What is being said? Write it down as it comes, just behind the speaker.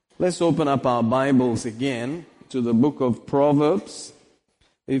Let's open up our Bibles again to the book of Proverbs.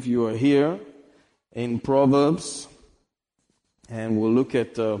 If you are here in Proverbs, and we'll look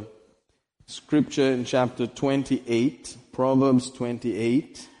at scripture in chapter 28, Proverbs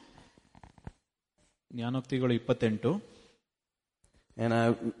 28. ಜ್ಞಾನೋಕ್ತಿಗಳು 28. And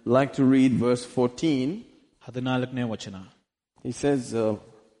I'd like to read verse 14. 14ನೇ ವಚನ. He says,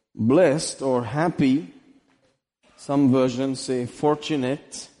 blessed or happy, some versions say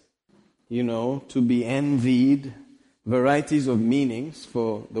fortunate, to be envied, varieties of meanings for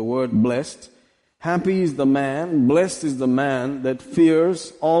the word blessed. Happy is the man, blessed is the man that fears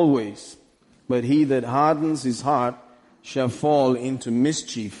always, but he that hardens his heart shall fall into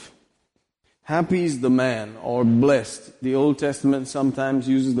mischief. Happy is the man, or blessed. The Old Testament sometimes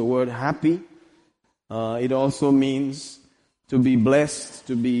uses the word happy. It also means to be blessed,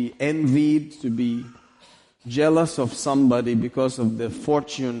 to be envied, to be jealous of somebody because of the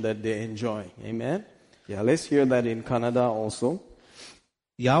fortune that they enjoy. Amen? Yeah, let's hear that in Kannada also.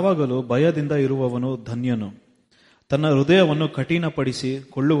 ಯಾವಾಗಲೂ ಭಯದಿಂದ ಇರುವವನು ಧನ್ಯನು, ತನ್ನ ಹೃದಯವನ್ನು ಕಠಿಣಪಡಿಸಿ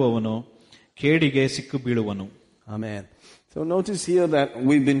ಕೊಳ್ಳುವವನು ಕೇಡಿಗೆ ಸಿಕ್ಕು ಬೀಳುವನು. Amen. So notice here that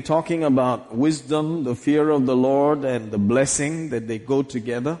we've been talking about wisdom, the fear of the Lord, and the blessing, that they go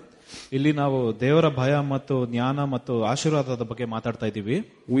together. ಇಲ್ಲಿ ನಾವು ದೇವರ ಭಯ ಮತ್ತು ಜ್ಞಾನ ಮತ್ತು ಆಶೀರ್ವಾದದ ಬಗ್ಗೆ ಮಾತಾಡ್ತಾ ಇದ್ದೀವಿ.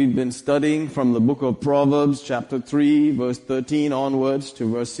 We've been studying from the book of Proverbs chapter 3 verse 13 onwards to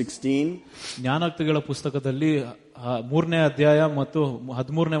verse 16. ಜ್ಞಾನೋಕ್ತಿಗಳ ಪುಸ್ತಕದಲ್ಲಿ 3ನೇ ಅಧ್ಯಾಯ ಮತ್ತು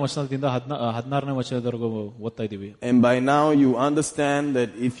 13ನೇ ವಚನದಿಂದ 16ನೇ ವಚನದವರೆಗೂ ಓದ್ತಾ ಇದ್ದೀವಿ. And by now you understand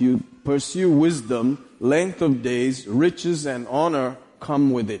that if you pursue wisdom, length of days, riches and honor come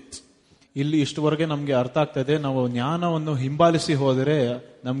with it. ಇಲ್ಲಿ ಇಷ್ಟುವರೆಗೆ ನಮ್ಗೆ ಅರ್ಥ ಆಗ್ತಾ ಇದೆ, ನಾವು ಜ್ಞಾನವನ್ನು ಹಿಂಬಾಲಿಸಿ ಹೋದರೆ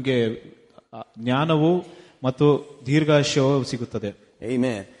ನಮ್ಗೆ ಜ್ಞಾನವು ಮತ್ತು ದೀರ್ಘಾಯುಷ್ಯವು ಸಿಗುತ್ತದೆ.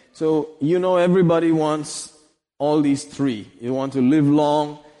 Amen. So everybody wants all these three. You want to live long,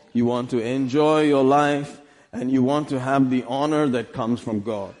 you want to enjoy your life, and you want to have the honor that comes from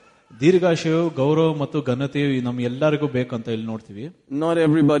God. ದೀರ್ಘಾಯುಷ್ಯವು, ಗೌರವ ಮತ್ತು ಘನತೆಯು ನಮ್ ಎಲ್ಲರಿಗೂ ಬೇಕಂತ ಇಲ್ಲಿ ನೋಡ್ತೀವಿ. Not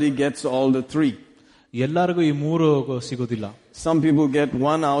everybody gets all the three. ಎಲ್ಲರಿಗೂ ಈ ಮೂರು ಸಿಗುದಿಲ್ಲ. Some people get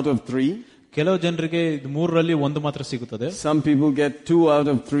 1 out of 3. ಕೆಲವು ಜನರಿಗೆ 3ರಲ್ಲಿ 1 ಮಾತ್ರ ಸಿಗುತ್ತದೆ. Some people get 2 out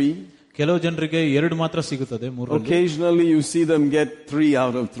of 3. ಕೆಲವು ಜನರಿಗೆ 2 ಮಾತ್ರ ಸಿಗುತ್ತದೆ 3ರಲ್ಲಿ. Occasionally you see them get 3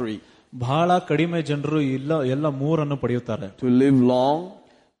 out of 3. ಬಹಳ ಕಡಿಮೆ ಜನರು ಎಲ್ಲ 3 ಪಡೆಯುತ್ತಾರೆ. To live long,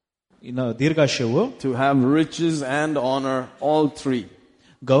 ಇನ್ನು ದೀರ್ಘಾಯುಷ್ಯವು, to have riches and honor, all 3.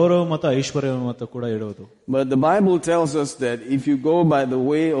 ಗೌರವ ಮತ್ತು ಐಶ್ವರ್ಯ ಮತ್ತು ಕೂಡ ಇಡುವುದು. But the Bible tells us that if you go by the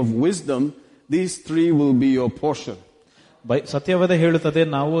way of wisdom, these 3 will be your portion. ಸತ್ಯವೇದ ಹೇಳುತ್ತದೆ,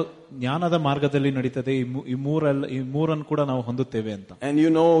 ನಾವು ಜ್ಞಾನದ ಮಾರ್ಗದಲ್ಲಿ ನಡೀತದೆ, ಈ ಮೂರನ್ನು ಕೂಡ ನಾವು ಹೊಂದುತ್ತೇವೆ ಅಂತ. And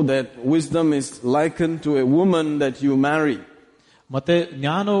you know that wisdom is likened to a woman that you marry. ಮತ್ತೆ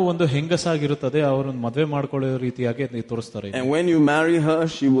ಜ್ಞಾನವು ಒಂದು ಹೆಂಗಸಾಗಿರುತ್ತದೆ, ಅವರನ್ನು ಮದುವೆ ಮಾಡಿಕೊಳ್ಳೋ ರೀತಿಯಾಗಿ ತೋರಿಸ್ತಾರೆ. And when you marry her,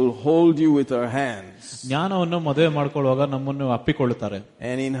 she will hold you with her hands. ಜ್ಞಾನವನ್ನು ಮದುವೆ ಮಾಡಿಕೊಳ್ಳುವಾಗ ನಮ್ಮನ್ನು ಅಪ್ಪಿಕೊಳ್ಳುತ್ತಾರೆ.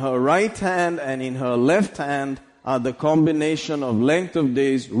 And in her right hand and in her left hand are the combination of length of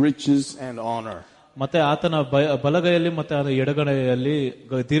days, riches and honor. ಮತ್ತೆ ಆತನ ಬಲಗೈಯಲ್ಲಿ ಮತ್ತೆ ಎಡಗಡೆಯಲ್ಲಿ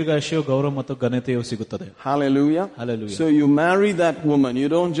ದೀರ್ಘಾಯುಷ್ಯ, ಗೌರವ ಮತ್ತು ಘನತೆಯು ಸಿಗುತ್ತದೆ. Hallelujah. Hallelujah. So you marry that woman. You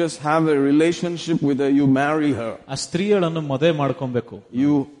don't just have a relationship with her, you marry her. ಆ ಸ್ತ್ರೀಯನ್ನು ಮದುವೆ ಮಾಡ್ಕೊಬೇಕು.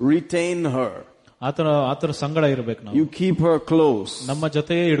 You retain her. ಆತರ ಸಂಗಡ ಇರಬೇಕು ನಾವು. You keep her close. ನಮ್ಮ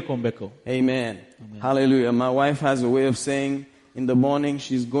ಜೊತೆಯೇ ಇಟ್ಕೊಬೇಕು. Amen. Hallelujah. My wife has a way of saying in the morning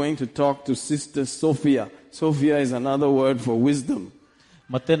she's going to talk to Sister Sophia. Sophia is another word for wisdom.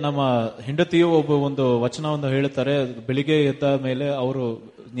 ಮತ್ತೆ ನಮ್ಮ ಹೆಂಡತಿಯು ಒಂದು ವಚನವನ್ನು ಹೇಳುತ್ತಾರೆ, ಬೆಳಿಗ್ಗೆ ಎದ್ದ ಮೇಲೆ ಅವರು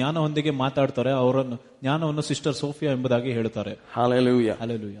ಜ್ಞಾನವೊಂದಿಗೆ ಮಾತಾಡ್ತಾರೆ, ಅವರನ್ನು ಜ್ಞಾನವನ್ನು ಸಿಸ್ಟರ್ ಸೋಫಿಯಾ ಎಂಬುದಾಗಿ ಹೇಳುತ್ತಾರೆ. Hallelujah.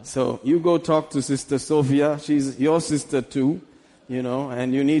 Hallelujah. So you go talk to Sister Sophia. She's your sister too, and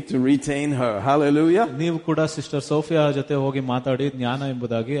you need to retain her. Hallelujah. ನೀವು ಕೂಡ ಸಿಸ್ಟರ್ ಸೋಫಿಯಾ ಜೊತೆ ಹೋಗಿ ಮಾತಾಡಿ ಜ್ಞಾನ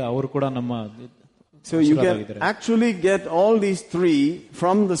ಎಂಬುದಾಗಿ, ಅವರು ಕೂಡ ನಮ್ಮ. So you actually get all these 3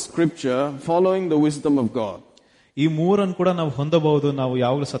 from the scripture, following the wisdom of God. ಈ ಮೂರನ್ನು ಕೂಡ ನಾವು ಹೊಂದಬಹುದು ನಾವು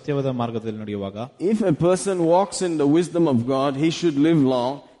ಯಾವಾಗಲೂ ಸತ್ಯವಾದ ಮಾರ್ಗದಲ್ಲಿ ನಡೆಯುವಾಗ. If a person walks in the wisdom of God, he should live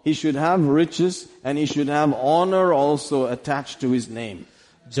long, he should have riches, and he should have honor also attached to his name.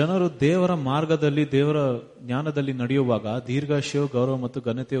 ಜನರು ದೇವರ ಮಾರ್ಗದಲ್ಲಿ, ದೇವರ ಜ್ಞಾನದಲ್ಲಿ ನಡೆಯುವಾಗ ದೀರ್ಘಾಯುಷ್ಯ, ಗೌರವ ಮತ್ತು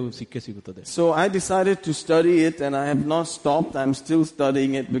ಘನತೆಯು ಸಿಗುತ್ತದೆ. So I decided to study it, and I have not stopped. I'm still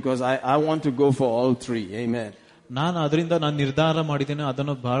studying it because I want to go for all 3. Amen. ನಾನು ನಿರ್ಧಾರ ಮಾಡಿದ್ದೇನೆ,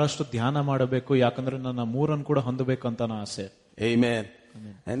 ಅದನ್ನು ಬಹಳಷ್ಟು ಧ್ಯಾನ ಮಾಡಬೇಕು, ಯಾಕಂದ್ರೆ ನನ್ನ 3 ಕೂಡ ಹೊಂದಬೇಕಂತ ನನ್ನ ಆಸೆ. Amen.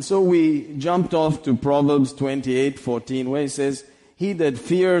 And so we jumped off to Proverbs 28:14, where it says, "He that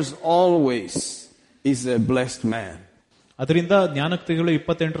fears always is a blessed man." ಅದರಿಂದ ಜ್ಞಾನೋಕ್ತಿಗಳು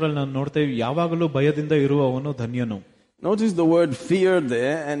 28ರಲ್ಲಿ ನಾವು ನೋಡ್ತೇವೆ, ಯಾವಾಗಲೂ ಭಯದಿಂದ ಇರುವವನು ಧನ್ಯನು. Notice the word fear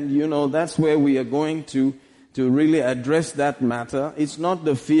there, and that's where we are going to to really address that matter. It's not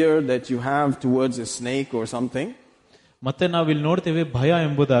the fear that you have towards a snake or something. ಮತ್ತೆ ನಾವಿಲ್ಲಿ ನೋಡ್ತೇವೆ ಭಯ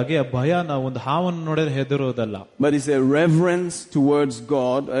ಎಂಬುದಾಗಿ, ಆ ಭಯ ನಾವು ಒಂದು ಹಾವನ್ನು ನೋಡಿದ್ರೆ ಹೆದರೋದಲ್ಲ. But it's a reverence towards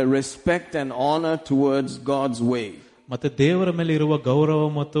God, a respect and honor towards God's way. ಮತ್ತೆ ದೇವರ ಮೇಲೆ ಇರುವ ಗೌರವ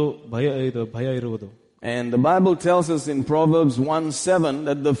ಮತ್ತು ಭಯ ಇರುವುದು. And the Bible tells us in Proverbs 1:7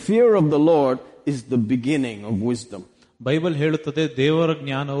 that the fear of the Lord is the beginning of wisdom. Bible ಹೇಳುತ್ತದೆ ದೇವರ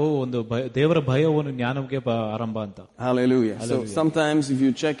ಜ್ಞಾನವು ದೇವರ ಭಯವು ಜ್ಞಾನಕ್ಕೆ ಆರಂಭ ಅಂತ. Hallelujah. So sometimes if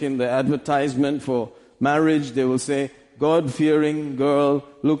you check in the advertisement for marriage, they will say God-fearing girl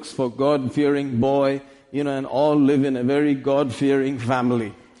looks for God-fearing boy, and all live in a very God-fearing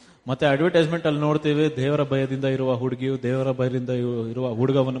family. ಮತ್ತೆ advertisement ಅಲ್ಲಿ ನೋಡ್ತೇವೆ ದೇವರ ಭಯದಿಂದ ಇರುವ ಹುಡುಗಿಯು ದೇವರ ಭಯದಿಂದ ಇರುವ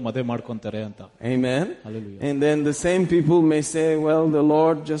ಹುಡುಗವನ್ನು ಮದುವೆ ಮಾಡ್ಕೊಂತಾರೆ ಅಂತ. Amen. And then the same people may say, well, the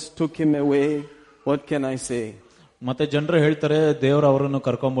Lord just took him away. What can I say? ಮತ್ತೆ ಜನರು ಹೇಳ್ತಾರೆ ದೇವರು ಅವರನ್ನು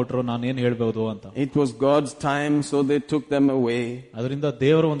ಕರ್ಕೊಂಡ್ಬಿಟ್ರು, ನಾನು ಏನ್ ಹೇಳ್ಬಹುದು ಅಂತ. It was God's time, so they took them away. ಅದರಿಂದ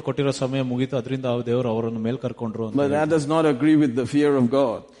ದೇವರು ಒಂದು ಕೊಟ್ಟಿರೋ ಸಮಯ ಮುಗಿತು, ಅದರಿಂದ ದೇವರು ಅವರನ್ನು ಮೇಲ್ ಕರ್ಕೊಂಡ್ರು. But that does not agree with the fear of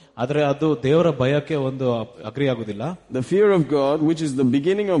God. ಆದ್ರೆ ಅದು ದೇವರ ಭಯಕ್ಕೆ ಒಂದು ಅಗ್ರಿ ಆಗುದಿಲ್ಲ. The fear of God, which is the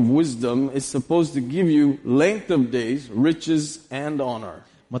beginning of wisdom, is supposed to give you length of days, riches and honor.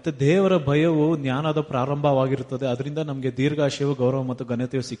 ಮತ್ತೆ ದೇವರ ಭಯವು ಜ್ಞಾನದ ಪ್ರಾರಂಭವಾಗಿರುತ್ತದೆ, ಅದರಿಂದ ನಮಗೆ ದೀರ್ಘಾಶಯವು ಗೌರವ ಮತ್ತು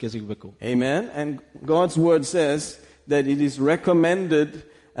ಘನತೆಯು ಸಿಗಬೇಕು. Amen. And God's word says that it is recommended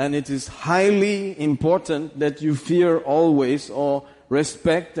and it is highly important that you fear always, or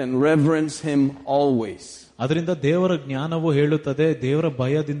respect and reverence him always. ಅದರಿಂದ ದೇವರ ಜ್ಞಾನವು ಹೇಳುತ್ತದೆ ದೇವರ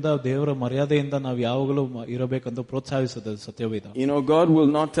ಭಯದಿಂದ ದೇವರ ಮರ್ಯಾದೆಯಿಂದ ನಾವು ಯಾವಾಗಲೂ ಇರಬೇಕಂತ ಪ್ರೋತ್ಸಾಹಿಸುತ್ತದೆ ಸತ್ಯವೇದ. God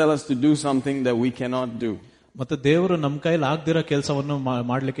will not tell us to do something that we cannot do. ಮತ್ತೆ ದೇವರು ನಮ್ಮ ಕೈಲಿ ಆಗದಿರೋ ಕೆಲಸವನ್ನು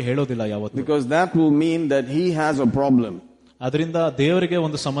ಮಾಡ್ಲಿಕ್ಕೆ ಹೇಳೋದಿಲ್ಲ ಯಾವತ್ತೂ. Because that will mean that he has a problem. ಅದರಿಂದ ದೇವರಿಗೆ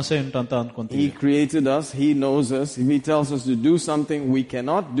ಒಂದು ಸಮಸ್ಯೆ ಉಂಟು ಅಂತ ಅನ್ಕೊಂತೀವಿ. He created us, he knows us. If he tells us to do something we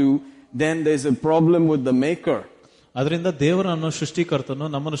cannot do, then there's a problem with the maker. ಅದರಿಂದ ದೇವರನ್ನು ಸೃಷ್ಟಿಕರ್ತನು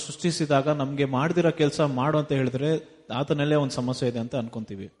ನಮ್ಮನ್ನು ಸೃಷ್ಟಿಸಿದಾಗ ನಮ್ಗೆ ಮಾಡದಿರೋ ಕೆಲಸ ಮಾಡು ಅಂತ ಹೇಳಿದ್ರೆ ಆತನಲ್ಲೇ ಒಂದು ಸಮಸ್ಯೆ ಇದೆ ಅಂತ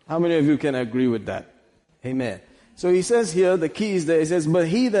ಅನ್ಕೊಂತೀವಿ. How many of you can agree with that? Amen. So he says here, the key is there. He says, but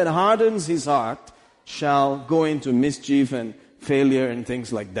he that hardens his heart shall go into mischief and failure and things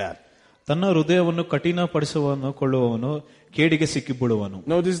like that. ತನ್ನ ಹೃದಯವನ್ನು ಕಠಿಣಪಡಿಸುವವನು ಕೇಡಿಗೆ ಸಿಕ್ಕಿಬಿಡುವನು.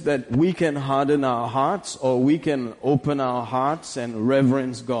 Notice that we can harden our hearts, or we can open our hearts and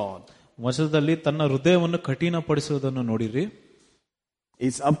reverence God. ವಚನದಲ್ಲಿ ತನ್ನ ಹೃದಯವನ್ನು ಕಠಿಣಪಡಿಸುವುದನ್ನು ನೋಡಿರಿ.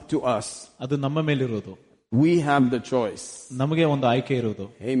 It's up to us. ಅದು ನಮ್ಮ ಮೇಲಿರೋದು. We have the choice. ನಮಗೆ ಒಂದು ಆಯ್ಕೆ ಇರೋದು.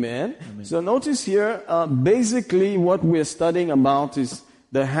 Amen. So notice here, basically what we are studying about is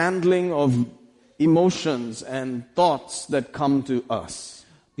the handling of emotions and thoughts that come to us.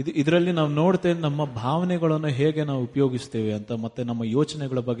 ಇದರಲ್ಲಿ ನಾವು ನೋಡ್ತೇವೆ ನಮ್ಮ ಭಾವನೆಗಳನ್ನು ಹೇಗೆ ನಾವು ಉಪಯೋಗಿಸ್ತೇವೆ ಅಂತ, ಮತ್ತೆ ನಮ್ಮ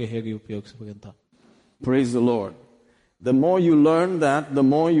ಯೋಚನೆಗಳ ಬಗ್ಗೆ ಹೇಗೆ ಉಪಯೋಗಿಸಬೇಕು ಅಂತ. Praise the Lord. The more you learn that, the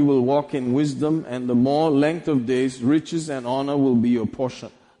more you will walk in wisdom, and the more length of days, riches and honor will be your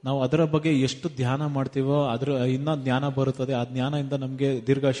portion. ನಾವು ಅದರ ಬಗ್ಗೆ ಎಷ್ಟು ಧ್ಯಾನ ಮಾಡ್ತೀವೋ ಅದರ ಇನ್ನ ಜ್ಞಾನ ಬರುತ್ತದೆ, ಆ ಜ್ಞಾನದಿಂದ ನಮಗೆ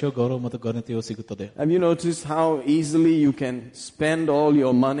ದೀರ್ಘಾಶಯ ಗೌರವ ಮತ್ತು ಘನತೆಯು ಸಿಗುತ್ತದೆ. Have you noticed how easily you can spend all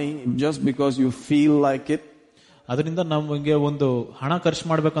your money just because you feel like it? ಅದರಿಂದ ನಮಗೆ ಒಂದು ಹಣ ಖರ್ಚು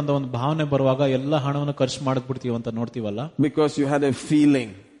ಮಾಡ್ಬೇಕಂತ ಒಂದು ಭಾವನೆ ಬರುವಾಗ ಎಲ್ಲ ಹಣವನ್ನು ಖರ್ಚು ಮಾಡಿಬಿಡ್ತೀವಿ ಅಂತ ನೋಡ್ತೀವಲ್ಲ. Because you had a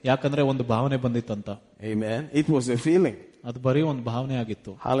feeling. ಯಾಕಂದ್ರೆ ಒಂದು ಭಾವನೆ ಬಂದಿತ್ತಂತ. Amen. It was a feeling. ಅದು ಬರೀ ಒಂದು ಭಾವನೆ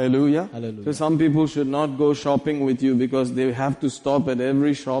ಆಗಿತ್ತು. Hallelujah. So some people should not go shopping with you because they have to stop at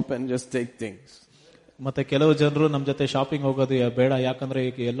every shop and just take things. ಮತ್ತೆ ಕೆಲವು ಜನರು ನಮ್ಮ ಜೊತೆ ಶಾಪಿಂಗ್ ಹೋಗೋದು ಬೇಡ, ಯಾಕಂದ್ರೆ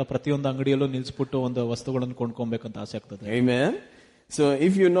ಈಗ ಎಲ್ಲ ಪ್ರತಿಯೊಂದು ಅಂಗಡಿಯಲ್ಲೂ ನಿಲ್ಸ್ಬಿಟ್ಟು ಒಂದು ವಸ್ತುಗಳನ್ನು ಕೊಂಡ್ಕೊಬೇಕಂತ ಆಸೆ ಆಗ್ತದೆ. Amen. So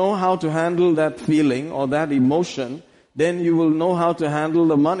if you know how to handle that feeling or that emotion, then you will know how to handle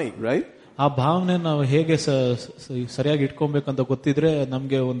the money, right? ಆ ಭಾವನೆ ನಾವು ಹೇಗೆ ಸರಿಯಾಗಿ ಇಟ್ಕೊಬೇಕಂತ ಗೊತ್ತಿದ್ರೆ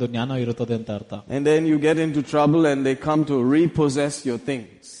ನಮ್ಗೆ ಒಂದು ಜ್ಞಾನ ಇರುತ್ತದೆ ಅಂತ ಅರ್ಥ. And then you get into trouble and they come to repossess your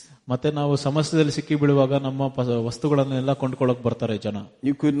things. ಮತ್ತೆ ನಾವು ಸಮಸ್ಯೆಯಲ್ಲಿ ಸಿಕ್ಕಿ ಬೀಳುವಾಗ ನಮ್ಮ ವಸ್ತುಗಳನ್ನೆಲ್ಲ ಕೊಂಡ್ಕೊಳ್ಳೋಕೆ ಬರ್ತಾರೆ ಜನ.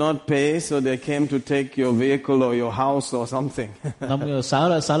 You could not pay, so they came to take your vehicle or your house or something. ನಮ್ಗೆ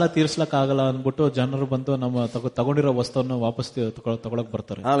ಸಾಲ ತೀರ್ಸ್ಲಕ್ ಆಗಲ್ಲ ಅನ್ಬಿಟ್ಟು ಜನರು ಬಂದು ನಮ್ಮ ತಗೊಂಡಿರೋ ವಸ್ತುವನ್ನು ವಾಪಸ್ ತಗೊಳಕ್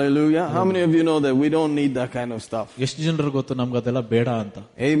ಬರ್ತಾರೆ. Hallelujah. How many of you know that we don't need that kind of stuff? ಎಷ್ಟು ಜನರು ಗೊತ್ತು ನಮ್ಗೆ ಅದೆಲ್ಲ ಬೇಡ ಅಂತ.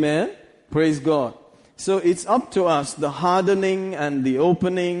 Amen. Praise God. So it's up to us. The hardening and the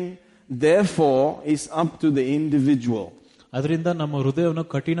opening, therefore, is up to the individual. ಅದರಿಂದ ನಮ್ಮ ಹೃದಯವನ್ನು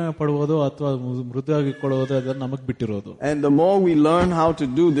ಕಠಿಣ ಪಡುವುದು ಅಥವಾ ಮೃದುವಾಗಿಕೊಳ್ಳುವುದು ಅದನ್ನ ನಮಗ್ ಬಿಟ್ಟಿರೋದು. And the more we learn how to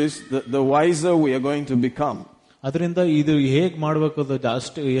do this, the wiser we are going to become. ಅದರಿಂದ ಇದು ಹೇಗ್ ಮಾಡ್ಬೇಕು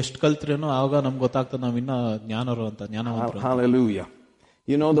ಎಷ್ಟು ಕಲ್ತ್ರೇನೋ ಆಗ ನಮ್ಗೆ ಗೊತ್ತಾಗ್ತದೆ ನಾವ್ ಇನ್ನ ಜ್ಞಾನರು ಅಂತ ಜ್ಞಾನವಂತರು. Hallelujah.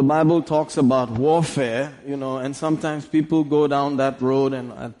 The Bible talks about warfare, and sometimes people go down that road and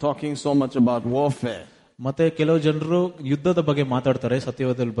are talking so much about warfare. ಮತ್ತೆ ಕೆಲವು ಜನರು ಯುದ್ಧದ ಬಗ್ಗೆ ಮಾತಾಡ್ತಾರೆ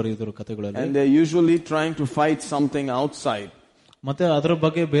ಸತ್ಯವೇದದಲ್ಲಿ ಬರೆದಿರೋ ಕಥೆಗಳಲ್ಲಿ. And they're usually trying to fight something outside. ಮತ್ತೆ ಅದರ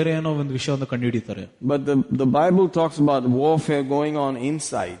ಬಗ್ಗೆ ಬೇರೆ ಏನೋ ಒಂದು ವಿಷಯವನ್ನು ಕಂಡುಹಿಡಿತಾರೆ. But the Bible talks about warfare going on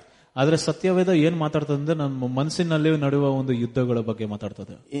inside. ಆದ್ರೆ ಸತ್ಯವೇದ ಏನ್ ಮಾತಾಡ್ತದೆ ಅಂದ್ರೆ ನಮ್ಮ ಮನಸ್ಸಿನಲ್ಲಿ ನಡೆಯುವ ಒಂದು ಯುದ್ಧಗಳ ಬಗ್ಗೆ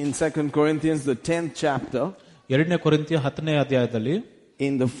ಮಾತಾಡ್ತದೆ. In 2 Corinthians, the 10th chapter, 2 ಕೊರಿಂಥಿಯ 10ನೇ ಅಧ್ಯಾಯದಲ್ಲಿ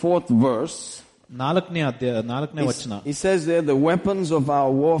in the 4th verse, 4ನೇ ವಚನ, he says there, the weapons of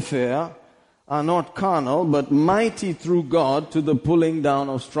our warfare are not carnal, but mighty through God to the pulling down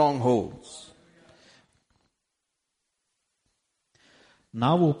of strongholds.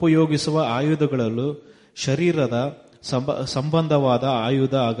 ನಾವು ಉಪಯೋಗಿಸುವ ಆಯುಧಗಳಲ್ಲೂ ಶರೀರದ ಸಂಬಂಧವಾದ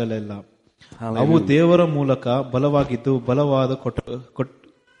ಆಯುಧ ಆಗಲಿಲ್ಲ. ಅವು ದೇವರ ಮೂಲಕ ಬಲವಾಗಿದ್ದು ಬಲವಾದ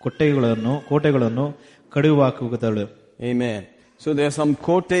ಕೋಟೆಗಳನ್ನು ಕಡಿವಾಕುವುದಳು. Amen. So there are some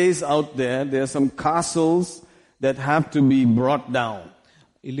cotes out there. There are some castles that have to be brought down.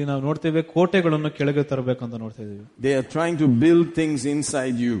 ಇಲ್ಲಿ ನಾವು ನೋಡ್ತೇವೆ ಕೋಟೆಗಳನ್ನು ಕೆಳಗೆ ತರಬೇಕಂತ ನೋಡ್ತಾ ಇದೀವಿ. They are trying to build things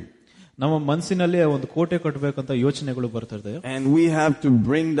inside you. ನಮ್ಮ ಮನಸ್ಸಿನಲ್ಲಿ ಒಂದು ಕೋಟೆ ಕಟ್ಟಬೇಕಂತ ಯೋಚನೆಗಳು ಬರ್ತಾ ಇದೆ. And we have to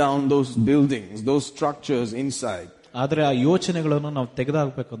bring down those buildings, those structures inside. ಆದ್ರೆ ಆ ಯೋಚನೆಗಳನ್ನು ನಾವು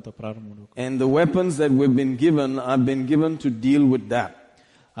ತೆಗೆದುಹಾಕಬೇಕಂತ ಪ್ರಾರಂಭ ಮಾಡಬೇಕು. And the weapons that we've been given have been given to deal with that.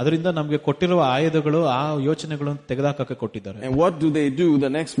 ಅದರಿಂದ ನಮಗೆ ಕೊಟ್ಟಿರುವ ಆಯುಧಗಳು ಆ ಯೋಚನೆಗಳನ್ನು ತೆಗೆದುಹಾಕಕ್ಕೆ ಕೊಟ್ಟಿದ್ದಾರೆ. And what do they do?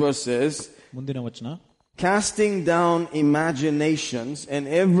 The next verse says, ಮುಂದಿನ ವಚನ, casting down imaginations and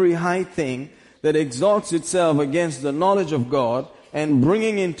every high thing that exalts itself against the knowledge of God, and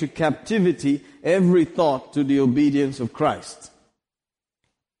bringing into captivity every thought to the obedience of Christ.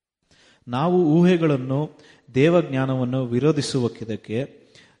 ನಾವು ಊಹೆಗಳನ್ನು ದೇವಜ್ಞಾನವನ್ನು ವಿರೋಧಿಸುವುದಕ್ಕೆ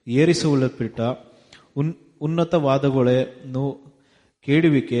ಏರಿಸುವುದಕ್ಕಿಂತ ಉನ್ನತವಾದಗಳನ್ನು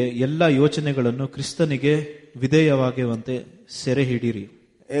ಕೇಳುವಿಕೆ ಎಲ್ಲ ಯೋಚನೆಗಳನ್ನು ಕ್ರಿಸ್ತನಿಗೆ ವಿಧೇಯವಾಗುವಂತೆ ಸೆರೆ ಹಿಡಿರಿ.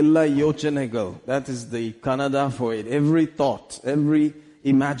 Ella yochenegal, that is the Kannada for it. Every thought, every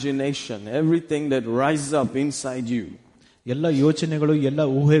imagination, everything that rises up inside you. ಎಲ್ಲ ಯೋಚನೆಗಳು ಎಲ್ಲ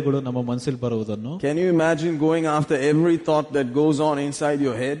ಊಹೆಗಳು ನಮ್ಮ ಮನಸ್ಸಲ್ಲಿ ಬರುವುದನ್ನು. Can you imagine going after every thought that goes on inside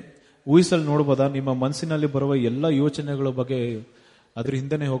your head? ಊಹಿಸಲು ನೋಡಬಹುದಾ ನಿಮ್ಮ ಮನಸ್ಸಿನಲ್ಲಿ ಬರುವ ಎಲ್ಲ ಯೋಚನೆಗಳ ಬಗ್ಗೆ ಅದ್ರ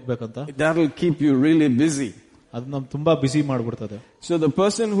ಹಿಂದೆನೆ ಹೋಗ್ಬೇಕಂತ? That will keep you really busy. ಅದು ನಮ್ ತುಂಬಾ ಬಿಸಿ ಮಾಡ್ಬಿಡ್ತದೆ. So the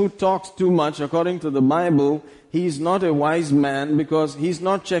person who talks too much, according to the Bible, he is not a wise man because he is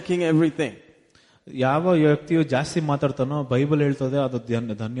not checking everything. ಯಾವ ವ್ಯಕ್ತಿಯು ಜಾಸ್ತಿ ಮಾತಾಡ್ತಾನೋ ಬೈಬಲ್ ಹೇಳ್ತದೆ ಅದು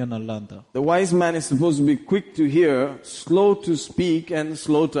ಧನ್ಯನಲ್ಲ ಅಂತ. The wise man is supposed to be quick to hear, slow to speak, and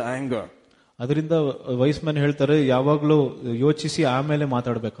slow to anger. ಅದರಿಂದ wise man ಹೇಳ್ತಾರೆ ಯಾವಾಗ್ಲೂ ಯೋಚಿಸಿ ಆಮೇಲೆ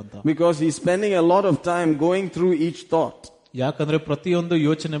ಮಾತಾಡ್ಬೇಕಂತ. Because he is spending a lot of time going through each thought. ಯಾಕಂದ್ರೆ ಪ್ರತಿಯೊಂದು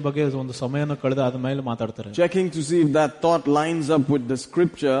ಯೋಚನೆ ಬಗ್ಗೆ ಒಂದು ಸಮಯನ ಕಳೆದು ಅದ ಮೇಲೆ ಮಾತಾಡ್ತಾರೆ. Checking to see if that thought lines up with the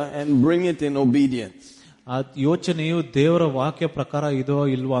scripture and bring it in obedience. ಆ ಯೋಚನೆಯು ದೇವರ ವಾಕ್ಯ ಪ್ರಕಾರ ಇದೋ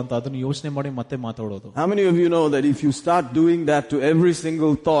ಇಲ್ವಾ ಅಂತ ಅದನ್ನ ಯೋಚನೆ ಮಾಡಿ ಮತ್ತೆ ಮಾತಾಡೋದು. How many of you know that if you start doing that to every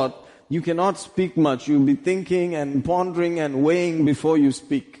single thought, you cannot speak much. You'll be thinking and pondering and weighing before you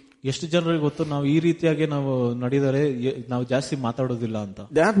speak. ಎಷ್ಟು ಜನರಿಗೆ ಗೊತ್ತು ನಾವು ಈ ರೀತಿಯಾಗಿ ನಾವು ನಡೆದರೆ ನಾವು ಜಾಸ್ತಿ ಮಾತಾಡೋದಿಲ್ಲ ಅಂತ.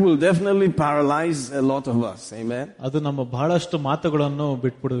 That will definitely paralyze a lot of us. Amen. ಅದು ನಮ್ಮ ಬಹಳಷ್ಟು ಮಾತುಗಳನ್ನು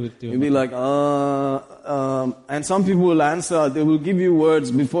ಬಿಟ್ಬಿಡುತ್ತೀವಿ. You'll be like, and some people will answer. They will give you words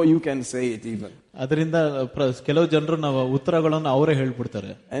before you can say it even. ಅದರಿಂದ ಕೆಲವು ಜನರು ನಾವು ಉತ್ತರಗಳನ್ನು ಅವರೇ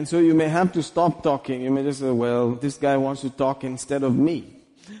ಹೇಳ್ಬಿಡ್ತಾರೆ. And so you may have to stop talking. You may just say, well, this guy wants to talk instead of me.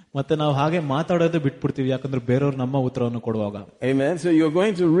 ಮತ್ತೆ ನಾವು ಹಾಗೆ ಮಾತಾಡೋದೇ ಬಿಟ್ಬಿಡ್ತೀವಿ ಯಾಕಂದ್ರೆ ಬೇರೆಯವರು ನಮ್ಮ ಉತ್ತರವನ್ನು ಕೊಡುವಾಗ. Amen. So you're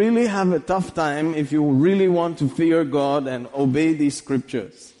going to really have a tough time if you really want to fear God and obey these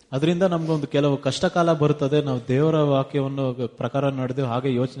scriptures. ಅದರಿಂದ ನಮ್ಗೊಂದು ಕೆಲವು ಕಷ್ಟಕಾಲ ಬರುತ್ತದೆ ನಾವು ದೇವರ ವಾಕ್ಯವನ್ನು ಪ್ರಕಾರ ನಡೆದು ಹಾಗೆ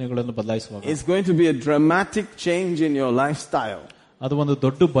ಯೋಚನೆಗಳನ್ನು ಬದಲಾಯಿಸುವಾಗ. It's going to be a dramatic change in your lifestyle. ಅದು ಒಂದು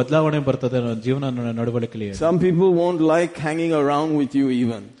ದೊಡ್ಡ ಬದಲಾವಣೆ ಬರ್ತದೆ ಜೀವನ ನಡವಳಿಕೆಯಲ್ಲಿ. Some people won't like hanging around with you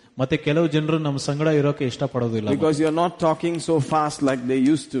even. ಮತ್ತೆ ಕೆಲವು ಜನರು ನಮ್ಮ ಸಂಗಡ ಇರೋಕೆ ಇಷ್ಟಪಡೋದಿಲ್ಲ. Because you're not talking so fast like they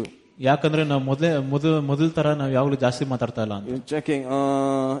used to. ಯಾಕಂದ್ರೆ ನಾವು ಮೊದಲ ತರ ನಾವು ಯಾವಾಗಲೂ ಜಾಸ್ತಿ ಮಾತಾಡ್ತಾ ಇಲ್ಲ. You're checking,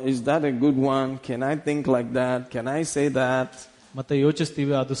 is that a good one? Can I think like that? Can I say that? ಮತ್ತೆ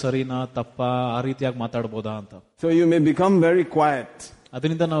ಯೋಚಿಸ್ತೀವಿ ಅದು ಸರಿನಾ ತಪ್ಪಾ ಆ ರೀತಿಯಾಗಿ ಮಾತಾಡಬಹುದಾ ಅಂತ. So you may become very quiet.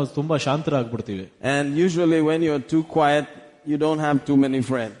 ಅದರಿಂದ ನಾವು ತುಂಬಾ ಶಾಂತರಾಗ್ಬಿಡ್ತೀವಿ. And usually when you're too quiet, you don't have too many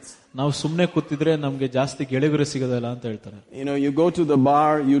friends. ನಾವು ಸುಮ್ಮನೆ ಕೂತಿದ್ರೆ ನಮ್ಗೆ ಜಾಸ್ತಿ ಗೆಳೆಯರು ಸಿಗೋದಿಲ್ಲ ಅಂತ ಹೇಳ್ತಾರೆ. You know, you go to the bar,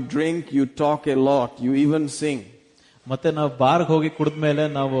 you drink, you talk a lot, you even sing. ಮತ್ತೆ ನಾವು ಬಾರ್ಗೆ ಹೋಗಿ ಕುಡಿದ್ಮೇಲೆ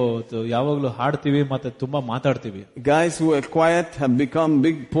ನಾವು ಯಾವಾಗ್ಲೂ ಹಾಡ್ತೀವಿ ಮತ್ತೆ ತುಂಬಾ ಮಾತಾಡ್ತೀವಿ. Guys who are quiet have become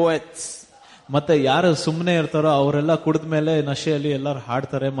big poets. ಮತ್ತೆ ಯಾರು ಸುಮ್ಮನೆ ಇರ್ತಾರೋ ಅವರೆಲ್ಲ ಕುಡಿದ್ಮೇಲೆ ನಶೆಯಲ್ಲಿ ಎಲ್ಲರೂ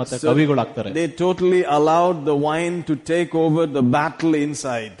ಹಾಡ್ತಾರೆ ಮತ್ತೆ ಕವಿಗಳಾಗ್ತಾರೆ. They totally allowed the wine to take over the battle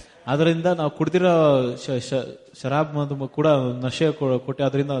inside. ಅದರಿಂದ ನಾವು ಕುಡಿದಿರೋ ಶರಾಬ್ ಕೂಡ ನಶೆ ಕೊಟ್ಟು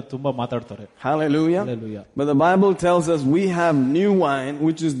ಅದರಿಂದ ತುಂಬಾ ಮಾತಾಡ್ತಾರೆ. Hallelujah. Hallelujah. But the Bible tells us we have new wine,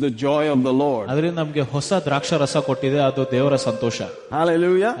 which is the joy of the Lord. ಅದರಿಂದ ನಮಗೆ ಹೊಸ ದ್ರಾಕ್ಷ ರಸ ಕೊಟ್ಟಿದೆ, ಅದು ದೇವರ ಸಂತೋಷ.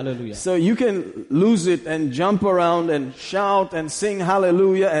 Hallelujah. Hallelujah. So you can lose it and jump around and shout and sing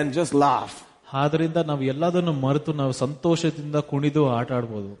hallelujah and just laugh. ಆದ್ರಿಂದ ನಾವು ಎಲ್ಲದನ್ನು ಮರೆತು ನಾವು ಸಂತೋಷದಿಂದ ಕುಣಿದು ಆಟ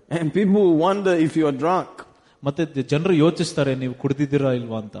ಆಡ್ಬೋದು. And people wonder if you are drunk. ಮತ್ತೆ ಜನರು ಯೋಚಿಸ್ತಾರೆ ನೀವು ಕುಡಿದಿದ್ದೀರಾ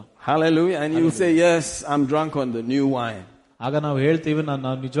ಇಲ್ವಾ ಅಂತ. Hallelujah. And you say, yes, I'm drunk on the new wine. ಆಗ ನಾವು ಹೇಳ್ತೀವಿ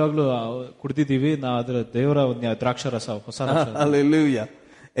ನಾವು ನಿಜವಾಗ್ಲೂ ಕುಡಿದಿದ್ದೀವಿ, ಅದರ ದೇವರ ದ್ರಾಕ್ಷಾರಸ, ಹೊಸ ರಸ. Hallelujah.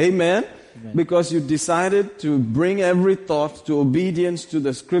 Amen. Because you decided to bring every thought to obedience to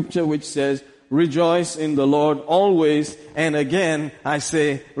the scripture which says, rejoice in the Lord always. And again, I say,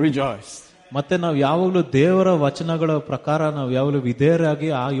 rejoice. ಮತ್ತೆ ನಾವು ಯಾವಾಗಲೂ ದೇವರ ವಚನಗಳ ಪ್ರಕಾರ ನಾವು ಯಾವಾಗಲೂ ವಿಧೇಯರಾಗಿ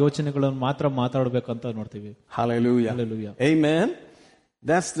ಆ ಯೋಚನೆಗಳನ್ನು ಮಾತ್ರ ಮಾತಾಡಬೇಕಂತ ನೋಡ್ತೀವಿ. Hallelujah. Hallelujah. Amen.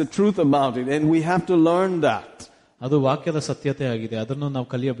 That's the truth about it. And we have to learn that. ಅದು ವಾಕ್ಯದ ಸತ್ಯತೆ ಆಗಿದೆ, ಅದನ್ನು ನಾವು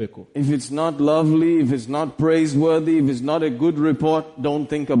ಕಲಿಯಬೇಕು. If it's not lovely, if it's not praiseworthy, if it's not a good report, don't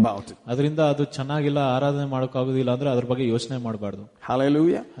think about it. ಅದರಿಂದ ಅದು ಚೆನ್ನಾಗಿಲ್ಲ, ಆರಾಧನೆ ಮಾಡೋಕ್ಕಾಗೋದಿಲ್ಲ ಅಂದ್ರೆ ಅದ್ರ ಬಗ್ಗೆ ಯೋಚನೆ ಮಾಡಬಾರ್ದು.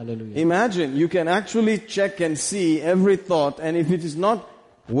 Hallelujah. Hallelujah. Imagine you can actually check and see every thought, and if it is not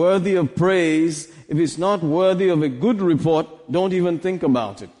worthy of praise, if it's not worthy of a good report, don't even think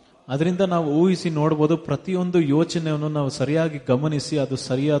about it. ಅದರಿಂದ ನಾವು ಊಹಿಸಿ ನೋಡಬಹುದು, ಪ್ರತಿಯೊಂದು ಯೋಚನೆಯನ್ನು ನಾವು ಸರಿಯಾಗಿ ಗಮನಿಸಿ ಅದು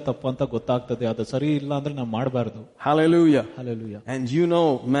ಸರಿಯಾ ತಪ್ಪು ಅಂತ ಗೊತ್ತಾಗ್ತದೆ. ಅದು ಸರಿ ಇಲ್ಲ ಅಂದ್ರೆ ನಾವು ಮಾಡಬಾರದು. Hallelujah. Hallelujah. And you know,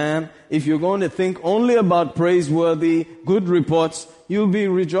 man, if you're going to think only about praiseworthy good reports, you'll be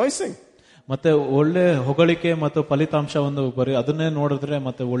rejoicing. ಮತ್ತೆ ಒಳ್ಳೆ ಹೊಗಳಿಕೆ ಮತ್ತು ಫಲಿತಾಂಶವನ್ನು ಬರೀ ಅದನ್ನೇ ನೋಡಿದ್ರೆ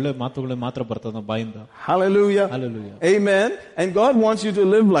ಮತ್ತೆ ಒಳ್ಳೆ ಮಾತುಗಳೇ ಮಾತ್ರ ಬರ್ತದೆ ನಮ್ಮ ಬಾಯಿಂದ. Hallelujah. Hallelujah. Amen. And God wants you to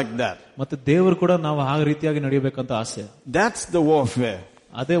live like that. ಮತ್ತೆ ದೇವರು ಕೂಡ ನಾವು ಆ ರೀತಿಯಾಗಿ ನಡೆಯಬೇಕಂತ ಆಸೆ. That's the warfare.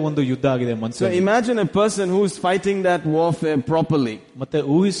 ಅದೇ ಒಂದು ಯುದ್ಧ ಆಗಿದೆ ಮನಸ್ಸು. So imagine a person who is fighting that warfare properly. ಮತ್ತೆ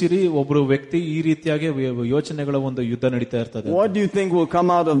ಊಹಿಸಿರಿ ಒಬ್ಬರು ವ್ಯಕ್ತಿ ಈ ರೀತಿಯಾಗಿ ಯೋಚನೆಗಳ ಒಂದು ಯುದ್ಧ ನಡೀತಾ ಇರ್ತದೆ. What do you think will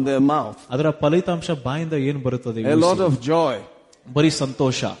come out of their mouth? ಅದರ ಫಲಿತಾಂಶ ಬಾಯಿಂದ ಏನು ಬರುತ್ತದೆ? A lot of joy. ಬರೀ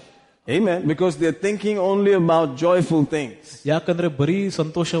ಸಂತೋಷ. Amen. Because they're thinking only about joyful things. ಯಾಕಂದ್ರೆ ಬರೀ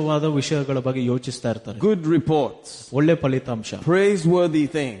ಸಂತೋಷವಾದ ವಿಷಯಗಳ ಬಗ್ಗೆ ಯೋಚಿಸ್ತಾ ಇರ್ತಾರೆ. Good reports. ಒಳ್ಳೆ ಫಲಿತಾಂಶ. Praiseworthy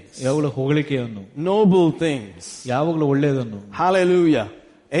things. ಯಾವಾಗಲೂ ಹೊಗಳಿಕೆಯನ್ನು. Noble things. ಯಾವಾಗಲೂ ಒಳ್ಳೆಯದನ್ನು. Hallelujah.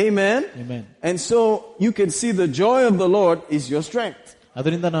 Amen. Amen. And so you can see the joy of the Lord is your strength.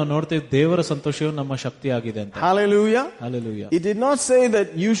 ಅದರಿಂದ ನಾವು ನೋಡ್ತೇವೆ ದೇವರ ಸಂತೋಷವು ನಮ್ಮ ಶಕ್ತಿ ಆಗಿದೆ ಅಂತ. Hallelujah. Hallelujah. He did not say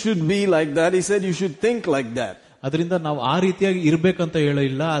that you should be like that. He said you should think like that. ಅದರಿಂದ ನಾವು ಆ ರೀತಿಯಾಗಿ ಇರ್ಬೇಕಂತ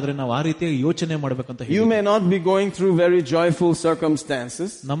ಹೇಳಿಲ್ಲ, ಆದ್ರೆ ನಾವು ಆ ರೀತಿಯಾಗಿ ಯೋಚನೆ ಮಾಡ್ಬೇಕಂತ ಹೇಳಿ. You may not be going through very joyful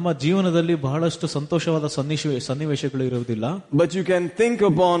circumstances. ನಮ್ಮ ಜೀವನದಲ್ಲಿ ಬಹಳಷ್ಟು ಸಂತೋಷವಾದ ಸನ್ನಿವೇಶಗಳು ಇರುವುದಿಲ್ಲ. But you can think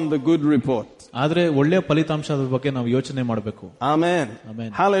upon the good report. ಆದ್ರೆ ಒಳ್ಳೆಯ ಫಲಿತಾಂಶದ ಬಗ್ಗೆ ನಾವು ಯೋಚನೆ ಮಾಡಬೇಕು. Amen. Amen.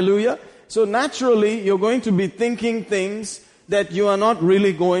 Hallelujah. So naturally you're going to be thinking things that you are not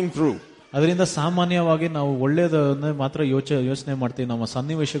really going through. ಅದರಿಂದ ಸಾಮಾನ್ಯವಾಗಿ ನಾವು ಒಳ್ಳೆಯದನ್ನೇ ಮಾತ್ರ ಯೋಚನೆ ಮಾಡ್ತೀವಿ, ನಮ್ಮ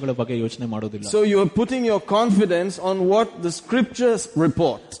ಸನ್ನಿವೇಶಗಳ ಬಗ್ಗೆ ಯೋಚನೆ ಮಾಡೋದಿಲ್ಲ. So you are putting your confidence on what the scriptures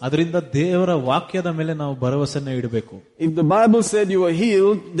report. ಅದರಿಂದ ದೇವರ ವಾಕ್ಯದ ಮೇಲೆ ನಾವು ಭರವಸೆಯನ್ನು ಇಡಬೇಕು. If the Bible said you are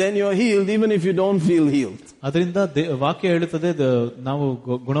healed, then you are healed even if you don't feel healed. ಅದರಿಂದ ವಾಕ್ಯ ಹೇಳುತ್ತದೆ ನಾವು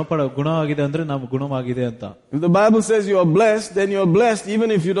ಗುಣ ಆಗಿದೆ ಅಂದ್ರೆ ನಾವು ಗುಣವಾಗಿದೆ ಅಂತ. If the Bible says you are blessed, then you are blessed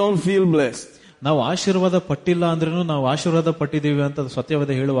even if you don't feel blessed. ನಾವು ಆಶೀರ್ವಾದ ಪಟ್ಟಿಲ್ಲ ಅಂದ್ರೂ ನಾವು ಆಶೀರ್ವಾದ ಪಟ್ಟಿದ್ದೀವಿ ಅಂತ ಸತ್ಯವಾದ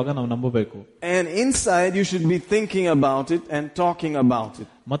ಹೇಳುವಾಗ ನಾವು ನಂಬಬೇಕು. And inside you should be thinking about it and talking about it.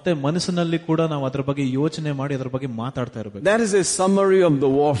 ಮತ್ತೆ ಮನಸ್ಸಿನಲ್ಲಿ ಕೂಡ ನಾವು ಅದರ ಬಗ್ಗೆ ಯೋಚನೆ ಮಾಡಿ ಅದರ ಬಗ್ಗೆ ಮಾತಾಡ್ತಾ ಇರಬೇಕು. That is a summary of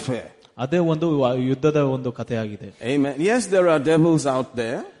the warfare. ಅದೇ ಒಂದು ಯುದ್ಧದ ಒಂದು ಕಥೆ ಆಗಿದೆ. Amen. Yes, there are devils out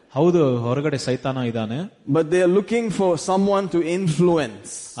there. ಹೌದು, ಹೊರಗಡೆ ಸೈತಾನ ಇದ್ದಾನೆ. But they are looking for someone to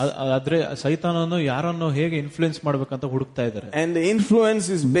influence. ಆದ್ರೆ ಸೈತಾನನು ಯಾರನ್ನು ಹೇಗೆ ಇನ್ಫ್ಲುಯೆನ್ಸ್ ಮಾಡಬೇಕಂತ ಹುಡುಕ್ತಾ ಇದ್ದಾರೆ. And the influence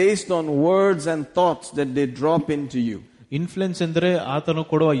is based on words and thoughts that they drop into you. Influence ಎಂದ್ರೆ ಆತನು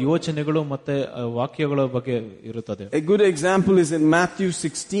ಕೊಡುವ ಯೋಚನೆಗಳು ಮತ್ತೆ ವಾಕ್ಯಗಳ ಬಗ್ಗೆ ಇರುತ್ತದೆ. A good example is in Matthew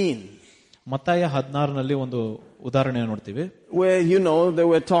 16. ಮತ್ತಾಯ 16ನಲ್ಲಿ ಒಂದು ಉದಾಹರಣೆ ನೋಡ್ತೀವಿ. Where they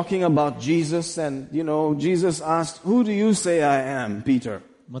were talking about Jesus and Jesus asked, "Who do you say I am, Peter?"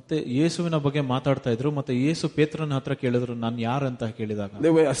 ಮತ್ತೆ ಯೇಸುವಿನ ಬಗ್ಗೆ ಮಾತಾಡ್ತಾ ಇದ್ರು. ಮತ್ತೆ ಯೇಸು ಪೇತ್ರನ ಹತ್ರ ಕೇಳಿದ್ರು, ನಾನು ಯಾರಂತ ಕೇಳಿದಾಗ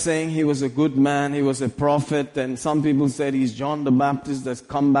they were saying he was a good man, he was a prophet, and some people said he's John the Baptist that's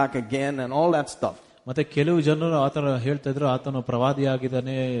come back again and all that stuff. ಮತ್ತೆ ಕೆಲವು ಜನರು ಆತರ ಹೇಳ್ತಾ ಇದ್ರು, ಆತನು ಪ್ರವಾದಿ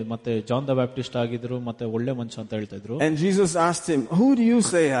ಆಗಿದ್ದಾನೆ, ಮತ್ತೆ ಜಾನ್ ದ ಬ್ಯಾಪ್ಟಿಸ್ಟ್ ಆಗಿದ್ರು, ಮತ್ತೆ ಒಳ್ಳೆ ಮನುಷ್ಯ ಅಂತ ಹೇಳ್ತಾ ಇದ್ರು. And Jesus asked him, "Who do you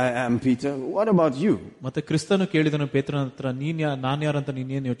say I am, Peter? What about you?" ಮತ್ತೆ ಕ್ರಿಸ್ತನು ಕೇಳಿದನು ಪೇತ್ರನ ಹತ್ರ, ನಾನ್ ಯಾರಂತ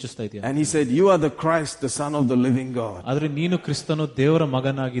ನೀನೇನು ಯೋಚಿಸ್ತಾ ಇದೀಯ? And he said, "You are the Christ, the Son of the living God." ಆದ್ರೆ ನೀನು ಕ್ರಿಸ್ತನು ದೇವರ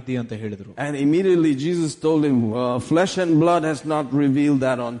ಮಗನಾಗಿದ್ದೀ ಅಂತ ಹೇಳಿದ್ರು. And immediately Jesus told him, "Flesh and blood has not revealed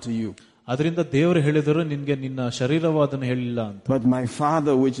that unto you." ಅದರಿಂದ ದೇವರು ಹೇಳಿದರು, ನಿನ್ಗೆ ನಿನ್ನ ಶರೀರವಾದನ್ನು ಹೇಳಿಲ್ಲ ಅಂತ. But my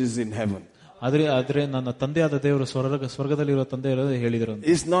Father which is in heaven. ಆದ್ರೆ ನನ್ನ ತಂದೆಯಾದ ದೇವರು ಸ್ವರ್ಗದಲ್ಲಿರುವ ತಂದೆ ಹೇಳಿದರು.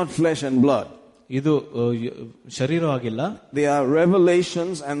 It's not flesh and blood. ಇದು ಶರೀರ ಆಗಿಲ್ಲ. They are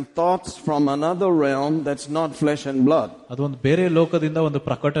revelations and thoughts from another realm that's not flesh and blood. ಅದೊಂದು ಬೇರೆ ಲೋಕದಿಂದ ಒಂದು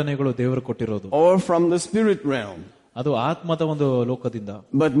ಪ್ರಕಟಣೆಗಳು ದೇವರು ಕೊಟ್ಟಿರೋದು. Or from the spirit realm. ಅದು ಆತ್ಮದ ಒಂದು ಲೋಕದಿಂದ.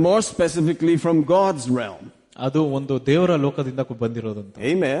 But more specifically from God's realm. ಅದು ಒಂದು ದೇವರ ಲೋಕದಿಂದ ಬಂದಿರೋದಂತ.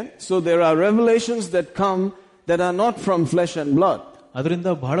 Amen. So there are revelations that come that are not from flesh and blood. ಅದರಿಂದ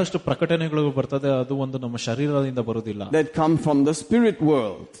ಬಹಳಷ್ಟು ಪ್ರಕಟಣೆಗಳು ಬರ್ತದೆ, ಅದು ಒಂದು ನಮ್ಮ ಶರೀರದಿಂದ ಬರುವುದಿಲ್ಲ. That come from the spirit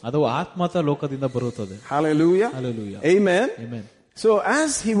world. ಅದು ಆತ್ಮದ ಲೋಕದಿಂದ ಬರುತ್ತದೆ. Hallelujah. Hallelujah. Amen. Amen. So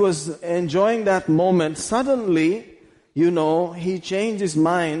as he was enjoying that moment, suddenly, he changed his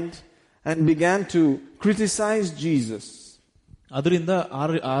mind and began to criticize Jesus. ಅದರಿಂದ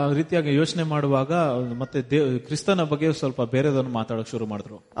ಆ ರೀತಿಯಾಗಿ ಯೋಚನೆ ಮಾಡುವಾಗ ಮತ್ತೆ ಕ್ರಿಸ್ತನ ಬಗ್ಗೆ ಸ್ವಲ್ಪ ಬೇರೆದನ್ನು ಮಾತಾಡಕ್ ಶುರು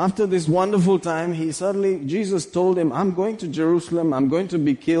ಮಾಡಿದ್ರು. After this wonderful time, Jesus told him, I'm going to Jerusalem, I'm going to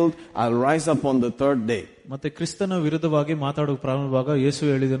be killed, I'll rise up on the third day. ಮತ್ತೆ ಕ್ರಿಸ್ತನ ವಿರುದ್ಧವಾಗಿ ಮಾತಾಡೋಕೆ ಪ್ರಾರಂಭವಾಗ ಯೇಸು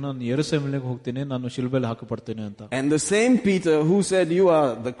ಹೇಳಿದನು, ನಾನು ಯೆರೂಸಲೇಮಿಗೆ ಹೋಗ್ತೀನಿ, ನಾನು ಶಿಲುಬೆಯಲ್ಲಿ ಹಾಕಲ್ಪಡ್ತೀನಿ ಅಂತ. And the same Peter who said, you are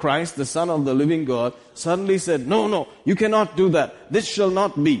the Christ, the Son of the living God, suddenly said, no, you cannot do that. This shall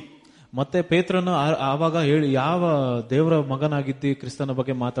not be. ಮತ್ತೆ ಪೇತ್ರನು ಆವಾಗ ಹೇಳಿ, ಯಾವ ದೇವರ ಮಗನಾಗಿದ್ದಿ ಕ್ರಿಸ್ತನ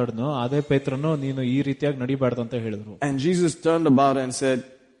ಬಗ್ಗೆ ಮಾತಾಡಿದ್ನೋ ಅದೇ ಪೇತ್ರನು, ನೀನು ಈ ರೀತಿಯಾಗಿ ನಡಿಬಾರ್ದು ಅಂತ ಹೇಳಿದ್ರು. And Jesus turned about and said,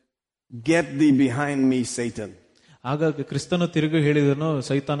 get thee behind me, Satan. ಆಗ ಕ್ರಿಸ್ತನು ತಿರುಗಿ ಹೇಳಿದನು,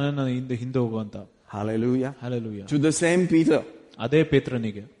 ಸೈತಾನನ ಹಿಂದೆ ಹೋಗುವಂತ. Hallelujah. Hallelujah. To the same Peter. ಅದೇ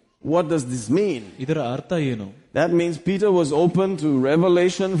ಪೇತ್ರನಿಗೆ. What does this mean? ಇದರ ಅರ್ಥ ಏನು? That means Peter was open to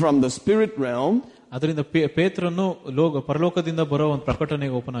revelation from the spirit realm. ಅದರಿಂದ ಪೇತ್ರನು ಪರಲೋಕದಿಂದ ಬರೋ ಒಂದು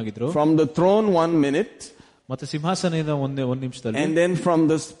ಪ್ರಕಟಣೆಗೆ ಓಪನ್ ಆಗಿದ್ರು. From the throne 1 minute. ಮತ್ತೆ ಸಿಂಹಾಸನದಿಂದ ಒಂದು ನಿಮಿಷದಲ್ಲಿ. And then from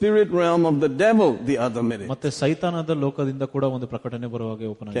the spirit realm of the devil the other minute. ಮತ್ತೆ ಸೈತಾನದ ಲೋಕದಿಂದ ಕೂಡ ಒಂದು ಪ್ರಕಟಣೆ ಬರುವಾಗ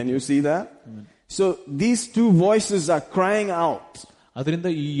ಓಪನ್ ಆಗಿದೆ. Can you see that? So these two voices are crying out. ಅದರಿಂದ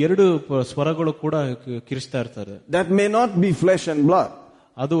ಈ ಎರಡು ಸ್ವರಗಳು ಕೂಡ ಕಿರಿಸ್ತಾ ಇರ್ತಾರೆ. That may not be flesh and blood.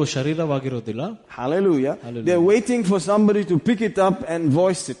 ಅದು ಶರೀರವಾಗಿರೋದಿಲ್ಲ. Hallelujah. They're waiting for somebody to pick it up and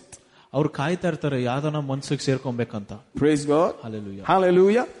voice it. ಅವ್ರು ಕಾಯ್ತಾ ಇರ್ತಾರೆ ಯಾವ್ದನ ಮನ್ಸಿಗೆ ಸೇರ್ಕೊಬೇಕಂತ. Praise God. Hallelujah.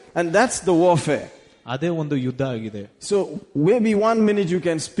 Hallelujah. And that's the warfare. ಅದೇ ಒಂದು ಯುದ್ಧ ಆಗಿದೆ. So maybe 1 minute you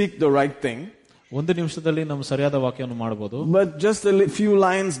can speak the right thing. ಒಂದು ನಿಮಿಷದಲ್ಲಿ ನಾವು ಸರಿಯಾದ ವಾಕ್ಯವನ್ನು ಮಾಡಬಹುದು. But just a few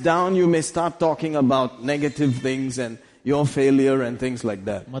lines down you may start talking about negative things and your failure and things like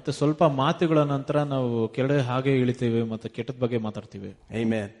that. ಮತ್ತೆ ಸ್ವಲ್ಪ ಮಾತುಗಳ ನಂತರ ನಾವು ಕೆಳಗೆ ಹಾಗೆ ಇಳಿತೇವೆ ಮತ್ತೆ ಕೆಟ್ಟದ ಬಗ್ಗೆ ಮಾತಾಡ್ತೀವಿ.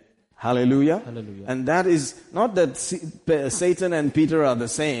 Amen. Hallelujah. Hallelujah. And that is not that Satan and Peter are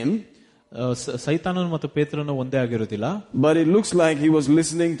the same. ಸೈತಾನನು ಮತ್ತು ಪೇತ್ರನು ಒಂದೇ ಆಗಿರೋದಿಲ್ಲ. But it looks like he was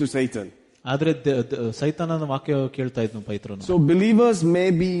listening to Satan. ಆದ್ರೆ ಸೈತಾನನ ವಾಕ್ಯ ಕೇಳ್ತಾ ಇದ್ನು ಪೇತ್ರನು. So believers may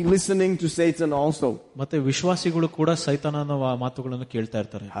be listening to Satan also. ಮತ್ತೆ ವಿಶ್ವಾಸಿಗಳು ಕೂಡ ಸೈತಾನನ ಮಾತುಗಳನ್ನು ಕೇಳ್ತಾ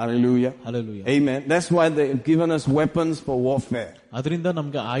ಇರ್ತಾರೆ. Hallelujah. Hallelujah. Amen. That's why they've given us weapons for warfare. ಅದರಿಂದ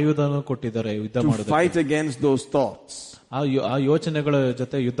ನಮಗೆ ಆಯುಧವನ್ನು ಕೊಟ್ಟಿದ್ದಾರೆ ಯುದ್ಧ ಮಾಡೋದಕ್ಕೆ. To fight against those thoughts. ಆ ಯೋಚನೆಗಳ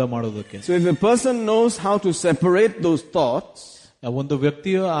ಜೊತೆ ಯುದ್ಧ ಮಾಡೋದಕ್ಕೆ. So if a person knows how to separate those thoughts, ಒಂದು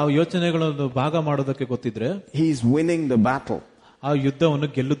ವ್ಯಕ್ತಿಯು ಆ ಯೋಚನೆಗಳನ್ನು ಭಾಗ ಮಾಡೋದಕ್ಕೆ ಗೊತ್ತಿದ್ರೆ, he is winning the battle. ಆ ಯುದ್ಧವನ್ನು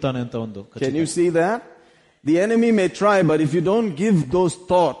ಗೆಲ್ಲುತ್ತಾನೆ ಅಂತ ಒಂದು. Can you see that? The enemy may try, but if you don't give those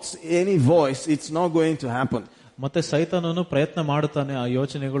thoughts any voice, it's not going to happen. ಮತ್ತೆ ಸೈತಾನನು ಪ್ರಯತ್ನ ಮಾಡುತ್ತಾನೆ ಆ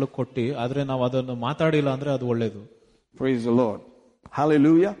ಯೋಚನೆಗಳು ಕೊಟ್ಟಿ, ಆದ್ರೆ ನಾವು ಅದನ್ನು ಮಾತಾಡಿಲ್ಲ ಅಂದ್ರೆ ಅದು ಒಳ್ಳೇದು. Praise the Lord.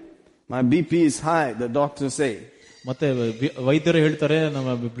 Hallelujah. My BP is high, the doctors say. ಮತ್ತೆ ವೈದ್ಯರು ಹೇಳ್ತಾರೆ ನಮ್ಮ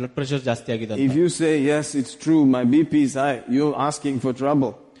ಬ್ಲಡ್ ಪ್ರೆಷರ್ ಜಾಸ್ತಿ ಆಗಿದೆ. If you say yes, it's true, my BP is high, you're asking for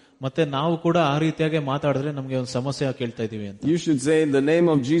trouble. ಮತ್ತೆ ನಾವು ಕೂಡ ಆ ರೀತಿಯಾಗಿ ಮಾತಾಡಿದ್ರೆ ನಮ್ಗೆ ಒಂದು ಸಮಸ್ಯೆ ಕೇಳ್ತಾ ಇದೀವಿ ಅಂತ. You should say in the name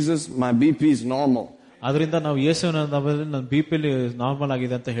of Jesus, my BP is normal. ಅದರಿಂದ ನಾವು ಯೇಸುವಿನ ನಾಮದಲ್ಲಿ ನನ್ನ BP ನಾರ್ಮಲ್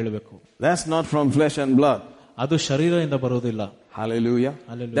ಆಗಿದೆ ಅಂತ ಹೇಳಬೇಕು. That's not from flesh and blood. ಅದು ಶರೀರದಿಂದ ಬರೋದಿಲ್ಲ. Hallelujah.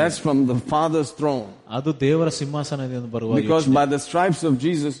 Hallelujah. That's from the Father's throne. ಅದು ದೇವರ ಸಿಂಹಾಸನದಿಂದ ಬರುವ. Because by the stripes of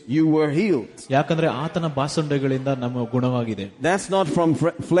Jesus you were healed. ಯಾಕಂದ್ರೆ ಆತನ ಬಾಸುಂಡೆಗಳಿಂದ ನಮ್ಮ ಗುಣವಾಗಿದೆ. That's not from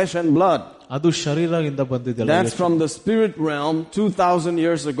flesh and blood. ಅದು ಶರೀರದಿಂದ ಬಂದಿದೆ. That's from the spirit realm 2000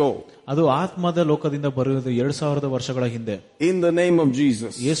 years ago. ಅದು ಆತ್ಮದ ಲೋಕದಿಂದ ಬರುವುದು 2000 ವರ್ಷಗಳ ಹಿಂದೆ. In the name of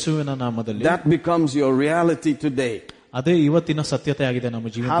Jesus. ಯೇಸುವಿನ ನಾಮದಲ್ಲಿ. That becomes your reality today. ಅದೇ ಇವತ್ತಿನ ಸತ್ಯತೆ ಆಗಿದೆ ನಮ್ಮ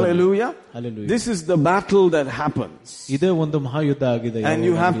ಜೀವನದಲ್ಲಿ. Hallelujah. Hallelujah. This is the battle that happens. ಇದೇ ಒಂದು ಮಹಾಯುದ್ಧ ಆಗಿದೆ. And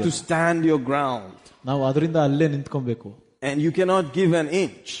you have to stand your ground. ನಾವು ಅದರಿಂದ ಅಲ್ಲೇ ನಿಂತ್ಕೊಬೇಕು. And you cannot give an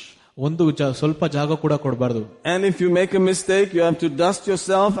inch. ಒಂದು ಸ್ವಲ್ಪ ಜಾಗ ಕೂಡ ಕೊಡಬಾರದು. And if you make a mistake, you have to dust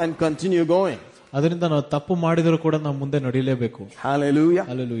yourself and continue going. ಅದರಿಂದ ನಾವು ತಪ್ಪು ಮಾಡಿದರೂ ಕೂಡ ನಾವು ಮುಂದೆ ನಡೀಲೇಬೇಕು. Hallelujah.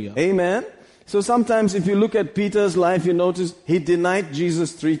 Hallelujah. Amen. So sometimes if you look at Peter's life, you notice he denied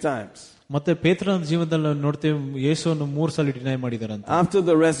Jesus 3 times. ಮತ್ತೆ ಪೇತ್ರನ ಜೀವನದಲ್ಲಿ ನಾವು ನೋಡ್ತೇವೆ ಯೇಸುವನ್ನು 3 ಸಲ deny ಮಾಡಿದಾರಂತೆ. After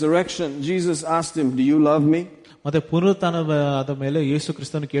the resurrection, Jesus asked him, "Do you love me?" ಮತ್ತೆ ಪುನರುತ್ಥಾನ ಆದ ಮೇಲೆ ಯೇಸು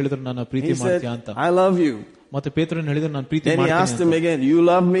ಕ್ರಿಸ್ತನು ಕೇಳಿದ್ರು, ನನ್ನ ಪ್ರೀತಿ ಮಾಡ್ತೀಯಾ ಅಂತ. I love you. ಮತ್ತೆ ಪೇತ್ರನು ಹೇಳಿದ್ರು, ನಾನು ಪ್ರೀತಿ ಮಾಡ್ತೀನಿ. Then he asked him again, "You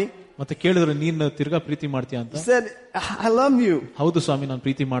love me?" ಮತ್ತೆ ಕೇಳಿದ್ರು, ನೀನು ತಿರ್ಗಾ ಪ್ರೀತಿ ಮಾಡ್ತೀಯಾ ಅಂತ. He said, "I love you." ಹೌದು ಸ್ವಾಮಿ, ನಾನು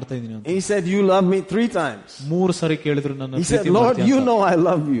ಪ್ರೀತಿ ಮಾಡ್ತಾ ಇದ್ದೀನಿ ಅಂತ. He said, "You love me 3 times." 3 ಸರಿ ಕೇಳಿದ್ರು, ನನ್ನ ಪ್ರೀತಿ ಮಾಡ್ತೀಯಾ ಅಂತ. He said, "Lord, you know I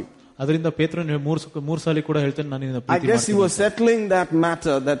love you." ಅದರಿಂದ ಪೇತ್ರನು ಮೂರು ಸಾಲಿ ಕೂಡ ಹೇಳ್ತಾನೆ ನಾನು ನಿನ್ನ I ಪ್ರೀತಿ guess he ಮಾಡ್ತೀನಿ was settling that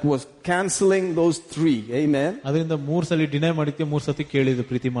matter that was canceling those three. Amen. ಅದರಿಂದ ಮೂರು ಸಲ ಡಿನೈ ಮಾಡಿದ್ಕೆ ಮೂರು ಸತಿ ಕೇಳಿದ್ರು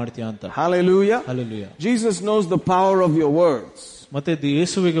ಪ್ರೀತಿ ಮಾಡ್ತೀಯಾ ಅಂತ. Hallelujah. Hallelujah. Jesus knows the power of your words. ಮತ್ತೆ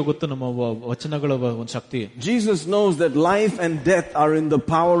ಯೇಸುವಿಗೆ ಗೊತ್ತು ನಮ್ಮ ವಚನಗಳ ಒಂದು ಶಕ್ತಿ. Jesus knows that life and death are in the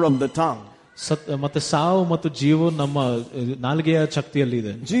power of the tongue. ಮತ್ತೆ ಸಾವು ಮತ್ತು ಜೀವ ನಮ್ಮ ನಾಲಿಗೆಯ ಶಕ್ತಿಯಲ್ಲಿ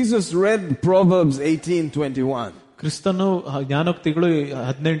ಇದೆ. Jesus read Proverbs 18:21. ಕ್ರಿಸ್ತನು ಜ್ಞಾನೋಕ್ತಿಗಳು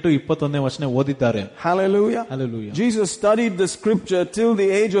 18:21 ವಚನ ಓದಿದ್ದಾರೆ. Hallelujah. Hallelujah. Jesus studied the scripture till the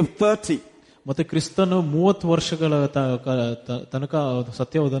age of 30. ಮತ್ತೆ ಕ್ರಿಸ್ತನು 30 ವರ್ಷಗಳ ತನಕ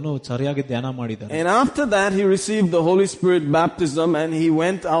ಸತ್ಯವನ್ನು ಸರಿಯಾಗಿ ಧ್ಯಾನ ಮಾಡಿದ್ದಾರೆ. And after that he received the Holy Spirit baptism and he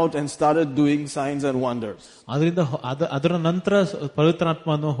went out and started doing signs and wonders. ಅದರಿಂದ ಅದರ ನಂತರ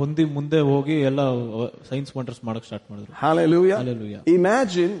ಪವಿತ್ರಾತ್ಮವನ್ನು ಹೊಂದಿ ಮುಂದೆ ಹೋಗಿ ಎಲ್ಲ ಸೈನ್ಸ್ ವಂಡರ್ಸ್ ಮಾಡಕ್ ಸ್ಟಾರ್ಟ್ ಮಾಡಿದ್ರು. Hallelujah. Hallelujah.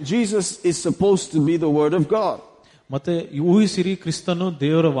 Imagine Jesus is supposed to be the word of God. ಮತ್ತೆ ಊಹಿಸಿರಿ ಕ್ರಿಸ್ತನು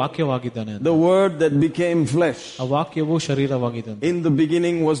ದೇವರ ವಾಕ್ಯವಾಗಿದ್ದಾನೆ. The word that became flesh. ಆ ವಾಕ್ಯವು ಶರೀರವಾಗಿದೆ. In the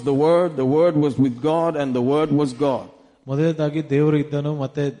beginning was the word was with God and the word was God. ಮೊದಲನೇದಾಗಿ ದೇವರು ಇದ್ದನು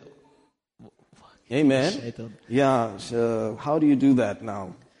ಮತ್ತೆ Amen. Yeah, how do you do that now?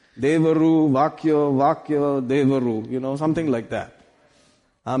 Devaru, vakya, devaru, something like that.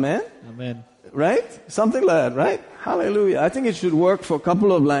 Amen. Amen. Right? Something like that, right? Hallelujah. I think it should work for a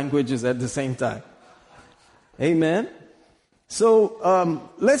couple of languages at the same time. Amen. So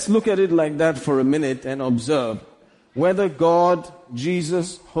let's look at it like that for a minute and observe whether God, Jesus,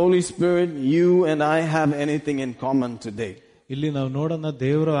 Holy Spirit, you and I have anything in common today. ಇಲ್ಲಿ ನಾವು ನೋಡೋಣ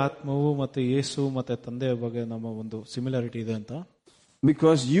ದೇವರ ಆತ್ಮವು ಮತ್ತೆ ಯೇಸು ಮತ್ತೆ ತಂದೆಯ ಬಗ್ಗೆ ನಮ್ಮ ಒಂದು ಸಿಮಿಲಾರಿಟಿ ಇದೆ ಅಂತ.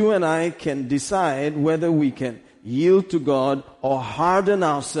 Because you and I can decide whether we can yield to God or harden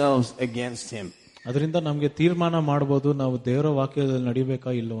ourselves against Him. ಅದರಿಂದ ನಮಗೆ ತೀರ್ಮಾನ ಮಾಡಬಹುದು ನಾವು ದೇವರ ವಾಕ್ಯದಲ್ಲಿ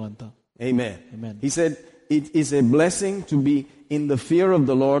ನಡಿಬೇಕಾ ಇಲ್ಲವಾ ಅಂತ. Amen. Amen. He said it is a blessing to be in the fear of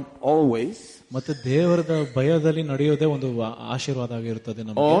the Lord always. ಮತ್ತೆ ದೇವರದ ಭಯದಲ್ಲಿ ನಡೆಯೋದೇ ಒಂದು ಆಶೀರ್ವಾದ ಆಗಿರುತ್ತದೆ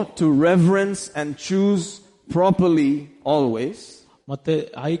ನಮಗೆ. Or to reverence and choose properly always. ಮತ್ತೆ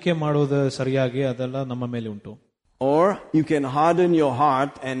ಆಯ್ಕೆ ಮಾಡೋದು ಸರಿಯಾಗಿ ಅದೆಲ್ಲ ನಮ್ಮ ಮೇಲೆ ಉಂಟು. Or you can harden your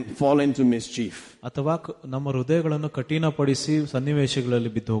heart and fall into mischief. ಅಥವಾ ನಮ್ಮ ಹೃದಯಗಳನ್ನು ಕಠಿಣಪಡಿಸಿ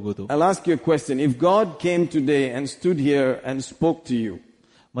ಸನ್ನಿವೇಶಗಳಲ್ಲಿ ಬಿದ್ದು ಹೋಗೋದು. I'll ask you a question. If God came today and stood here and spoke to you,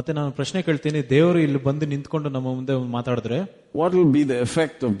 ಮತ್ತೆ ನಾನು ಪ್ರಶ್ನೆ ಕೇಳ್ತೀನಿ, ದೇವರು ಇಲ್ಲಿ ಬಂದು ನಿಂತ್ಕೊಂಡು ನಮ್ಮ ಮುಂದೆ ಮಾತಾಡಿದ್ರೆ what will be the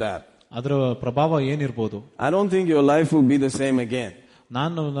effect of that? ಅದರ ಪ್ರಭಾವ ಏನಿರಬಹುದು? I don't think your life will be the same again.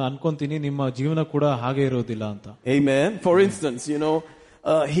 ನಾನು ಅನ್ಕೊಂತೀನಿ ನಿಮ್ಮ ಜೀವನ ಕೂಡ ಹಾಗೆ ಇರೋದಿಲ್ಲ ಅಂತ. Amen. For instance,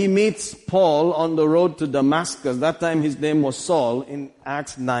 he meets Paul on the road to Damascus. That time his name was Saul in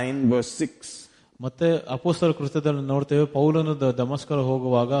Acts 9 verse 6. ಮತ್ತೆ ಅಪೊಸ್ತಲರ ಕೃತ್ಯದಲ್ಲಿ ನೋಡ್ತೇವೆ ಪೌಲನು ದಮಸ್ಕರ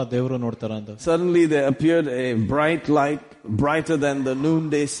ಹೋಗುವಾಗ ದೇವರು ನೋಡ್ತಾರ ಅಂತ. Suddenly there appeared a bright light, brighter than the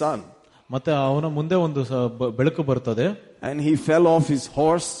noonday sun. ಮತ್ತೆ ಅವನ ಮುಂದೆ ಒಂದು ಬೆಳಕು ಬರ್ತದೆ. And he fell off his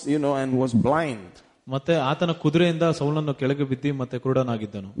horse, and was blind. ಮತ್ತೆ ಆತನ ಕುದುರೆಯಿಂದ ಸೌಲನು ಕೆಳಗೆ ಬಿದ್ದಿ ಮತ್ತೆ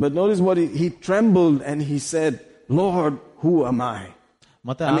ಕುರುಡನಾಗಿದ್ದನು. But notice what he trembled and he said, Lord, who am I?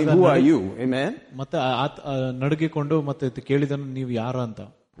 ಮತ್ತೆ who are you? Amen. ಮತ್ತೆ ನಡುಗಿಕೊಂಡು ಮತ್ತೆ ಕೇಳಿದನು, ನೀವು ಯಾರು ಅಂತ.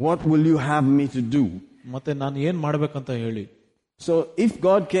 What will you have me to do? ಮತ್ತೆ ನಾನು ಏನ್ ಮಾಡ್ಬೇಕಂತ ಹೇಳಿ. So if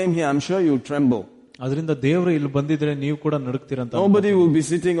God came here, I'm sure you'll tremble. ಅದರಿಂದ ದೇವರು ಇಲ್ಲಿ ಬಂದಿದ್ರೆ ನೀವು ಕೂಡ ನಡುಗ್ತೀರಂತ. Nobody will be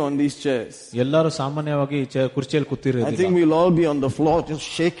sitting on these chairs. ಎಲ್ಲರೂ ಸಾಮಾನ್ಯವಾಗಿ ಕುರ್ಚಿಯಲ್ಲಿ ಕೂತಿರೋದಿಲ್ಲ. I think we'll all be on the floor just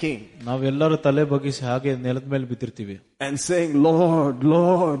shaking. ನಾವೆಲ್ಲರೂ ತಲೆ ಬಗ್ಗಿಸಿ ಹಾಗೆ ನೆಲದ ಮೇಲೆ ಬಿದ್ದಿರ್ತೀವಿ. And saying, Lord,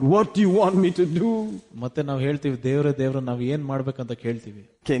 Lord, what do you want me to do? ಮತ್ತೆ ನಾವು ಹೇಳ್ತೀವಿ, ದೇವ್ರ ನಾವು ಏನ್ ಮಾಡ್ಬೇಕಂತ ಕೇಳ್ತೀವಿ.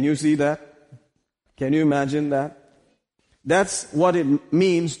 Can you see that? Can you imagine that? That's what it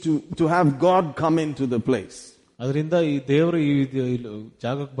means to have God come into the place. ಅದರಿಂದ ಈ ದೇವರು ಈ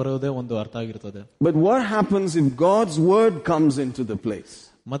ಜಾಗಕ್ಕೆ ಬರೋದೇ ಒಂದು ಅರ್ಥ ಆಗಿರ್ತದೆ. But what happens if God's word comes into the place?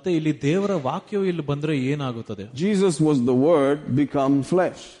 ಮತ್ತೆ ಇಲ್ಲಿ ದೇವರ ವಾಕ್ಯವು ಇಲ್ಲಿ ಬಂದ್ರೆ ಏನಾಗುತ್ತದೆ? Jesus was the word become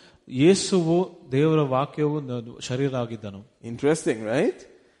flesh. ಯೇಸುವು ದೇವರ ವಾಕ್ಯವು ಶರೀರ ಆಗಿದ್ದನು. Interesting, right?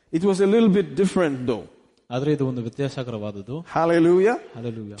 It was a little bit different though. ಆದ್ರೆ ಇದು ಒಂದು ವ್ಯತ್ಯಾಸಕರವಾದದ್ದು. Hallelujah.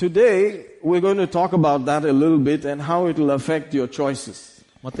 Hallelujah. Today we're going to talk about that a little bit and how it will affect your choices.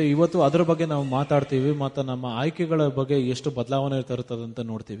 ಮತ್ತೆ ಇವತ್ತು ಅದರ ಬಗ್ಗೆ ನಾವು ಮಾತಾಡ್ತೀವಿ ಮತ್ತೆ ನಮ್ಮ ಆಯ್ಕೆಗಳ ಬಗ್ಗೆ ಎಷ್ಟು ಬದಲಾವಣೆ ತರುತ್ತದೆ ಅಂತ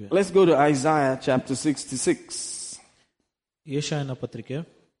ನೋಡ್ತೀವಿ. Let's go to Isaiah chapter 66. ಯೆಶಾಯನ ಪತ್ರಿಕೆ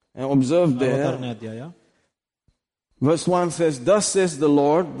and observe there. 46ನೇ ಅಧ್ಯಾಯ. Verse 1 says, Thus says the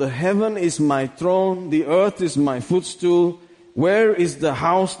Lord, the heaven is my throne, the earth is my footstool. Where is the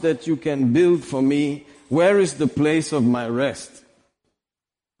house that you can build for me? Where is the place of my rest?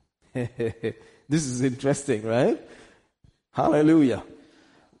 This is interesting, right? Hallelujah.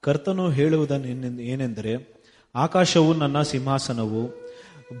 ಕರ್ತನು ಹೇಳುವುದೇನೆಂದರೆ, ಆಕಾಶವು ನನ್ನ ಸಿಂಹಾಸನವು,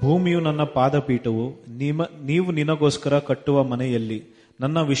 ಭೂಮಿಯು ನನ್ನ ಪಾದಪೀಠವು, ನೀವು ನಿನಗೋಸ್ಕರ ಕಟ್ಟುವ ಮನೆಯಲ್ಲಿ,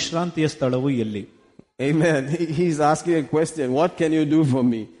 ನನ್ನ ವಿಶ್ರಾಂತಿಯ ಸ್ಥಳವು ಎಲ್ಲಿ? Amen. He's asking a question. What can you do for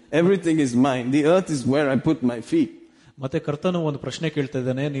me? Everything is mine. The earth is where I put my feet. ಮತ್ತೆ ಕರ್ತನು ಒಂದು ಪ್ರಶ್ನೆ ಕೇಳ್ತಾ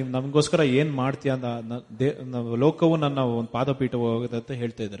ಇದ್ದಾನೆ, ನೀವು ನಮಗೋಸ್ಕರ ಏನ್ ಮಾಡ್ತೀಯ ಲೋಕವು ನನ್ನ ಒಂದು ಪಾದಪೀಠವಾಗಿದೆ ಅಂತ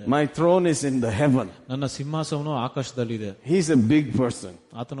ಹೇಳ್ತಾ ಇದ್ದಾರೆ. My throne is in the heaven. ನನ್ನ ಸಿಂಹಾಸನವು ಆಕಾಶದಲ್ಲಿದೆ. He is a big person.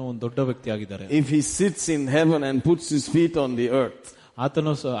 ಆತನು ಒಂದು ದೊಡ್ಡ ವ್ಯಕ್ತಿ ಆಗಿದ್ದಾರೆ. If he sits in heaven and puts his feet on the earth,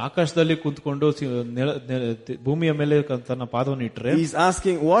 ಆತನು ಆಕಾಶದಲ್ಲಿ ಕುಂತ್ಕೊಂಡು ಭೂಮಿಯ ಮೇಲೆ ತನ್ನ ಪಾದವನ್ನು ಇಟ್ಟರೆ, he is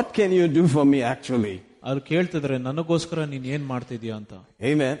asking, what can you do for me actually? ಅವ್ರು ಕೇಳ್ತಿದ್ರೆ ನನಗೋಸ್ಕರ ನೀನ್ ಏನ್ ಮಾಡ್ತಿದ್ಯಾ ಅಂತ.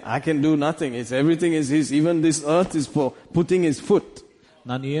 Amen. I can do nothing. Everything is his. Even this earth is for putting his foot.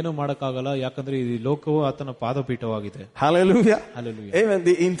 ನಾನು ಏನು ಮಾಡಕ್ಕಾಗಲ್ಲ, ಯಾಕಂದ್ರೆ ಈ ಲೋಕವು ಆತನ ಪಾದಪೀಠವಾಗಿದೆ. Hallelujah. Hallelujah. Amen.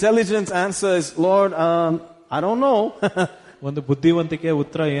 The intelligent answer is, Lord, I don't know. ಒಂದು ಬುದ್ಧಿವಂತಿಕೆ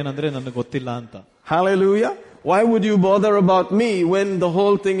ಉತ್ತರ ಏನಂದ್ರೆ ನನಗೆ ಗೊತ್ತಿಲ್ಲ ಅಂತ. Hallelujah. Why would you bother about me when the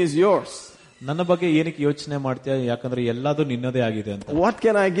whole thing is yours? ನನ್ನ ಬಗ್ಗೆ ಏನಕ್ಕೆ ಯೋಚನೆ ಮಾಡ್ತೀಯ, ಯಾಕಂದ್ರೆ ಎಲ್ಲದೂ ನಿನ್ನದೇ ಆಗಿದೆ ಅಂತ. What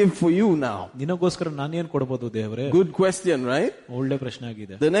can I give for you now? ನಿನಗೋಸ್ಕರ ನಾನೇನ್ ಕೊಡಬಹುದು ದೇವರೇ? Good question, right? ಒಳ್ಳೆ ಪ್ರಶ್ನೆ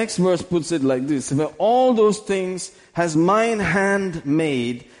ಆಗಿದೆ. The next verse puts it like this: all those things has mine hand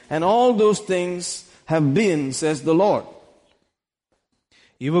made, and all those things have been, says the Lord.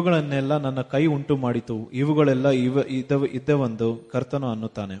 ಇವುಗಳನ್ನೆಲ್ಲ ನನ್ನ ಕೈ ಉಂಟು ಮಾಡಿತು, ಇವುಗಳೆಲ್ಲ ಇದ್ದವೆಂದು ಕರ್ತನು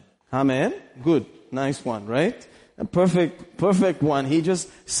ಅನ್ನುತ್ತಾನೆ. Amen. Good. Nice one, right? A perfect one. He just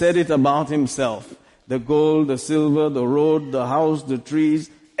said it about himself. The gold, the silver, the road, the house, the trees,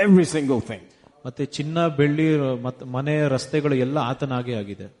 every single thing. ಮತ್ತೆ ಚಿನ್ನ, ಬೆಳ್ಳಿ, ಮನೆ, ರಸ್ತೆಗಳು ಎಲ್ಲ ಆತನಾಗೆ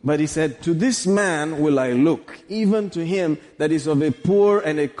ಆಗಿದೆ. But he said, to this man will I look, even to him that is of a poor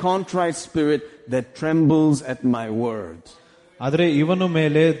and a contrite spirit, that trembles at my word. ಆದರೆ ಇವನು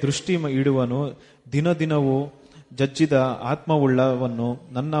ಮೇಲೆ ದೃಷ್ಟಿ ಇಡುವನು, ದಿನ ದಿನವೂ ಜಜ್ಜಿದ ಆತ್ಮವುಳ್ಳವನು,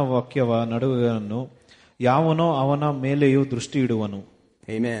 ನನ್ನ ವಾಕ್ಯವ ನಡುವನು, ಯಾವನೋ ಅವನ ಮೇಲೆಯೂ ದೃಷ್ಟಿ ಇಡುವನು.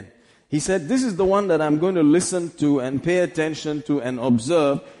 Amen. He said, this is the one that I'm going to listen to and pay attention to and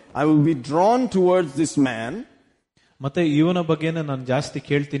observe. I will be drawn towards this man. ಮತ್ತೆ ಇವನ ಬಗ್ಗೆನೇ ನಾನು ಜಾಸ್ತಿ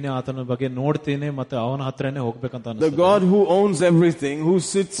ಕೇಳ್ತೀನಿ, ಆತನ ಬಗ್ಗೆ ನೋಡ್ತೀನಿ, ಮತ್ತೆ ಅವನ ಹತ್ರನೇ ಹೋಗ್ಬೇಕಂತ ಅನಿಸುತ್ತೆ. The God who owns everything, who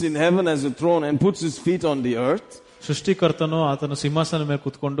sits in heaven as a throne and puts his feet on the earth. ಸೃಷ್ಟಿಕರ್ತನು ಆತನ ಸಿಂಹಾಸನ ಮೇಲೆ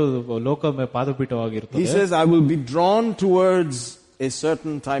ಕುತ್ಕೊಂಡು ಲೋಕ ಮೇಲೆ ಪಾದಪೀಠವಾಗಿರ್ತಾನೆ. He says, I will be drawn towards a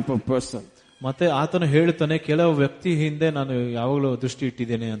certain type of person. ಮತ್ತೆ ಆತನು ಹೇಳ್ತಾನೆ, ಕೆಲವು ವ್ಯಕ್ತಿ ಹಿಂದೆ ನಾನು ಯಾವಾಗಲೂ ದೃಷ್ಟಿ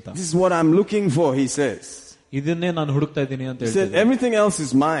ಇಟ್ಟಿದ್ದೇನೆ ಅಂತ. This is what I'm looking for, he says. ಇದನ್ನೇ ನಾನು ಹುಡುಕ್ತಾ ಇದ್ದೀನಿ ಅಂತ He said, everything else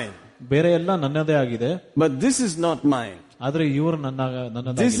is mine. ಬೇರೆ ಎಲ್ಲ ನನ್ನದೇ ಆಗಿದೆ. But this is not mine. ಆದ್ರೆ ಇವರು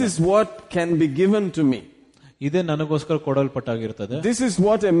ನನ್ನದಾಗಿದೆ. This is what can be given to me. ಇದೇ ನನಗೋಸ್ಕರ ಕೊಡಲ್ಪಟ್ಟಾಗಿರ್ತದೆ. This is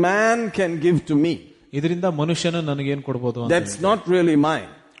what a man can give to me. ಇದರಿಂದ ಮನುಷ್ಯನ ನನಗೇನ್ ಕೊಡಬಹುದು ಅಂತ. That's not really mine.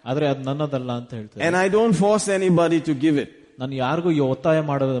 ಆದ್ರೆ ಅದು ನನ್ನದಲ್ಲ ಅಂತ ಹೇಳ್ತಾರೆ. And I don't force anybody to give it. ನಾನು ಯಾರಿಗೂ ಒತ್ತಾಯ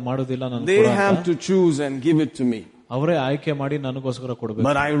ಮಾಡೋದಿಲ್ಲ. They have to choose and give it to me. ಅವರೇ ಆಯ್ಕೆ ಮಾಡಿ ನನಗೋಸ್ಕರ ಕೊಡಬೇಕು.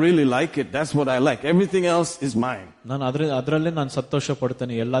 But I really like it. That's what I like. Everything else is mine. ನಾನು ಅದರಲ್ಲೇ ನಾನು ಸಂತೋಷ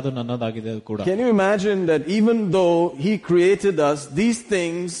ಪಡ್ತೇನೆ, ಎಲ್ಲದೂ ನನ್ನದಾಗಿದೆ ಕೂಡ. Can you imagine that even though he created us, these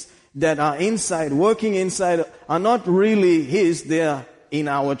things that are inside, working inside, are not really his, they are in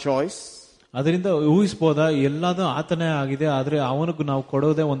our choice? ಅದರಿಂದ ಊಹಿಸಬಹುದಾ, ಎಲ್ಲದೂ ಆತನೇ ಆಗಿದೆ, ಆದ್ರೆ ಅವನಿಗೂ ನಾವು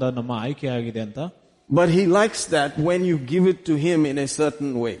ಕೊಡೋದೇ ಒಂದು ನಮ್ಮ ಆಯ್ಕೆ ಆಗಿದೆ ಅಂತ. But he likes that when you give it to him in a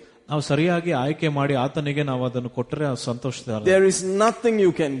certain way. ನಾವು ಸರಿಯಾಗಿ ಆಯ್ಕೆ ಮಾಡಿ ಆತನಿಗೆ ನಾವು ಅದನ್ನು ಕೊಟ್ಟರೆ ಸಂತೋಷ. There is nothing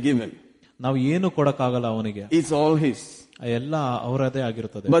you can give him. ನಾವು ಏನು ಕೊಡಕ್ಕಾಗಲ್ಲ ಅವನಿಗೆ. It's all his. ಎಲ್ಲ ಅವರದೇ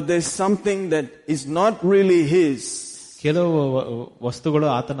ಆಗಿರುತ್ತದೆ. But there's something that is not really his. ಕೆಲವು ವಸ್ತುಗಳು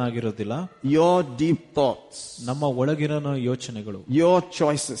ಆತನಾಗಿರೋದಿಲ್ಲ. Your deep thoughts, ನಮ್ಮ ಒಳಗಿನ ಯೋಚನೆಗಳು, your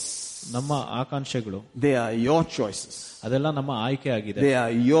choices, ನಮ್ಮ ಆಕಾಂಕ್ಷೆಗಳು, they are your choices. ಅದೆಲ್ಲ ನಮ್ಮ ಆಯ್ಕೆ ಆಗಿದೆ. They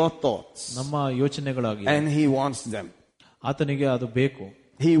are your thoughts. ನಮ್ಮ ಯೋಚನೆಗಳಾಗಿದೆ. And he wants them. ಆತನಿಗೆ ಅದು ಬೇಕು.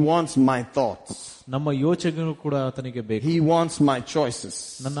 He wants my thoughts. ನಮ್ಮ ಯೋಚನೆಗಳು ಕೂಡ ಆತನಿಗೆ ಬೇಕು. He wants my choices.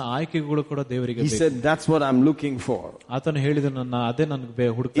 ನನ್ನ ಆಯ್ಕೆಗಳು ಕೂಡ ದೇವರಿಗೆ ಬೇಕು. He said, that's what I'm looking for. ಆತನು ಹೇಳಿದ ಅದೇ ನನಗೆ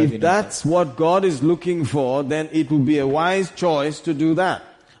ಹುಡುಕ್ತಾ ಇದ್ದೀನಿ. If that's what God is looking for, then it would be a wise choice to do that.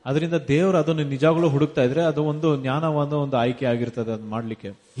 ಅದರಿಂದ ದೇವರು ಅದನ್ನು ನಿಜವಾಗ್ಲೂ ಹುಡುಕ್ತಾ ಇದ್ರೆ ಅದು ಒಂದು ಜ್ಞಾನವಾದ ಒಂದು ಆಯ್ಕೆ ಆಗಿರ್ತದೆ ಅದು ಮಾಡ್ಲಿಕ್ಕೆ.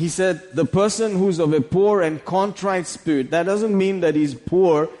 He said, the person who's of a poor and contrite spirit, that doesn't mean that he's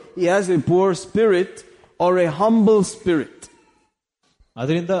poor. He has a poor spirit or a humble spirit.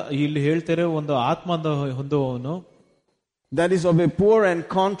 ಅದರಿಂದ ಇಲ್ಲಿ ಹೇಳ್ತಾರೆ, ಒಂದು ಆತ್ಮದ ಹೊಂದುವವನು, that is of a poor and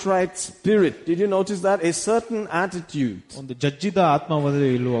contrite spirit. Did you notice that? A certain attitude. ಒಂದು ಜಜ್ಜಿದ ಆತ್ಮವಾದ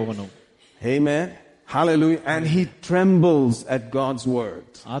ಇಲ್ಲುವವನು. Amen. Hallelujah. And he trembles at God's word.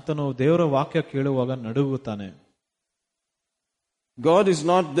 ಆತನು ದೇವರ ವಾಕ್ಯ ಕೇಳುವಾಗ ನಡುಗುತ್ತಾನೆ. God is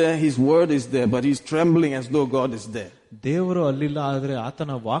not there, his word is there, but he's trembling as though God is there. ದೇವರು ಅಲ್ಲಿಲ್ಲ, ಆದ್ರೆ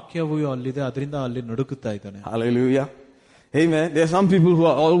ಆತನ ವಾಕ್ಯವೂ ಅಲ್ಲಿದೆ, ಅದರಿಂದ ಅಲ್ಲಿ ನಡುಗುತ್ತಾ ಇದ್ದಾನೆ. Hallelujah. Amen. There are some people who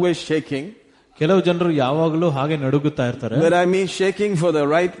are always shaking. ಕೆಲವು ಜನರು ಯಾವಾಗಲೂ ಹಾಗೆ ನಡುಗುತ್ತಾ ಇರ್ತಾರೆ. But I mean shaking for the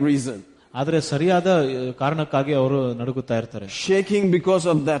right reason. ಆದ್ರೆ ಸರಿಯಾದ ಕಾರಣಕ್ಕಾಗಿ ಅವರು ನಡುಗುತ್ತಾ ಇರ್ತಾರೆ. Shaking because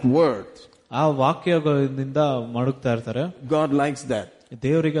of that word. ಆ ವಾಕ್ಯದಿಂದ ನಡುಗ್ತಾ ಇರ್ತಾರೆ. God likes that.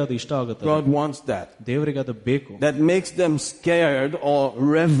 ದೇವರಿಗೆ ಅದು ಇಷ್ಟ ಆಗುತ್ತೆ. God wants that. ದೇವರಿಗೆ ಅದು ಬೇಕು. That makes them scared or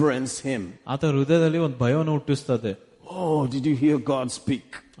reverence Him. ಆತ ಹೃದಯದಲ್ಲಿ ಒಂದು ಭಯವನ್ನು ಹುಟ್ಟಿಸ್ತದೆ. Oh, did you hear God speak?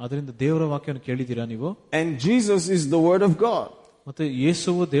 ಅದರಿಂದ ದೇವರ ವಾಕ್ಯವನ್ನು ಕೇಳಿದ್ದೀರಾ ನೀವು? And Jesus is the Word of God. ಮತ್ತೆ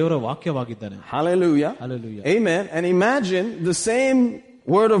ಯೇಸುವು ದೇವರ ವಾಕ್ಯವಾಗಿದ್ದಾನೆ. Hallelujah. Hallelujah. Amen. And imagine the same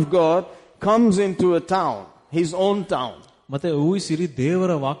Word of God comes into a town, His own town. ಮತ್ತೆ ಊಹಿಸಿರಿ,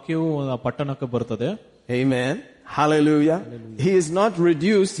 ದೇವರ ವಾಕ್ಯವು ಆ ಪಟ್ಟಣಕ್ಕೆ ಬರ್ತದೆ. Amen. Hallelujah. He is not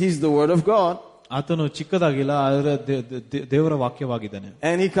reduced, He is the Word of God. ಆತನು ಚಿಕ್ಕದಾಗಿಲ್ಲ, ಆದರೆ ದೇವರ ವಾಕ್ಯವಾಗಿದ್ದಾನೆ.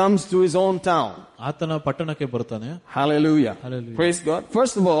 And He comes to His own town. ಆತನ ಪಟ್ಟಣಕ್ಕೆ ಬರ್ತಾನೆ. Hallelujah. Hallelujah. Praise God.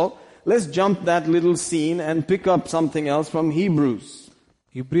 First of all, let's jump that little scene and pick up something else from Hebrews.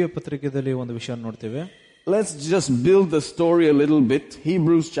 ಇಬ್ರಿಯ ಪತ್ರಿಕೆಯಲ್ಲಿ ಒಂದು ವಿಷಯ ನೋಡ್ತೇವೆ. Let's just build the story a little bit.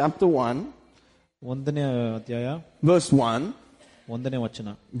 Hebrews chapter 1. 1ನೇ ಅಧ್ಯಾಯ verse 1. 1ನೇ ವಚನ.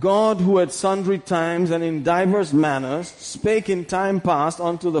 God, who at sundry times and in diverse manners spake in time past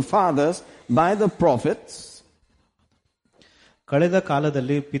unto the fathers by the prophets. ಕಳೆದ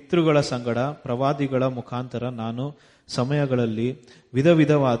ಕಾಲದಲ್ಲಿ ಪಿತೃಗಳ ಸಂಗಡ ಪ್ರವಾದಿಗಳ ಮುಖಾಂತರ ನಾನು ಸಮಯಗಳಲ್ಲಿ ವಿಧ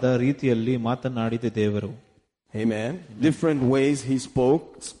ವಿಧವಾದ ರೀತಿಯಲ್ಲಿ ಮಾತನಾಡಿದ ದೇವರು. Amen. Different ways He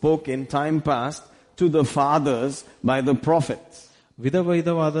spoke in time past to the fathers by the prophets. ವಿಧ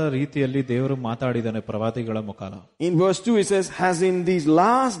ವಿಧವಾದ ರೀತಿಯಲ್ಲಿ ದೇವರು ಮಾತಾಡಿದಾನೆ ಪ್ರವಾದಿಗಳ ಮುಖಾಂತರ. In verse 2 it says, has in these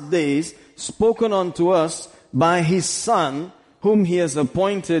last days spoken unto us by His Son, whom He has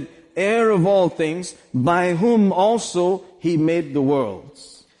appointed heir of all things, by whom also He made the worlds.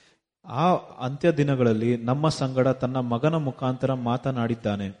 ಆ ಅಂತ್ಯ ದಿನಗಳಲ್ಲಿ ನಮ್ಮ ಸಂಗಡ ತನ್ನ ಮಗನ ಮುಖಾಂತರ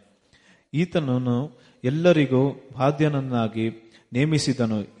ಮಾತನಾಡಿದ್ದಾನೆ. ಈತನನ್ನು ಎಲ್ಲರಿಗೂ ಬಾಧ್ಯನನ್ನಾಗಿ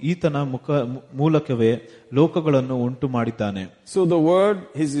ನೇಮಿಸಿದನು. ಈತನ ಮೂಲಕವೇ ಲೋಕಗಳನ್ನು ಉಂಟು ಮಾಡಿದ್ದಾನೆ. So the word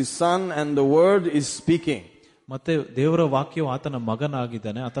is His Son and the word is speaking. ಮತ್ತೆ ದೇವರ ವಾಕ್ಯವು ಆತನ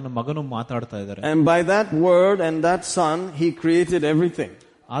ಮಗನಾಗಿದ್ದಾನೆ, ಆತನ ಮಗನು ಮಾತಾಡ್ತಾ ಇದ್ದಾರೆ. And by that word and that Son He created everything.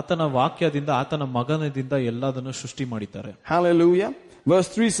 ಆತನ ವಾಕ್ಯದಿಂದ ಆತನ ಮಗನದಿಂದ ಎಲ್ಲದನ್ನು ಸೃಷ್ಟಿ ಮಾಡಿದ್ದಾರೆ. Hallelujah. Verse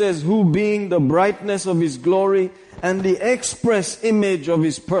 3 says, who being the brightness of His glory and the express image of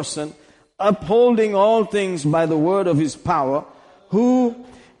His person, upholding all things by the word of His power, who,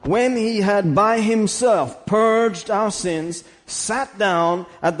 when He had by Himself purged our sins, sat down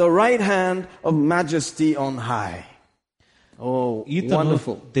at the right hand of majesty on high. Oh,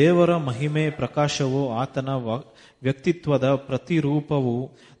 wonderful. ದೇವರ ಮಹಿಮೆ ಪ್ರಕಾಶವು ಆತನ ವ್ಯಕ್ತಿತ್ವದ ಪ್ರತಿರೂಪವು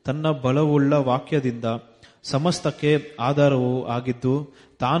ತನ್ನ ಬಲವುಳ್ಳ ವಾಕ್ಯದಿಂದ ಸಮಸ್ತಕ್ಕೆ ಆಧಾರವೂ ಆಗಿದ್ದು,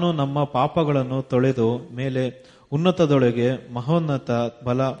 ತಾನು ನಮ್ಮ ಪಾಪಗಳನ್ನು ತೊಳೆದು ಮೇಲೆ ಉನ್ನತದೊಳಗೆ ಮಹೋನ್ನತ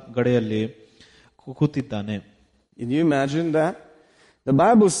ಬಲ ಗಡೆಯಲ್ಲಿ ಕೂತಿದ್ದಾನೆ. Can you imagine that? The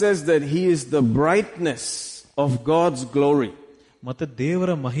Bible says that He is the brightness of God's glory. ಮತ್ತೆ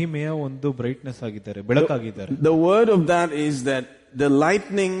ದೇವರ ಮಹಿಮೆಯ ಒಂದು ಬ್ರೈಟ್ನೆಸ್ ಆಗಿದ್ದಾರೆ, ಬೆಳಕಾಗಿದ್ದಾರೆ. The word of that is that the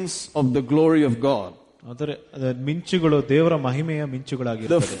lightnings of the glory of God. ಆದರೆ ಮಿಂಚುಗಳು ದೇವರ ಮಹಿಮೆಯ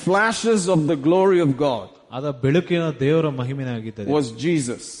ಮಿಂಚುಗಳಾಗಿದ್ದಾರೆ. The flashes of the glory of God. ಅದ ಬೆಳಕಿನ ದೇವರ ಮಹಿಮೆಯಾಗಿದ್ದಾರೆ. Was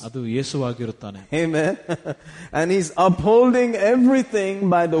Jesus. ಅದು ಯೇಸುವಾಗಿರುತ್ತಾನೆ. Amen. And He's upholding everything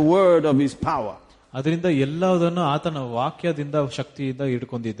by the word of His power. ಅದರಿಂದ ಎಲ್ಲದನ್ನು ಆತನ ವಾಕ್ಯದಿಂದ ಶಕ್ತಿಯಿಂದ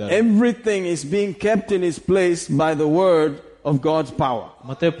ಹಿಡ್ಕೊಂಡಿದ್ದಾರೆ. Everything is being kept in its place by the word of God's power.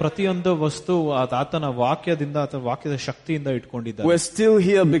 ಮತ್ತೆ ಪ್ರತಿಯೊಂದು ವಸ್ತು ಆತನ ವಾಕ್ಯದಿಂದ ಆತನ ವಾಕ್ಯದ ಶಕ್ತಿಯಿಂದ ಇಟ್ಕೊಂಡಿದ್ದಾರೆ. We're still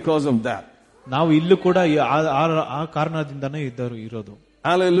here because of that. ನಾವು ಇಲ್ಲೂ ಕೂಡ ಆ ಕಾರಣದಿಂದನೇ ಇರೋದು.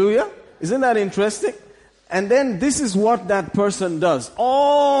 Hallelujah. Isn't that interesting? And then this is what that person does.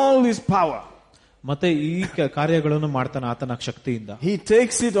 All His power. ಮತ್ತೆ ಈ ಕಾರ್ಯಗಳನ್ನು ಮಾಡ್ತಾನೆ ಆತನ ಶಕ್ತಿಯಿಂದ. He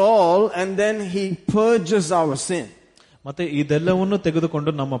takes it all and then He purges our sin. ಮತ್ತೆ ಇದೆಲ್ಲವನ್ನು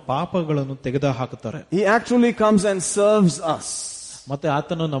ತೆಗೆದುಕೊಂಡು ನಮ್ಮ ಪಾಪಗಳನ್ನು ತೆಗೆದು ಹಾಕುತ್ತಾರೆ. He actually comes and serves us. ಮತ್ತೆ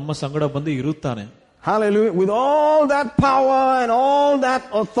ಆತನು ನಮ್ಮ ಸಂಗಡ ಬಂದು ಇರುತ್ತಾನೆ. Hallelujah. With all that power and all that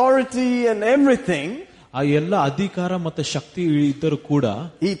authority and everything, ಆ ಎಲ್ಲ ಅಧಿಕಾರ ಮತ್ತೆ ಶಕ್ತಿ ಇದ್ದರೂ ಕೂಡ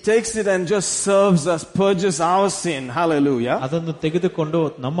He takes it and just serves us, purges our sin. Hallelujah. ಅದನ್ನು ತೆಗೆದುಕೊಂಡು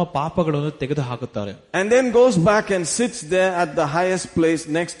ನಮ್ಮ ಪಾಪಗಳನ್ನು ತೆಗೆದು ಹಾಕುತ್ತಾರೆ. And then goes back and sits there at the highest place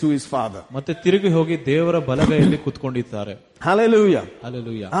next to His Father. ಮತ್ತೆ ತಿರುಗಿ ಹೋಗಿ ದೇವರ ಬಲಗೈಯಲ್ಲಿ ಕೂತ್ಕೊಂಡಿದ್ದಾರೆ. Hallelujah.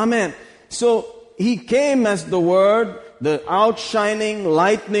 Hallelujah. Amen. So He came as the Word, the outshining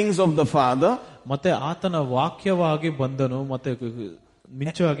lightnings of the Father. ಮತ್ತೆ ಆತನ ವಾಕ್ಯವಾಗಿ ಬಂದನು, ಮತ್ತೆ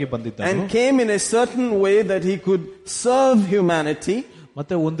ಮಿಂಚಾಗಿ ಬಂದಿದ್ದನು. And came in a certain way that He could serve humanity.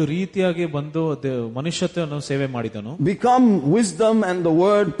 ಮತ್ತೆ ಒಂದು ರೀತಿಯಾಗಿ ಬಂದು ಮನುಷ್ಯತ್ವವನ್ನು ಸೇವೆ ಮಾಡಿದನು. Become wisdom and the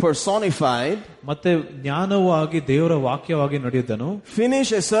word personified. ಮತ್ತೆ ಜ್ಞಾನವಾಗಿ ದೇವರ ವಾಕ್ಯವಾಗಿ ನಡೆಯುದನು.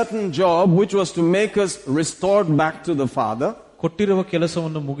 Finish a certain job which was to make us restored back to the Father. ಕೊಟ್ಟಿರುವ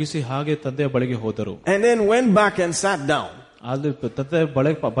ಕೆಲಸವನ್ನು ಮುಗಿಸಿ ಹಾಗೆ ತಂದೆಯ ಬಳಿಗೆ ಹೋದರು. And then went back and sat down. ಅಲ್ಲಿ ತಂದೆಯ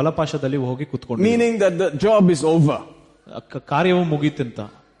ಬಲಪಾಶದಲ್ಲಿ ಹೋಗಿ ಕೂತ್ಕೊಂಡರು. Meaning that the job is over. ಕಾರ್ಯವು ಮುಗೀತಂತ.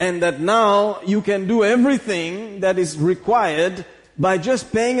 And that now you can do everything that is required by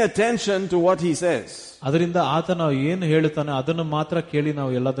just paying attention to what he says. ಅದರಿಂದ ಆತನ ಏನು ಹೇಳುತ್ತಾನೆ ಅದನ್ನು ಮಾತ್ರ ಕೇಳಿ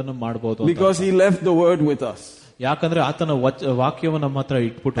ನಾವು ಎಲ್ಲದನ್ನು ಮಾಡಬಹುದು. Because he left the word with us. ಯಾಕಂದ್ರೆ ಆತನ ವಾಕ್ಯವನ್ನು ನಮ್ಮ ಹತ್ರ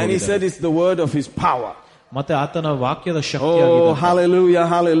ಇಟ್ಬಿಟ್ಟು, and he said it's the word of his power. ಮತ್ತೆ ಆತನ ವಾಕ್ಯದ ಶಕ್ತಿಯಾಗಿದೆ. Oh, hallelujah,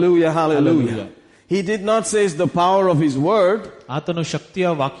 hallelujah, hallelujah. He did not say it's the power of his word, ಆತನು ಶಕ್ತಿಯ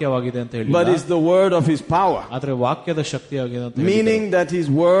ವಾಕ್ಯವಾಗಿದೆ ಅಂತ ಹೇಳಿಲ್ಲ, but it's the word of his power. ಆದ್ರೆ ವಾಕ್ಯದ ಶಕ್ತಿಯಾಗಿದೆ ಅಂತ ಹೇಳಿದ್ರು. Meaning that his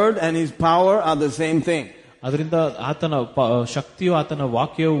word and his power are the same thing. ಅದರಿಂದ ಆತನ ಶಕ್ತಿಯು ಆತನ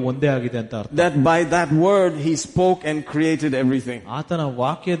ವಾಕ್ಯವು ಒಂದೇ ಆಗಿದೆ ಅಂತ ಅರ್ಥ. That by that word he spoke and created everything. ಆತನ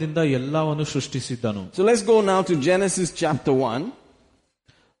ವಾಕ್ಯದಿಂದ ಎಲ್ಲವನ್ನು ಸೃಷ್ಟಿಸಿದ್ದನು. So let's go now to Genesis chapter 1.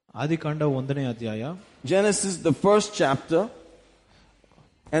 ಆದಿಕಾಂಡ 1ನೇ ಅಧ್ಯಾಯ. Genesis the first chapter,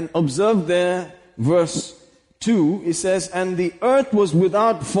 and observe there verse 2. It says, and the earth was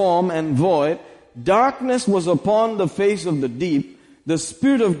without form and void, darkness was upon the face of the deep, the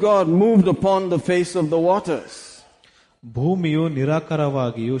Spirit of God moved upon the face of the waters. ಭೂಮಿಯು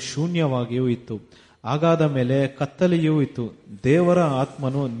ನಿರಾಕಾರವಾಗಿಯೂ ಶೂನ್ಯವಾಗಿಯೂ ಇತ್ತು, ಆಗಾದ ಮೇಲೆ ಕತ್ತಲೆಯೂ ಇತ್ತು, ದೇವರ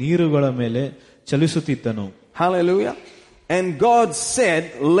ಆತ್ಮನು ನೀರುಗಳ ಮೇಲೆ ಚಲಿಸುತ್ತಿದ್ದನು. Hallelujah. And God said,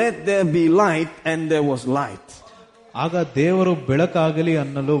 let there be light, and there was light. ಆಗ ದೇವರು ಬೆಳಕಾಗಲಿ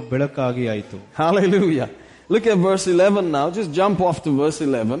ಅನ್ನಲು ಬೆಳಕಾಗಿ ಆಯಿತು. Hallelujah. Look at verse 11 now. Just jump off to verse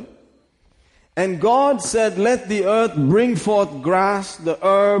 11. And God said, let the earth bring forth grass, the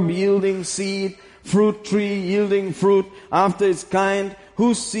herb yielding seed, fruit tree yielding fruit after its kind,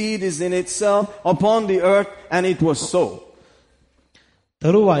 whose seed is in itself upon the earth, and it was so.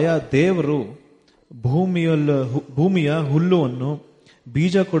 ತರುವಾಯ ದೇವರು ಭೂಮಿಯ ಹುಲ್ಲುವನ್ನು,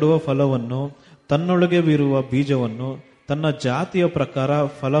 ಬೀಜ ಕೊಡುವ ಫಲವನ್ನು, ತನ್ನೊಳಗೆ ಇರುವ ಬೀಜವನ್ನು, ತನ್ನ ಜಾತಿಯ ಪ್ರಕಾರ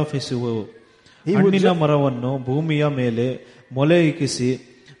ಫಲಫಿಸುವು, ಹಣ್ಣಿನ ಮರವನ್ನು ಭೂಮಿಯ ಮೇಲೆ ಮೊಲೆಯಿಕ್ಕಿಸಿ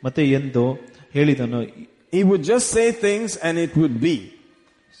ಮತ್ತೆ ಎಂದು ಹೇಳಿದನು. He would just say things and it would be.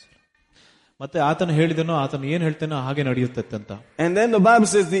 ಮತ್ತೆ ಆತನು ಹೇಳಿದನು, ಆತನು ಏನ್ ಹೇಳ್ತಾನೋ ಹಾಗೆ ನಡೆಯುತ್ತೆ ಅಂತ. And then the Bible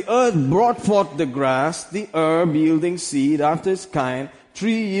says the earth brought forth the grass, the herb yielding seed after its kind,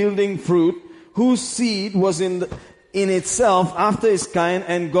 tree yielding fruit, whose seed was in itself after its kind,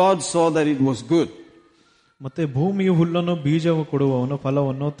 and God saw that it was good. ಮತ್ತೆ ಭೂಮಿಯು ಹುಲ್ಲನ್ನು, ಬೀಜವು ಕೊಡುವವನು,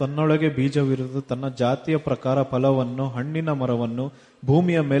 ಫಲವನ್ನು, ತನ್ನೊಳಗೆ ಬೀಜವಿರುವುದು, ತನ್ನ ಜಾತಿಯ ಪ್ರಕಾರ ಫಲವನ್ನು, ಹಣ್ಣಿನ ಮರವನ್ನು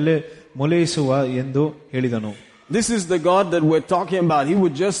ಭೂಮಿಯ ಮೇಲೆ ಮೊಲೆಯಿಸುವ ಎಂದು ಹೇಳಿದನು. This is the God that we're talking about. He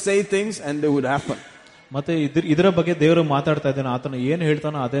would just say things and they would happen. ಮತ್ತೆ ಇದರ ಬಗ್ಗೆ ದೇವರು ಮಾತಾಡ್ತಾ ಇದ್ದಾನೆ. ಆತನು ಏನು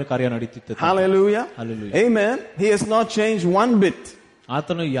ಹೇಳ್ತಾನೋ ಅದೇ ಕಾರ್ಯ ನಡೀತಿತ್ತು. Hallelujah. Hallelujah. Amen. He has not changed one bit.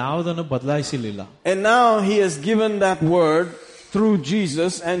 ಆತನು ಯಾವುದನ್ನು ಬದಲಾಯಿಸಲಿಲ್ಲ. And now he has given that word through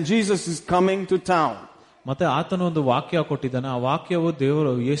Jesus, and Jesus is coming to town. ಮತ್ತೆ ಆತನು ಒಂದು ವಾಕ್ಯ ಕೊಟ್ಟಿದ್ದಾನೆ. ಆ ವಾಕ್ಯವು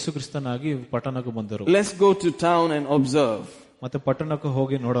ದೇವರು ಯೇಸು ಕ್ರಿಸ್ತನಾಗಿ ಪಟ್ಟಣಕ್ಕೆ ಬಂದರು. Let's go to town and observe. ಮತ್ತೆ ಪಟ್ಟಣಕ್ಕೆ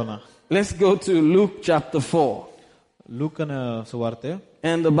ಹೋಗಿ ನೋಡೋಣ. Let's go to Luke chapter 4. ಲೂಕನ ಸುವಾರ್ತೆ.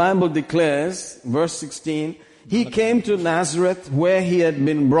 And the Bible declares, verse 16, he came to Nazareth where he had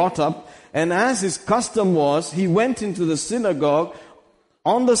been brought up, and as his custom was, he went into the synagogue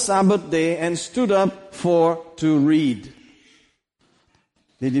on the Sabbath day and stood up to read.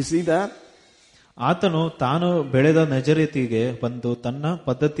 Did you see that? ಆತನು ತಾನು ಬೆಳೆದ ನಜರೇತಿಗೆ ಬಂದು ತನ್ನ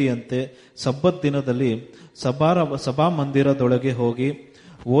ಪದ್ಧತಿಯಂತೆ ಸಬ್ಬತ್ ದಿನದಲ್ಲಿ ಸಭಾಮಂದಿರದೊಳಗೆ ಹೋಗಿ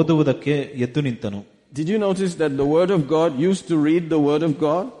ಓದುವುದಕ್ಕೆ ಎದ್ದು ನಿಂತನು. Did you notice that the word of God used to read the word of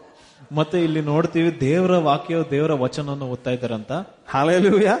God? ಮತ್ತೆ ಇಲ್ಲಿ ನೋಡ್ತೀವಿ ದೇವರ ವಾಕ್ಯವು ದೇವರ ವಚನವನ್ನು ಓದ್ತಾ ಇದ್ದಾರಂತ.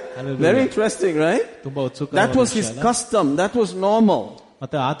 Hallelujah. Very interesting, right? ತುಂಬಾ ಉತ್ಸುಕ. That was his custom. That was normal.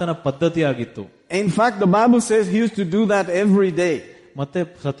 ಮತ್ತೆ ಆತನ ಪದ್ಧತಿ ಆಗಿತ್ತು. In fact, the Bible says he used to do that every day. ಮತ್ತೆ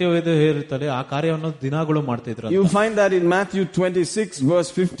ಸತ್ಯವೇದ ಹೇಳುತ್ತದೆ ಆ ಕಾರ್ಯವನ್ನು ದಿನಗಳು ಮಾಡ್ತಿದ್ರು. You find that in Matthew 26 verse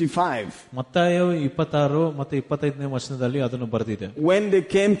 55. ಮತ್ತಾಯ 26 ಮತ್ತೆ 25ನೇ ವಚನದಲ್ಲಿ ಅದನ್ನು ಬರೆದಿದೆ. When they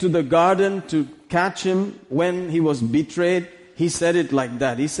came to the garden to catch him when he was betrayed, he said it like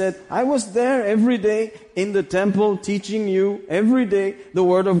that. He said, I was there every day in the temple teaching you every day the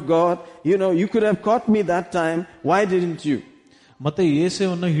word of God. You know, you could have caught me that time. Why didn't you? ಮತ್ತೆ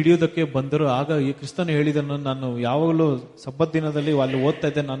ಯೇಸುವನ್ನು ಹಿಡಿಯುವುದಕ್ಕೆ ಬಂದರು. ಆಗ ಈ ಕ್ರಿಸ್ತನು ಹೇಳಿದನು, ನಾನು ಯಾವಾಗಲೂ ಸಬ್ಬತ್ ದಿನದಲ್ಲಿ ಅಲ್ಲಿ ಓದ್ತಾ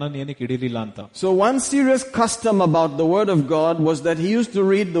ಇದ್ದೆ, ನನ್ನನ್ನು ಏನಕ್ಕೆ ಹಿಡಿಲಿಲ್ಲ ಅಂತ. So one serious custom about the word of God was that he used to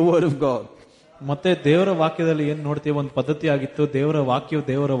read the word of God. ಮತ್ತೆ ದೇವರ ವಾಕ್ಯದಲ್ಲಿ ಏನ್ ನೋಡ್ತೀವಿ, ಒಂದು ಪದ್ಧತಿ ಆಗಿತ್ತು, ದೇವರ ವಾಕ್ಯವು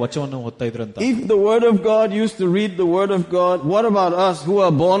ದೇವರ ವಚನವನ್ನು ಓದ್ತಾ ಇದ್ರಂತ. If the word of God used to read the word of God, what about us who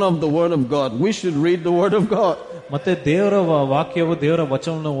are born of the word of God? We should read the word of God. ಮತ್ತೆ ದೇವರ ವಾಕ್ಯವು ದೇವರ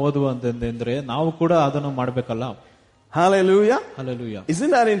ವಚನವನ್ನು ಓದುವಂತಂದ್ರೆ ನಾವು ಕೂಡ ಅದನ್ನು ಮಾಡಬೇಕಲ್ಲ. Hallelujah. Hallelujah.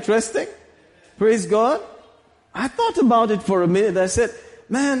 Isn't that interesting? Praise God. I thought about it for a minute. I said,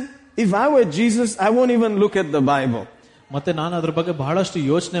 man, if I were Jesus, I won't even look at the Bible. ಮತ್ತೆ ನಾನು ಅದ್ರ ಬಗ್ಗೆ ಬಹಳಷ್ಟು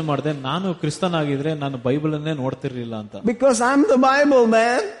ಯೋಚನೆ ಮಾಡಿದೆ. ನಾನು ಕ್ರಿಸ್ತನಾಗಿದ್ರೆ ನಾನು ಬೈಬಲ್ ಅನ್ನೇ ನೋಡ್ತಿರ್ಲಿಲ್ಲ ಅಂತ. Because I'm the Bible,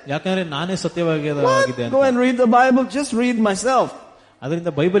 man. ಯಾಕಂದ್ರೆ ನಾನೇ ಸತ್ಯವಾಗಿ Go and read the Bible. Just read myself. ಅದರಿಂದ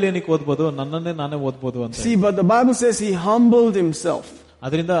ಬೈಬಲ್ ಏನಕ್ಕೆ ಓದ್ಬೋದು, ನನ್ನನ್ನೇ ನಾನೇ ಓದ್ಬೋದು ಅಂತ. See, but the Bible says he humbled himself.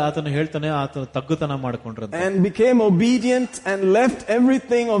 ಅದರಿಂದ ಆತನು ಹೇಳ್ತಾನೆ ಆತನು ತಗ್ಗುತನ ಮಾಡಿಕೊಂಡ್ರ and became obedient and left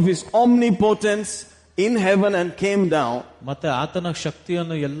everything of his omnipotence in heaven and came down. ಮತ್ತೆ ಆತನ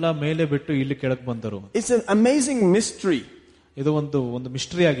ಶಕ್ತಿಯನ್ನು ಎಲ್ಲ ಮೇಲೆ ಬಿಟ್ಟು ಇಲ್ಲಿ ಕೆಳಗೆ ಬಂದರು. It's an amazing mystery. ಇದು ಒಂದು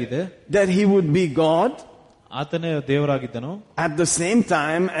ಮಿಸ್ಟರಿ ಆಗಿದೆ. That he would be God. ಆತನೇ ದೇವರಾಗಿದ್ದನು. At the same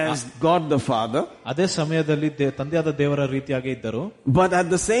time as God the Father. ಅದೇ ಸಮಯದಲ್ಲಿ ತಂದೆಯಾದ ದೇವರ ರೀತಿಯಾಗಿ ಇದ್ದರು. But at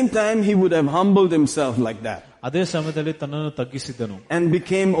the same time he would have humbled himself like that. ಅದೇ ಸಮಯದಲ್ಲಿ ತನ್ನನ್ನು ತಗ್ಗಿಸಿದ್ದನು. And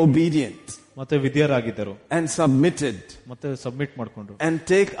became obedient. ಮತ್ತೆ ವಿಧೇಯರಾಗಿದ್ದರು. And submitted. ಮತ್ತೆ ಸಬ್ಮಿಟ್ ಮಾಡಿಕೊಂಡ್ರು. And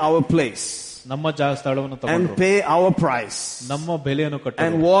take our place. ನಮ್ಮ ಸ್ಥಳವನ್ನು ತಗೊಂಡ್ರು. And pay our price. ನಮ್ಮ ಬೆಲೆಯನ್ನು ಕಟ್ಟರು.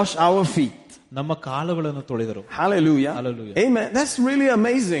 And wash our feet. ನಮ್ಮ ಕಾಲುಗಳನ್ನು ತೊಳೆದರು. Hallelujah. Hallelujah. Amen. That's really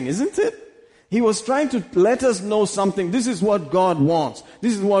amazing, isn't it? He was trying to let us know something. This is what God wants.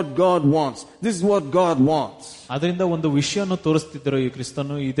 This is what God wants. This is what God wants. ಅದರಿಂದ ಒಂದು ವಿಷಯವನ್ನು ತೋರಿಸ್ತಿದ್ರು ಈ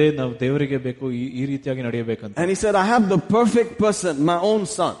ಕ್ರಿಸ್ತನು, ಇದೇ ನಾವು ದೇವರಿಗೆ ಬೇಕು, ಈ ರೀತಿಯಾಗಿ ನಡೆಯಬೇಕಂತ. And he said, I have the perfect person, my own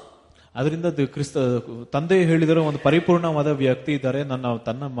son. ಅದರಿಂದ ತಂದೆ ಹೇಳಿದರು, ಒಂದು ಪರಿಪೂರ್ಣವಾದ ವ್ಯಕ್ತಿ ಇದ್ದಾರೆ,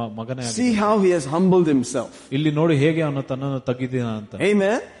 ತನ್ನ ಮಗನೇ. See how he has humbled himself. ಇಲ್ಲಿ ನೋಡಿ ಹೇಗೆ ಅವನು ತನ್ನನ್ನು ತಗ್ಗಿದ್ದಾನ ಅಂತ.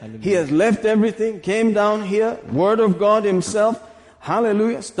 Amen. He has left everything, came down here, word of God himself.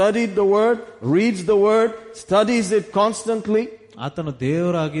 Hallelujah. Studied the word, reads the word, studies it constantly. ಆತನು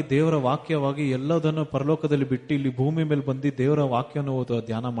ದೇವರಾಗಿ ದೇವರ ವಾಕ್ಯವಾಗಿ ಎಲ್ಲದನ್ನು ಪರಲೋಕದಲ್ಲಿ ಬಿಟ್ಟು ಇಲ್ಲಿ ಭೂಮಿ ಮೇಲೆ ಬಂದು ದೇವರ ವಾಕ್ಯವನ್ನು ಓದುವ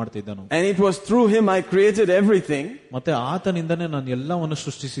ಧ್ಯಾನ ಮಾಡ್ತಿದ್ದನು. And it was through him I created everything. ಮತ್ತೆ ಆತನಿಂದನೇ ನಾನು ಎಲ್ಲವನ್ನು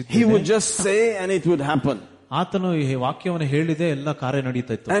ಸೃಷ್ಟಿಸಿದ್ದೆ. He would just say and it would happen. ಆತನು ಈ ವಾಕ್ಯವನ್ನು ಹೇಳಿದೆ, ಎಲ್ಲ ಕಾರ್ಯ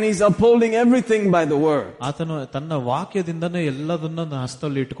ನಡೀತಾ ಇತ್ತು. And he's upholding everything by the word. ಆತನು ತನ್ನ ವಾಕ್ಯದಿಂದನೇ ಎಲ್ಲದನ್ನ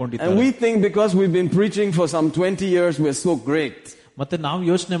ಹಸ್ತದಲ್ಲಿ ಇಟ್ಟುಕೊಂಡಿದ್ದಾನೆ. And we think because we've been preaching for some 20 years we're so great. ಮತ್ತೆ ನಾವು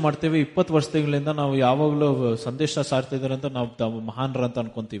ಯೋಚನೆ ಮಾಡ್ತೇವೆ 20 ವರ್ಷಗಳಿಂದ ನಾವು ಯಾವಾಗಲೂ ಸಂದೇಶ ಸಾರ್ತಾ ಇದ್ದಾರೆ ಅಂತ ನಾವು ಮಹಾನ್ರ ಅಂತ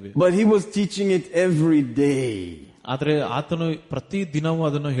ಅನ್ಕೊಂತೀವಿ. But he was teaching it every day. ಆದ್ರೆ ಆತನು ಪ್ರತಿ ದಿನವೂ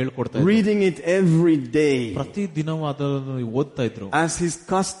ಅದನ್ನು ಹೇಳ್ಕೊಡ್ತಾ ಇದ್ರು. Reading it every day. ಪ್ರತಿ ದಿನವೂ ಅದನ್ನು ಓದ್ತಾ ಇದ್ರು. As his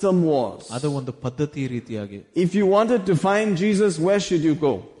custom was. ಅದು ಒಂದು ಪದ್ಧತಿ ರೀತಿಯಾಗಿ. If you wanted to find Jesus, where should you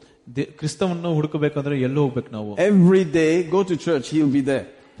go? ಕ್ರಿಸ್ತವನ್ನು ಹುಡುಕಬೇಕಂದ್ರೆ ಎಲ್ಲೋ ಹೋಗ್ಬೇಕು ನಾವು. Every day go to church, he'll be there.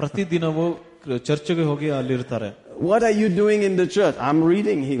 ಪ್ರತಿ ದಿನವೂ ಚರ್ಚ್ಗೆ ಹೋಗಿ ಅಲ್ಲಿರ್ತಾರೆ. What are you doing in the church? I'm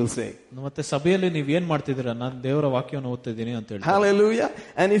reading, he'll say. ಮತ್ತೆ ಸಭೆಯಲ್ಲಿ ನೀವು ಏನ್ ಮಾಡ್ತಿದ್ದೀರಾ? ನಾನು ದೇವರ ವಾಕ್ಯವನ್ನು ಓದ್ತಿದ್ದೀನಿ ಅಂತ ಹೇಳಿ. Hallelujah.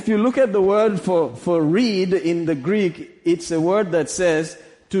 And if you look at the word for read in the Greek, it's a word that says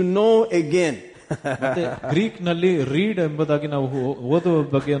to know again. ಮತ್ತೆ ಗ್ರೀಕ್ ನಲ್ಲಿ ರೀಡ್ ಎಂಬುದಾಗಿ ನಾವು ಓದುವ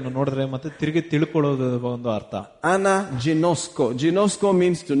ಬಗ್ಗೆ ನೋಡಿದ್ರೆ ಮತ್ತೆ ತಿರುಗಿ ತಿಳ್ಕೊಳ್ಳೋದು ಒಂದು ಅರ್ಥ. Ana ginosko. Ginosko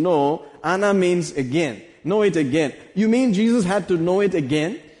means to know. Ana means again. Know it again. You mean Jesus had to know it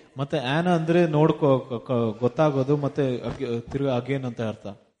again? ಮತ್ತೆ ಆನ ಅಂದ್ರೆ ಗೊತ್ತಾಗೋದು, ಮತ್ತೆ ತಿರುಗಿ ಅಗೇನ್ ಅಂತ ಅರ್ಥ.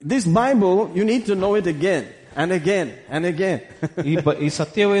 This Bible, you need to know it again and again and again. ಈ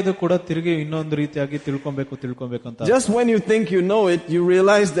ಸತ್ಯವೇದ ಕೂಡ ತಿರುಗಿ ಇನ್ನೊಂದು ರೀತಿಯಾಗಿ ತಿಳ್ಕೊಬೇಕು ಅಂತ. Just when you think you know it, you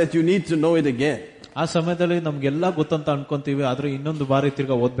realize that you need to know it again. ಆ ಸಮಯದಲ್ಲಿ ನಮ್ಗೆಲ್ಲಾ ಗೊತ್ತಂತ ಅನ್ಕೊಂತೀವಿ, ಆದ್ರೆ ಇನ್ನೊಂದು ಬಾರಿ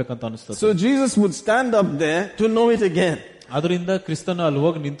ತಿರ್ಗಾ ಓದ್ಬೇಕಂತ ಅನಿಸ್ತದೆ. So Jesus would stand up there to know it again. ಅದರಿಂದ ಕ್ರಿಸ್ತನ ಅಲ್ಲಿ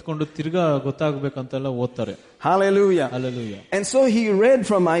ಹೋಗಿ ನಿಂತ್ಕೊಂಡು ತಿರ್ಗಾ ಗೊತ್ತಾಗಬೇಕಂತೆಲ್ಲ ಓದ್ತಾರೆ. Hallelujah. Hallelujah. And so he read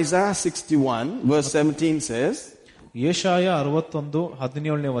from Isaiah 61 verse 17 says, ಯೆಶಾಯ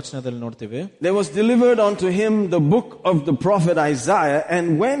 61:17 ವಚನದಲ್ಲಿ ನೋಡ್ತೀವಿ. There was delivered unto him the book of the prophet Isaiah, and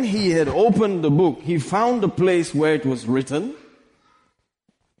when he had opened the book, he found the place where it was written,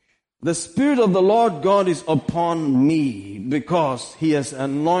 The Spirit of the Lord God is upon me, because he has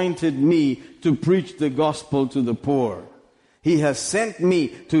anointed me to preach the gospel to the poor. He has sent me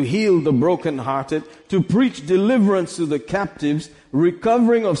to heal the brokenhearted, to preach deliverance to the captives,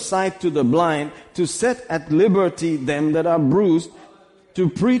 recovering of sight to the blind, to set at liberty them that are bruised, to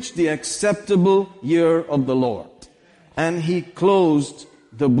preach the acceptable year of the Lord. And he closed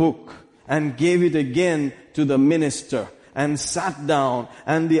the book and gave it again to the minister and sat down,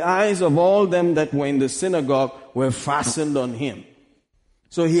 and the eyes of all them that were in the synagogue were fastened on him.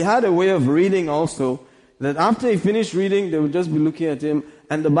 So he had a way of reading also, that after he finished reading, they would just be looking at him,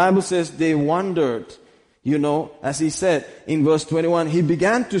 and the Bible says they wondered. You know, as he said in verse 21, he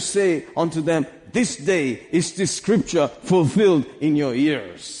began to say unto them, This day is this scripture fulfilled in your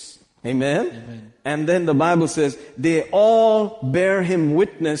ears. Amen? Amen. And then the Bible says, they all bear him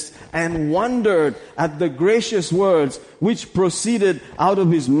witness and wondered at the gracious words which proceeded out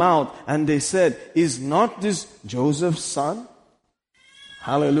of his mouth. And they said, Is not this Joseph's son?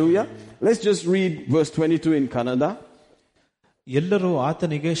 Hallelujah. Let's just read verse 22 in Kannada. ಎಲ್ಲರೂ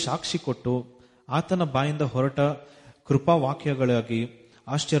ಆತನಿಗೆ ಸಾಕ್ಷಿ ಕೊಟ್ಟು ಆತನ ಬಾಯಿಂದ ಹೊರಟ ಕೃಪಾವಾಕ್ಯಗಳಾಗಿ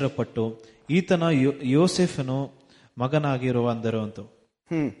ಆಶ್ಚರ್ಯಪಟ್ಟು ಈತನ ಯೋಸೆಫನು ಮಗನಾಗಿರುವ ಅಂದರು ಅಂತ.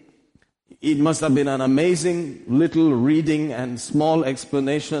 It must have been an amazing little reading and small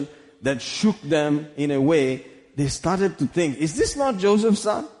explanation that shook them in a way they started to think, is this not Joseph's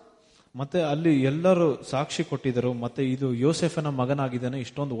son? ಮತ್ತೆ ಅಲ್ಲಿ ಎಲ್ಲರೂ ಸಾಕ್ಷಿ ಕೊಟ್ಟಿದ್ದರು, ಮತ್ತೆ ಇದು ಯೋಸೆಫನ ಮಗನಾಗಿದ್ದಾನೆ,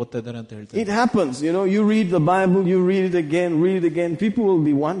 ಇಷ್ಟೊಂದು ಓದ್ತಾ ಇದ್ದಾನೆ ಅಂತ ಹೇಳ್ತಾರೆ. It happens, you read the Bible, you read it again, people will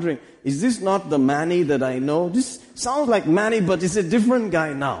be wondering, is this not the Manny that I know? This sounds like Manny, but it's a different guy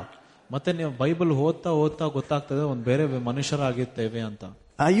now. ಮತ್ತೆ ನೀವು Bible ಓದ್ತಾ ಗೊತ್ತಾಗ್ತದೆ ಒಂದು ಬೇರೆ ಮನುಷ್ಯರಾಗಿರ್ತೇವೆ ಅಂತ.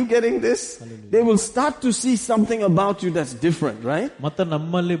 Are you getting this? They will start to see something about you that's different, right? ಮತ್ತೆ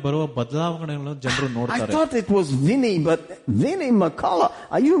ನಮ್ಮಲ್ಲಿ ಬರುವ ಬದಲಾವಣೆಗಳನ್ನು ಜನರು ನೋಡ್ತಾರೆ. I thought it was Vinny, but Vinny McCullough,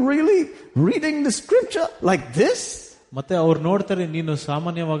 are you really reading the scripture like this? ಮತ್ತೆ ಅವ್ರು ನೋಡ್ತಾರೆ, ನೀನು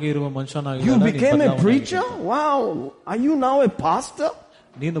ಸಾಮಾನ್ಯವಾಗಿ ಇರುವ ಮನುಷ್ಯನಾಗಿ You became a preacher? Wow. Are you now a pastor?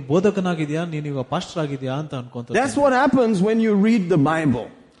 ನೀನು ಬೋಧಕನಾಗಿದ್ಯಾ, ನೀನು ಪಾಸ್ಟರ್ ಆಗಿದ್ಯಾ ಅಂತ ಅನ್ಕೊಂತಾರೆ. That's what happens when you read the Bible.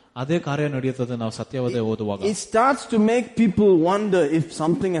 ಅದೇ ಕಾರ್ಯ ನಡೆಯುತ್ತದೆ ನಾವು ಸತ್ಯವಾದ ಓದುವಾಗ. It starts to make people wonder if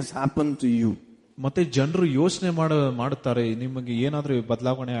something has happened to you. ಮತ್ತೆ ಜನರು ಯೋಚನೆ ಮಾಡುತ್ತಾರೆ, ನಿಮಗೆ ಏನಾದ್ರೂ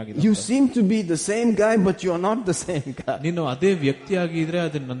ಬದಲಾವಣೆ ಆಗಿದೆ. You seem to be the same guy, but you are not the same guy. ನೀನು ಅದೇ ವ್ಯಕ್ತಿಯಾಗಿದ್ರೆ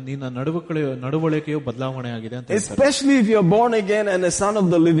ಅದು ನಿನ್ನ ನಡವಳಿಕೆಯು ಬದಲಾವಣೆ ಆಗಿದೆ ಅಂತ. Especially if you are born again and a son of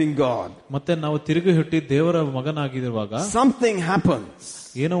the living God. ಮತ್ತೆ ನಾವು ತಿರುಗಿ ಹುಟ್ಟಿ ದೇವರ ಮಗನಾಗಿರುವಾಗ something happens.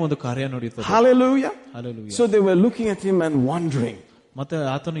 ಏನೋ ಒಂದು ಕಾರ್ಯ ನಡೆಯುತ್ತದೆ. Hallelujah. Hallelujah. So they were looking at him and wondering. ಮತ್ತೆ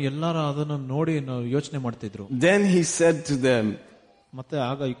ಆತನು ಎಲ್ಲರೂ ಅದನ್ನು ನೋಡಿ ಯೋಚನೆ ಮಾಡ್ತಿದ್ರು. Then he said to them, ಮತ್ತೆ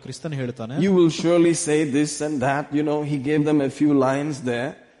ಆಗ ಈ ಕ್ರಿಸ್ತನ್ ಹೇಳ್ತಾನೆ, you will surely say this and that. He gave them a few lines there.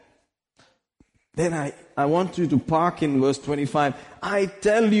 Then I want you to park in verse 25. I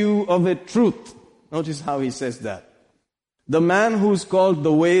tell you of a truth. Notice how he says that. The man who's called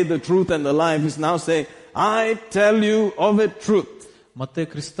the way, the truth and the life is now saying, I tell you of a truth. ಮತ್ತೆ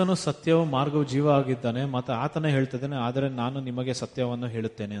ಕ್ರಿಸ್ತನು ಸತ್ಯವು ಮಾರ್ಗವು ಜೀವ ಆಗಿದ್ದಾನೆ, ಮತ್ತೆ ಆತನೇ ಹೇಳ್ತಿದ್ದಾನೆ, ಆದರೆ ನಾನು ನಿಮಗೆ ಸತ್ಯವನ್ನು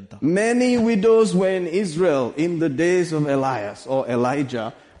ಹೇಳುತ್ತೇನೆ ಅಂತ. Many widows were in Israel in the days of Elias or Elijah,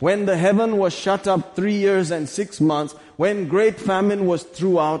 when the heaven was shut up 3 years and 6 months, when great famine was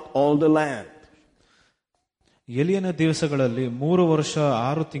throughout all the land. ಎಲಿಯನ ದಿವಸಗಳಲ್ಲಿ 3 ವರ್ಷ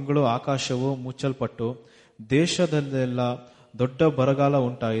 6 ತಿಂಗಳು ಆಕಾಶವು ಮುಚ್ಚಲ್ಪಟ್ಟು ದೇಶದಲ್ಲೆಲ್ಲ ದೊಡ್ಡ ಬರಗಾಲ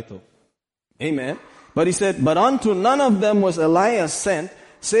ಉಂಟಾಯಿತು. Amen. But he said, but unto none of them was Elias sent,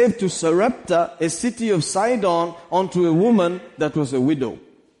 save to Sarepta, a city of Sidon, unto a woman that was a widow.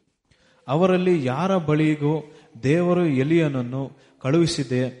 ಅವರಲ್ಲಿ ಯಾರ ಬಳಿಗೂ ದೇವರು ಎಲಿಯನನ್ನು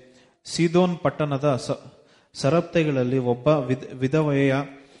ಕಳುಹಿಸಿದೆ, ಸೀದೋನ್ ಪಟ್ಟಣದ ಸರಪ್ತೆಗಳಲ್ಲಿ ಒಬ್ಬ ವಿಧವೆಯ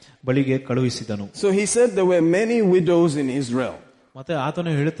ಬಳಿಗೆ ಕಳುಹಿಸಿದನು. So he said there were many widows in Israel. ಮತ್ತೆ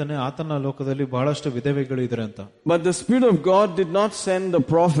ಆತನು ಹೇಳ್ತಾನೆ, ಆತನ ಲೋಕದಲ್ಲಿ ಬಹಳಷ್ಟು ವಿಧವೆಗಳು ಇದ್ದಾರೆ ಅಂತ. But the Spirit of God did not send the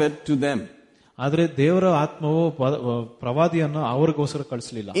prophet to them. ಆದ್ರೆ ದೇವರ ಆತ್ಮವು ಪ್ರವಾದಿಯನ್ನು ಅವರಿಗೋಸ್ಕರ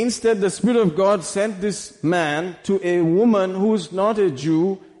ಕಳಿಸಲಿಲ್ಲ. Instead, the Spirit of God sent this man to a woman who is not a Jew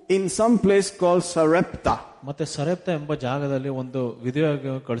in some place called Sarepta. ಮತ್ತೆ ಸರೆಪ್ತ ಎಂಬ ಜಾಗದಲ್ಲಿ ಒಂದು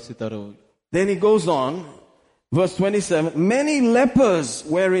ವಿಧವೆಗೆ ಕಳಿಸಿದರು. Then he goes on, verse 27, many lepers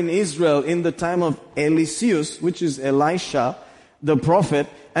were in Israel in the time of Eliseus, which is Elisha, the prophet,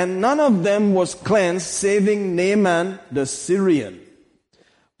 and none of them was cleansed, saving Naaman the Syrian.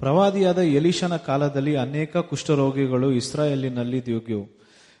 ಪ್ರವಾದಿಯಾದ ಎಲಿಷನ ಕಾಲದಲ್ಲಿ ಅನೇಕ ಕುಷ್ಠರೋಗಿಗಳು ಇಸ್ರಾಯೇಲಿನಲ್ಲಿದ್ದವು.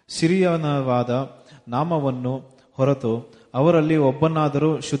 ಸಿರಿಯನವಾದ ನಾಮವನ್ನು ಹೊರತು ಅವರಲ್ಲಿ ಒಬ್ಬನಾದರೂ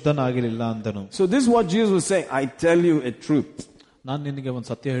ಶುದ್ಧನಾಗಿರಲಿಲ್ಲ ಅಂದನು. So this is what Jesus was saying, I tell you a truth. ನಾನು ನಿನಗೆ ಒಂದು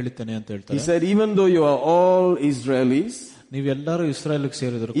ಸತ್ಯ ಹೇಳುತ್ತೇನೆ ಅಂತ ಹೇಳ್ತಾರೆ. He said, even though you are all Israelis, ನೀವೆಲ್ಲರೂ ಇಸ್ರಾಯೇಲಿಗೆ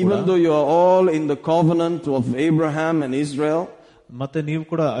ಸೇರಿದ್ರು, even though you are all in the covenant of Abraham and Israel, ಮತ್ತೆ ನೀವು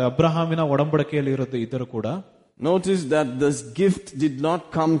ಕೂಡ ಅಬ್ರಹಾಮಿನ ಒಡಂಬಡಿಕೆಯಲ್ಲಿ ಇದ್ದರೂ ಕೂಡ, notice that this gift did not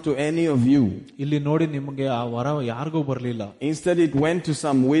come to any of you. ಇಲ್ಲಿ ನೋಡಿ ನಿಮಗೆ ಆ ವರ ಯಾರಿಗೂ ಬರಲಿಲ್ಲ. Instead it went to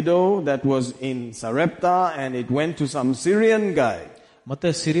some widow that was in Sarepta, and it went to some Syrian guy. ಮತ್ತೆ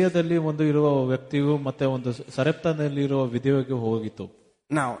ಸಿರಿಯಾದಲ್ಲಿ ಒಂದು ಇರುವ ವ್ಯಕ್ತಿಗೂ ಮತ್ತೆ ಒಂದು ಸರೆಪ್ತಾನಲ್ಲಿ ಇರುವ ವಿಧವೆಗೂ ಹೋಗಿತ್ತು.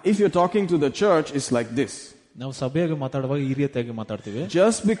 Now if you're talking to the church, it's like this. ನಾವು ಸಭೆಯಾಗಿ ಮಾತಾಡುವಾಗ ಈ ರೀತಿಯಾಗಿ ಮಾತಾಡ್ತೀವಿ.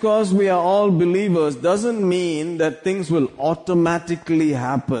 Just because we are all believers doesn't mean that things will automatically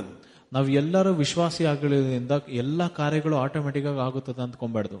happen. ನಾವು ಎಲ್ಲರೂ ವಿಶ್ವಾಸಿ ಆಗಲಿದ್ರಿಂದ ಎಲ್ಲಾ ಕಾರ್ಯಗಳು ಆಟೋಮೆಟಿಕ್ ಆಗಿ ಆಗುತ್ತದೆ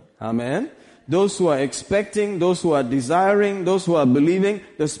ಅಂದ್ಕೊಂಡ್ಬಾರ್ದು. Amen. Those who are expecting, those who are desiring, those who are believing,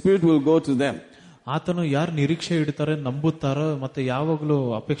 the Spirit will go to them. ಆತನು ಯಾರು ನಿರೀಕ್ಷೆ ಇಡ್ತಾರೆ, ನಂಬುತ್ತಾರೋ ಮತ್ತೆ ಯಾವಾಗಲೂ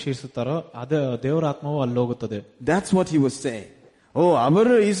ಅಪೇಕ್ಷಿಸುತ್ತಾರೋ ಅದೇ ದೇವರ ಆತ್ಮವು ಅಲ್ಲಿ ಹೋಗುತ್ತದೆ. That's what he was saying. Oh,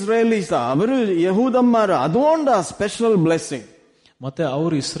 ಅವರು ಇಸ್ರೇಲೀಸ್, ಅವರು ಯಹೂದಮ್ಮರ, ಅದೊಂದ ಸ್ಪೆಷಲ್ ಬ್ಲೆಸ್ಸಿಂಗ್. ಮತ್ತೆ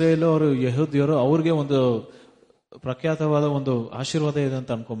ಅವರು ಇಸ್ರೇಲ್, ಅವರು ಯಹೂದ್ಯರು, ಅವ್ರಿಗೆ ಒಂದು ಪ್ರಖ್ಯಾತವಾದ ಒಂದು ಆಶೀರ್ವಾದ ಇದೆ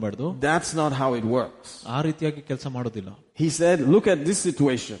ಅಂತ ಅನ್ಕೊಂಡ್ಬಾರ್ದು. That's not how it works. ಆ ರೀತಿಯಾಗಿ ಕೆಲಸ ಮಾಡೋದಿಲ್ಲ. He said, look at this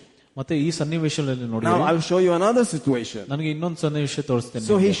situation. ಮತ್ತೆ ಈ ಸನ್ನಿವೇಶದಲ್ಲಿ ನೋಡಿ. Now I'll show you another situation. ನನಗೆ ಇನ್ನೊಂದು ಸನ್ನಿವೇಶ ತೋರಿಸ್ತೇನೆ.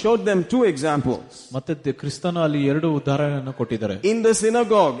 So he showed them 2 examples. ಮತ್ತೆ ಕ್ರಿಸ್ತನು ಅಲ್ಲಿ 2 ಉದಾಹರಣೆಯನ್ನು ಕೊಟ್ಟಿದ್ದಾರೆ. In the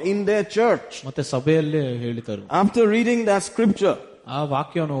synagogue, in their church. ಮತ್ತೆ ಸಭೆಯಲ್ಲಿ ಹೇಳಿದರು. After reading that scripture, ಆ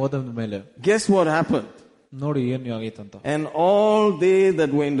ವಾಕ್ಯವನ್ನು ಓದಿದ ಮೇಲೆ guess what happened? ನೋಡಿ ಏನು ಆಗೈತಂತ. And all they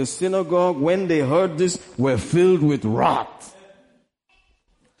that were in the synagogue, when they heard this, were filled with wrath.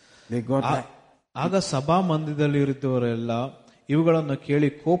 They got back. ಆಗ ಸಭಾ ಮಂದಿರದಲ್ಲಿದ್ದವರೆಲ್ಲ ಇವುಗಳನ್ನು ಕೇಳಿ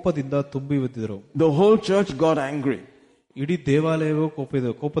ಕೋಪದಿಂದ ತುಂಬಿದ್ರು. The whole church got angry. ಇಡೀ ದೇವಾಲಯವೂ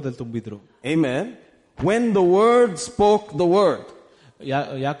ಕೋಪದಲ್ಲಿ ತುಂಬಿದ್ರು. Amen. When the word spoke the word,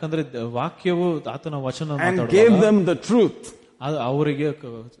 ಯಾಕಂದ್ರೆ ವಾಕ್ಯವು ಆತನ ವಚನ and gave them the truth, ಅವರಿಗೆ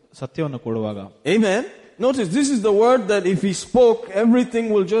ಸತ್ಯವನ್ನು ಕೊಡುವಾಗ. Amen. Notice, this is the word that if he spoke, everything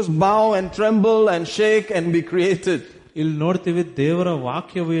will just bow and tremble and shake and be created. ಇಲ್ಲಿ ನೋಡ್ತೀವಿ, ದೇವರ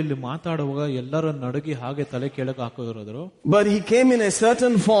ವಾಕ್ಯವು ಇಲ್ಲಿ ಮಾತಾಡುವಾಗ ಎಲ್ಲರ ನಡುಗಿ ಹಾಗೆ ತಲೆ ಕೆಳಗೆ ಹಾಕಿರೋದ್ರು. But he came in a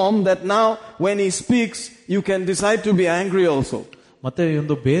certain form that now when he speaks, you can decide to be angry also. ಮತ್ತೆ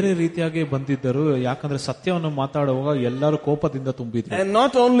ಒಂದು ಬೇರೆ ರೀತಿಯಾಗಿ ಬಂದಿದ್ದರು, ಯಾಕಂದ್ರೆ ಸತ್ಯವನ್ನು ಮಾತಾಡುವಾಗ ಎಲ್ಲರೂ ಕೋಪದಿಂದ ತುಂಬಿದ್ರು. And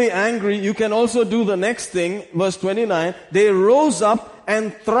not only angry, you can also do the next thing. Verse 29, they rose up and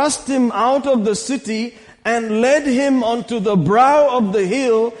thrust him out of the city and led him onto the brow of the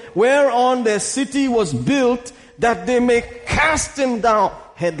hill whereon their city was built, that they may cast him down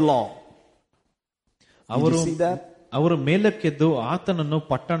headlong. ಅವರು ಮೇಲಕ್ಕೆದ್ದು ಆತನನ್ನು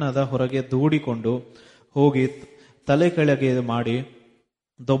ಪಟ್ಟಣದ ಹೊರಗೆ ದೂಡಿಕೊಂಡು ಹೋಗಿ ತಲೆ ಕೆಳಗೆ ಮಾಡಿ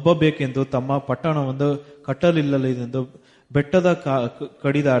ದೊಬ್ಬಬೇಕೆಂದು ತಮ್ಮ ಪಟ್ಟಣವನ್ನು ಕಟ್ಟಲಿಲ್ಲಲೆಂದು ಬೆಟ್ಟದ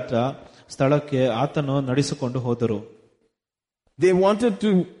ಕಡಿದಾಟ ಸ್ಥಳಕ್ಕೆ ಆತನು ನಡೆಸಿಕೊಂಡು ಹೋದರು.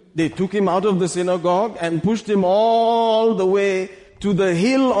 They took him out of the synagogue and pushed him all the way to the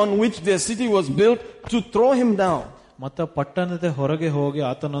hill on which their city was built to throw him down. ಮತ್ತೆ ಪಟ್ಟಣದ ಹೊರಗೆ ಹೋಗಿ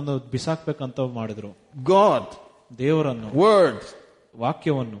ಆತನನ್ನು ಬಿಸಾಕ್ಬೇಕಂತ ಮಾಡಿದ್ರು. God, ದೇವರನ್ನು, word,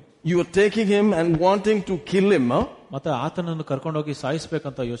 ವಾಕ್ಯವನ್ನು, you are taking him and wanting to kill him, huh? ಮತ್ತೆ ಆತನನ್ನು ಕರ್ಕೊಂಡೋಗಿ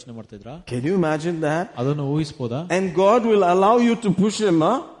ಸಾಯಿಸ್ಬೇಕಂತ ಯೋಚನೆ ಮಾಡ್ತಿದ್ರ. Can you imagine that? ಅದನ್ನು ಊಹಿಸಬಹುದಾ? And God will allow you to push him,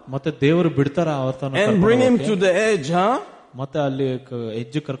 huh? ಮತ್ತೆ ದೇವರು ಬಿಡ್ತಾರ ಆತನನ್ನು and bring him to the edge, huh? ಮತ್ತೆ ಅಲ್ಲಿ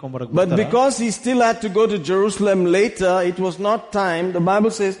ಎಜ್ಜು ಕರ್ಕೊಂಡ್ಬರಕ್. But because he still had to go to Jerusalem later, it was not time. The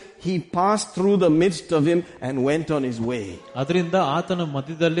Bible says he passed through the midst of him and went on his way. ಅದರಿಂದ ಆತನ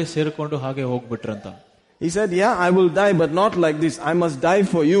ಮಧ್ಯದಲ್ಲಿ ಸೇರಿಕೊಂಡು ಹಾಗೆ ಹೋಗ್ಬಿಟ್ರಂತ. He said, yeah, I will die, but not like this. I must die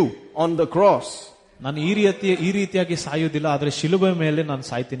for you on the cross. ನಾನು ಈ ರೀತಿಯಾಗಿ ಸಾಯುವುದಿಲ್ಲ, ಆದ್ರೆ ಶಿಲುಬೆ ಮೇಲೆ ನಾನು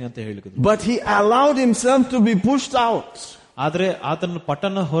ಸಾಯ್ತೀನಿ ಅಂತ ಹೇಳಿದ್ರು. But he allowed himself to be pushed out. ಆದ್ರೆ ಆತನ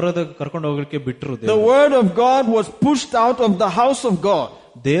ಪಟ್ಟಣ ಹೊರದ ಕರ್ಕೊಂಡು ಹೋಗಲಿಕ್ಕೆ ಬಿಟ್ಟರು. The word of God was pushed out of the house of God.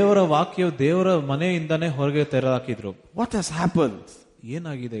 ದೇವರ ವಾಕ್ಯವು ದೇವರ ಮನೆಯಿಂದಾನೇ ಹೊರಗೆ ತೆರೆದಾಕಿದ್ರು. What has happened?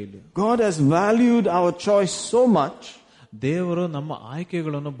 ಏನಾಗಿದೆ ಇಲ್ಲಿ? God has valued our choice so much. ದೇವರು ನಮ್ಮ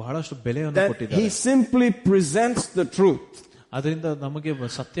ಆಯ್ಕೆಗಳನ್ನು ಬಹಳಷ್ಟು ಬೆಲೆಯನ್ನು ಕೊಟ್ಟಿದ್ದಾರೆ. He simply presents the truth. ಅದರಿಂದ ನಮಗೆ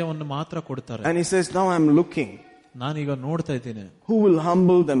ಸತ್ಯವನ್ನು ಮಾತ್ರ ಕೊಡ್ತಾರೆ. And he says, now I'm looking. ನಾನೀಗ ನೋಡ್ತಾ ಇದ್ದೀನಿ. Who will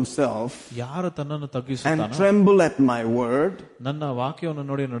humble themselves ಯಾರು ತನ್ನನ್ನು ತಗ್ಗಿಸುತ್ತಾನೋ and tremble at my word. ನನ್ನ ವಾಕ್ಯವನ್ನು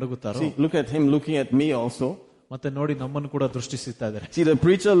ನೋಡಿ ನಡುಗುತ್ತಾರೋ. See, look at him looking at me also. ಮತ್ತೆ ನೋಡಿ ನಮ್ಮನ್ನು ಕೂಡ ದೃಷ್ಟಿಸುತ್ತಾ ಇದ್ದಾರೆ. See, the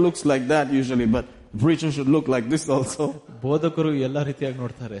preacher looks like that usually, but the preacher should look like this also. ಬೋಧಕರು ಎಲ್ಲಾ ರೀತಿಯಾಗಿ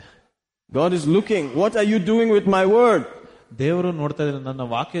ನೋಡ್ತಾರೆ. God is looking. What are you doing with my word? ದೇವರು ನೋಡ್ತಾ ಇದ್ದಾರೆ, ನನ್ನ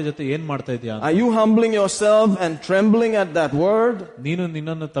ವಾಕ್ಯ ಜೊತೆ ಏನ್ ಮಾಡ್ತಾ ಇದೀಯಾ? Are you humbling yourself and trembling at that word? ನೀನು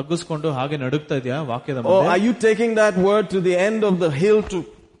ನಿನ್ನನ್ನು ತಗ್ಗಿಸಿಕೊಂಡು ಹಾಗೆ ನಡುಗ್ತಾ ಇದೀಯಾ ವಾಕ್ಯದ ಮುಂದೆ? Or are you taking that word to the end of the hill to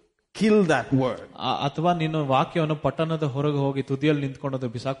kill that word? ಅಥವಾ ನೀನು ವಾಕ್ಯವನ್ನು ಪಟ್ಟಣದ ಹೊರಗೆ ಹೋಗಿ ತುದಿಯಲ್ಲಿ ನಿಂತ್ಕೊಂಡು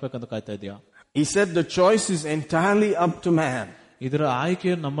ಬಿಸಾಕ್ಬೇಕಂತ ಕಾಯ್ತಾ ಇದೀಯಾ? He said the choice is entirely up to man. ಇದರ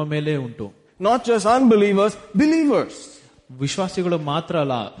ಆಯ್ಕೆ ನಮ್ಮ ಮೇಲೆ ಉಂಟು. Not just unbelievers, believers. ವಿಶ್ವಾಸಿಗಳು ಮಾತ್ರ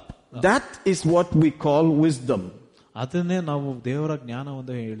ಅಲ್ಲ. That is what we call wisdom. ಅದನ್ನೇ ನಾವು ದೇವರ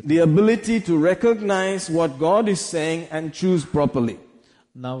ಜ್ಞಾನವನ್ನು ಹೇಳ್ತೀವಿ. The ability to recognize what God is saying and choose properly.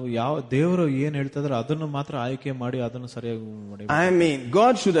 ನಾವು ಯಾವ ದೇವರು ಏನ್ ಹೇಳ್ತಿದ್ರೆ ಅದನ್ನು ಮಾತ್ರ ಆಯ್ಕೆ ಮಾಡಿ ಅದನ್ನು ಸರಿಯಾಗಿ ಮಾಡಿ. I mean,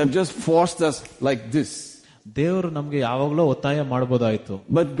 God should have just forced us like this. ದೇವರು ನಮ್ಗೆ ಯಾವಾಗಲೂ ಒತ್ತಾಯ ಮಾಡಬಹುದಾಯ್ತು.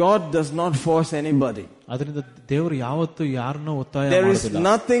 But God does not force anybody. ಅದರಿಂದ ದೇವರು ಯಾವತ್ತೂ ಯಾರನ್ನೂ ಒತ್ತಾಯ ಮಾಡೋದಿಲ್ಲ. There is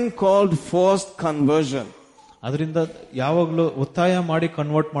nothing called forced conversion. ಅದರಿಂದ ಯಾವಾಗಲೂ ಒತ್ತಾಯ ಮಾಡಿ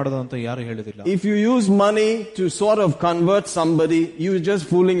ಕನ್ವರ್ಟ್ ಮಾಡೋದು ಅಂತ ಯಾರು ಹೇಳುದಿಲ್ಲ. If you use money to sort of convert somebody, you're just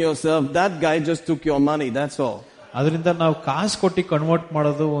fooling yourself. That guy just took your money, that's all. ಅದರಿಂದ ನಾವು ಕಾಸು ಕೊಟ್ಟು ಕನ್ವರ್ಟ್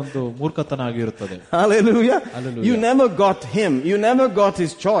ಮಾಡೋದು ಒಂದು ಮೂರ್ಖತನ ಆಗಿರುತ್ತದೆ. Hallelujah. You never got him. You never got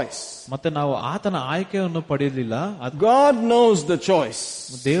his choice. ಮತ್ತೆ ನಾವು ಆತನ ಆಯ್ಕೆಯನ್ನು ಪಡೆಯಲಿಲ್ಲ. God knows the choice.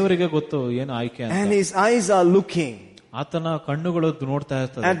 ದೇವರಿಗೆ ಗೊತ್ತು ಏನು ಆಯ್ಕೆ ಅಂತ. And his eyes are looking. ಆತನ ಕಣ್ಣುಗಳು ನೋಡ್ತಾ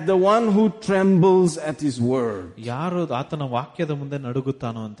ಇರ್ತದೆ. At the one who trembles at his word. ಯಾರು ಆತನ ವಾಕ್ಯದ ಮುಂದೆ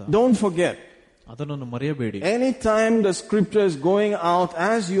ನಡುಗುತ್ತಾನೋ ಅಂತ. Don't forget. ಅದನ್ನು ಮರೆಯಬೇಡಿ. Anytime the scripture is going out,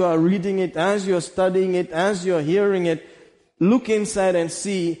 as you are reading it, as you are studying it, as you are hearing it, look inside and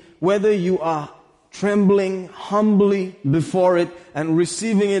see whether you are trembling humbly before it and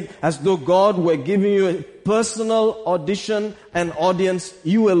receiving it as though God were giving you a personal audition and audience,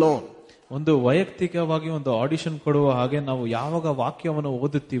 you alone. ಒಂದು ವೈಯಕ್ತಿಕವಾಗಿ ಒಂದು audition ಕೊಡುವ ಹಾಗೆ ನಾವು ಯಾವಾಗ ವಾಕ್ಯವನ್ನು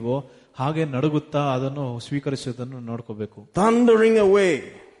ಓದುತ್ತೀವೋ ಹಾಗೆ ನಡುಗುತ್ತಾ ಅದನ್ನು ಸ್ವೀಕರಿಸುವುದನ್ನು ನೋಡ್ಕೋಬೇಕು. Thundering away.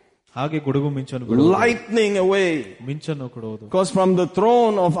 ಹಾಗೆ ಗುಡುಗು ಮಿಂಚನ್ನು ಬಿಡುವುದು, Lightning away. ಮಿಂಚನ್ನು ಕೊಡುವುದು. Because from the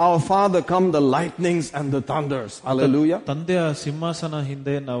throne of our Father come the lightnings and the thunders. Hallelujah. ತಂದೆಯ ಸಿಂಹಾಸನ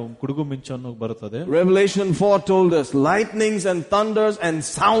ಹಿಂದೆ ನಾವು ಗುಡುಗು ಮಿಂಚನ್ನು ಬರುತ್ತದೆ. Revelation 4 told us lightnings and thunders and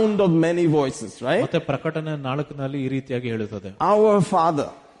sound of many voices, right? ಮತ್ತೆ ಪ್ರಕಟಣೆ 4ನಲ್ಲಿ ಈ ರೀತಿಯಾಗಿ ಹೇಳುತ್ತದೆ, Our Father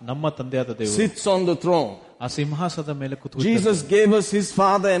ನಮ್ಮ ತಂದೆಯಾದ ದೇವರು sits on the throne. ಆ ಸಿಂಹಾಸನದ ಮೇಲೆ ಕೂತು, Jesus gave us his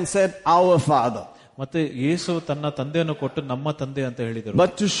Father and said, our Father. ಮತ್ತೆ ಯೇಸು ತನ್ನ ತಂದೆಯನ್ನು ಕೊಟ್ಟು ನಮ್ಮ ತಂದೆ ಅಂತ ಹೇಳಿದರು.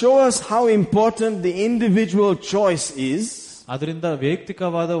 But to show us how important the individual choice is, ಅದರಿಂದ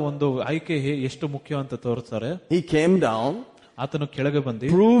ವೈಯಕ್ತಿಕವಾದ ಒಂದು ಆಯ್ಕೆ ಎಷ್ಟು ಮುಖ್ಯ ಅಂತ ತೋರಿಸ್ತಾರೆ. he came down, ಆತನು ಕೆಳಗೆ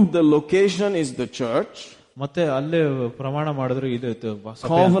ಬಂದು proved the location is the church, ಮತ್ತೆ ಅಲ್ಲೇ ಪ್ರಮಾಣ ಮಾಡಿದ್ರು ಇದು ಸಭೆ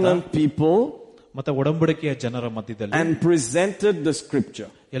ಅಂತ. covenant people, ಮತ್ತೆ ಒಡಂಬಡಿಕೆಯ ಜನರ ಮಧ್ಯದಲ್ಲಿ and presented the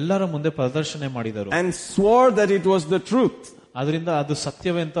scripture ಎಲ್ಲರ ಮುಂದೆ ಪ್ರದರ್ಶನ ಮಾಡಿದರು and swore that it was the truth. ಅದರಿಂದ ಅದು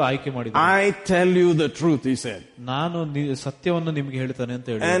ಸತ್ಯವೇ ಅಂತ ಆಯ್ಕೆ ಮಾಡಿದರು. I tell you the truth, he said, ನಾನು ಸತ್ಯವನ್ನು ನಿಮ್ಗೆ ಹೇಳ್ತಾನೆ ಅಂತ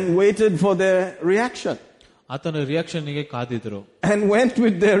ಹೇಳಿ, and waited for their reaction. ಆತನ ರಿಯಾಕ್ಷನ್ ಗೆ ಕಾದಿದ್ರು and went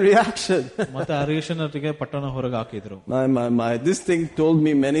with their reaction. ಮತ್ತೆ ಆ ರಿಯಾಕ್ಷನ್ ಗೆ ಪಟ್ಟಣ ಹೊರಗೆ ಹಾಕಿದ್ರು. My this thing told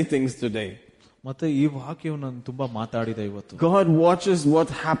me many things today. ಮತ್ತೆ ಈ ವಾಕ್ಯವು ನಾನು ತುಂಬಾ ಮಾತಾಡಿದೆ ಇವತ್ತು. God watches what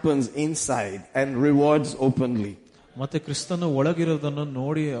happens inside and rewards openly. ಮತ್ತೆ ಕ್ರಿಸ್ತನ ಒಳಗಿರೋದನ್ನು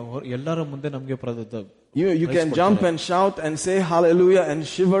ನೋಡಿ ಎಲ್ಲರ ಮುಂದೆ ನಮಗೆ you can jump and shout and say hallelujah and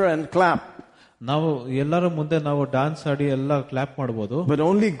shiver and clap. ನಾವು ಎಲ್ಲರ ಮುಂದೆ ನಾವು ಡ್ಯಾನ್ಸ್ ಆಡಿ ಎಲ್ಲ ಕ್ಲಾಪ್ ಮಾಡಬಹುದು. But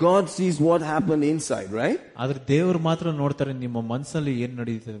only God sees what happened inside, right? ಆದ್ರೆ ದೇವರು ಮಾತ್ರ ನೋಡ್ತಾರೆ ನಿಮ್ಮ ಮನಸ್ಸಲ್ಲಿ ಏನ್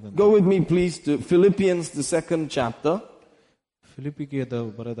ನಡೀತಿದೆ. Go with me please to Philippians the 2nd chapter. ಫಿಲಿಪ್ಪಿಗೆ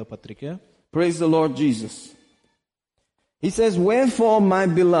ಬರೆದ ಪತ್ರಿಕೆ. Praise the Lord Jesus. He says, wherefore my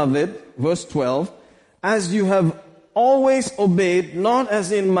beloved, verse 12, as you have always obeyed, not as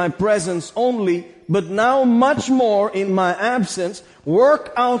in my presence only, but now much more in my absence, work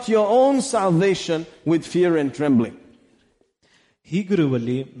out your own salvation with fear and trembling.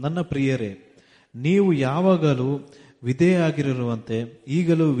 ಹೀಗಿರುವಲ್ಲಿ ನನ್ನ ಪ್ರಿಯರೇ, ನೀವು ಯಾವಾಗಲೂ ವಿಧೇಯರಾಗಿರುವಂತೆ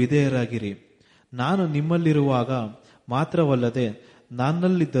ಈಗಲೂ ವಿಧೇಯರಾಗಿರಿ. ನಾನು ನಿಮ್ಮಲ್ಲಿರುವಾಗ ಮಾತ್ರವಲ್ಲದೆ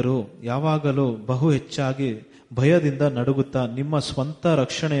ನನ್ನಲ್ಲಿದ್ದರೂ ಯಾವಾಗಲೂ ಬಹು ಹೆಚ್ಚಾಗಿ ಭಯದಿಂದ ನಡುಗುತ್ತಾ ನಿಮ್ಮ ಸ್ವಂತ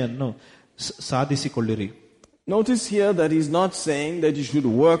ರಕ್ಷಣೆಯನ್ನು ಸಾಧಿಸಿಕೊಳ್ಳಿರಿ. Notice here that he's not saying that you should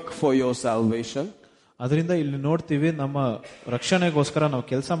work for your salvation. ಅದರಿಂದ ಇಲ್ಲಿ ನೋಡ್ತೀವಿ ನಮ್ಮ ರಕ್ಷಣೆಗೋಸ್ಕರ ನಾವು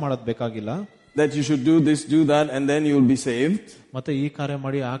ಕೆಲಸ ಮಾಡೋದು ಬೇಕಾಗಿಲ್ಲ. That you should do this, do that, and then you'll be saved. ಮತ್ತೆ ಈ ಕಾರ್ಯ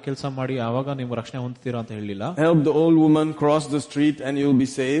ಮಾಡಿ ಆ ಕೆಲಸ ಮಾಡಿ ಆವಾಗ ನೀವು ರಕ್ಷಣೆ ಹೊಂದ್ತೀರಾ ಅಂತ ಹೇಳಿಲ್ಲ. Help the old woman cross the street and you'll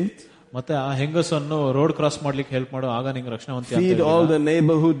be saved. ಮತ್ತೆ ಆ ಹೆಂಗಸನ್ನು ರೋಡ್ ಕ್ರಾಸ್ ಮಾಡ್ಲಿಕ್ಕೆ ಹೆಲ್ಪ್ ಮಾಡು ಆಗ ನಿಂಗೆ ರಕ್ಷಣೆ ಹೊಂದ್ತೀಯ. Feed all the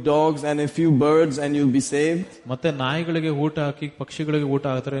neighborhood dogs and a few birds and you'll be saved. ಮತ್ತೆ ನಾಯಿಗಳಿಗೆ ಊಟ ಹಾಕಿ ಪಕ್ಷಿಗಳಿಗೆ ಊಟ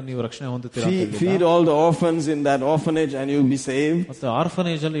ಹಾಕಿದ್ರೆ ನೀವು ರಕ್ಷಣೆ ಹೊಂದುತ್ತೀರಾ. Feed all the orphans in that orphanage and you'll be saved. ಮತ್ತೆ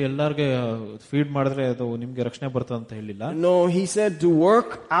ಆರ್ಫನೇಜ್ ಅಲ್ಲಿ ಎಲ್ಲರಿಗೆ ಫೀಡ್ ಮಾಡಿದ್ರೆ ಅದು ನಿಮ್ಗೆ ರಕ್ಷಣೆ ಬರ್ತದೆ ಅಂತ ಹೇಳಿಲ್ಲ. No, he said to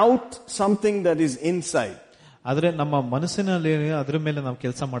work out something that is inside. ಆದ್ರೆ ನಮ್ಮ ಮನಸ್ಸಿನಲ್ಲಿ ಅದ್ರ ಮೇಲೆ ನಾವು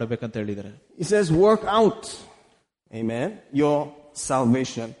ಕೆಲಸ ಮಾಡಬೇಕಂತ ಹೇಳಿದ್ದಾರೆ. He says work out, amen, your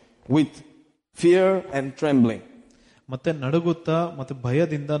salvation with fear and trembling. ಮತ್ತೆ ನಡುಗುತ್ತಾ ಮತ್ತೆ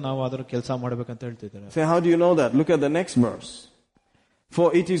ಭಯದಿಂದ ನಾವು ಅದರ ಕೆಲಸ ಮಾಡಬೇಕಂತ ಹೇಳ್ತಿದ್ದಾರೆ. Say, how do you know that? Look at the next verse. For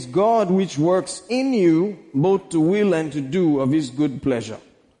it is God which works in you both to will and to do of his good pleasure.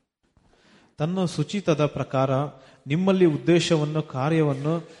 ತನ್ನ ಸುಚಿತದ ಪ್ರಕಾರ ನಿಮ್ಮಲ್ಲಿ ಉದ್ದೇಶವನ್ನು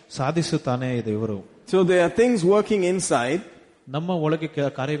ಕಾರ್ಯವನ್ನು ಸಾಧಿಸುತ್ತಾನೆ ದೇವರು. So there are things working inside ನಮ್ಮ ಒಳಗೆ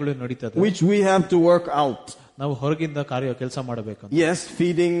ಕಾರ್ಯಗಳು ನಡೀತದೆ which we have to work out. ನಾವು ಹೊರಗಿಂದ ಕೆಲಸ ಮಾಡಬೇಕು. Yes,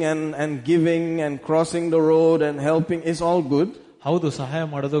 feeding and giving and crossing the road and helping is all good. ಹೌದು, ಸಹಾಯ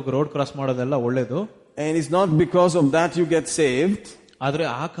ಮಾಡೋದು ರೋಡ್ ಕ್ರಾಸ್ ಮಾಡೋದೆಲ್ಲ ಒಳ್ಳೇದು. And it's not because of that you get saved. ಆದ್ರೆ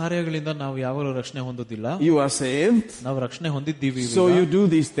ಆ ಕಾರ್ಯಗಳಿಂದ ನಾವು ಯಾವಾಗಲೂ ರಕ್ಷಣೆ ಹೊಂದುದಿಲ್ಲ. You are saved. ನಾವು ರಕ್ಷಣೆ ಹೊಂದಿದ್ದೀವಿ. So you do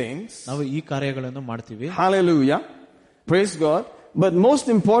these things. ನಾವು ಈ ಕಾರ್ಯಗಳನ್ನು ಮಾಡ್ತೀವಿ. Hallelujah. Praise God. But most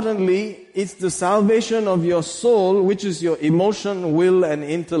importantly, it's the salvation of your soul, which is your emotion, will and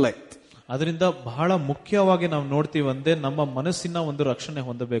intellect. ಅದರಿಂದ ಬಹಳ ಮುಖ್ಯವಾಗಿ ನಾವು ನೋಡ್ತೀವಿ ಅಂದ್ರೆ ನಮ್ಮ ಮನಸ್ಸಿನ ಒಂದು ರಕ್ಷಣೆ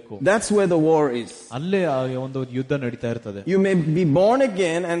ಹೊಂದಬೇಕು. That's where the war is. ಅಲ್ಲೇ ಒಂದು ಯುದ್ಧ ನಡೀತಾ ಇರ್ತದೆ. You may be born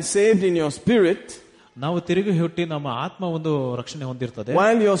again and saved in your spirit. ನಾವು ತಿರುಗಿ ಹುಟ್ಟಿ ನಮ್ಮ ಆತ್ಮ ಒಂದು ರಕ್ಷಣೆ ಹೊಂದಿರ್ತದೆ.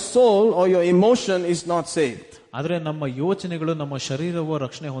 While your soul or your emotion is not saved. ಆದ್ರೆ ನಮ್ಮ ಯೋಚನೆಗಳು ನಮ್ಮ ಶರೀರವು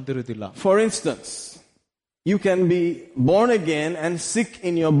ರಕ್ಷಣೆ ಹೊಂದಿರುವುದಿಲ್ಲ. For instance, you can be born again and sick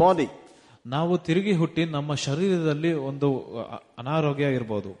in your body. ನಾವು ತಿರುಗಿ ಹುಟ್ಟಿ ನಮ್ಮ ಶರೀರದಲ್ಲಿ ಒಂದು ಅನಾರೋಗ್ಯ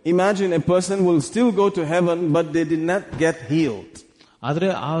ಇರಬಹುದು. Imagine a person will still go to heaven but they did not get healed. ಆದ್ರೆ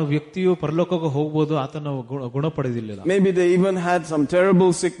ಆ ವ್ಯಕ್ತಿಯು ಪರಲೋಕಕ್ಕೆ ಹೋಗಬಹುದು, ಆತನ ಗುಣಪಡೆದಿಲ್ಲ. Maybe they even had some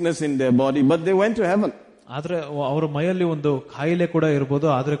terrible sickness in their body but they went to heaven. ಆದ್ರೆ ಅವರ ಮೈಯಲ್ಲಿ ಒಂದು ಕಾಯಿಲೆ ಕೂಡ ಇರಬಹುದು,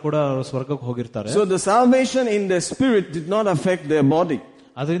 ಆದ್ರೆ ಕೂಡ ಅವರು ಸ್ವರ್ಗಕ್ಕೆ ಹೋಗಿರ್ತಾರೆ. So the salvation in their spirit did not affect their body.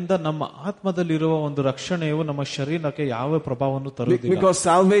 ಅದರಿಂದ ನಮ್ಮ ಆತ್ಮದಲ್ಲಿರುವ ಒಂದು ರಕ್ಷಣೆಯು ನಮ್ಮ ಶರೀರಕ್ಕೆ ಯಾವ ಪ್ರಭಾವವನ್ನು ತರುವುದಿಲ್ಲ. Because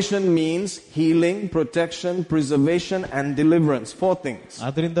salvation means healing, protection, preservation and deliverance. 4 things.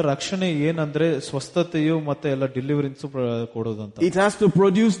 ಅದರಿಂದ ರಕ್ಷಣೆ ಏನಂದ್ರೆ ಸ್ವಸ್ಥತೆಯು ಮತ್ತೆ ಎಲ್ಲ deliverance ಕೊಡೋದಂತ. It has to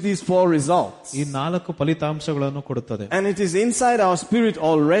produce these 4 results. ಈ 4 ಫಲಿತಾಂಶಗಳನ್ನು ಕೊಡುತ್ತದೆ. And it is inside our spirit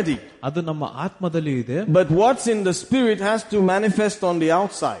already. ಅದು ನಮ್ಮ ಆತ್ಮದಲ್ಲಿ ಇದೆ. But what's in the spirit has to manifest on the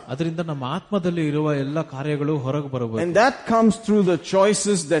outside. ಅದರಿಂದ ನಮ್ಮ ಆತ್ಮದಲ್ಲಿ ಇರುವ ಎಲ್ಲ ಕಾರ್ಯಗಳು ಹೊರಗೆ ಬರಬೇಕು. And that comes through the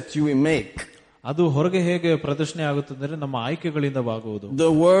choices that you make. ಅದು ಹೊರಗೆ ಹೇಗೆ ಪ್ರದರ್ಶನೆ ಆಗುತ್ತದೆ ನಮ್ಮ ಆಯ್ಕೆಗಳಿಂದ ಆಗುವುದು.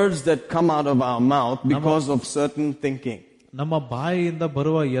 The words that come out of our mouth because of certain thinking. ನಮ್ಮ ಬಾಯಿಯಿಂದ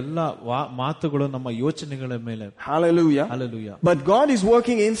ಬರುವ ಎಲ್ಲ ಮಾತುಗಳು ನಮ್ಮ ಯೋಚನೆಗಳ ಮೇಲೆ. Hallelujah. Hallelujah. But God is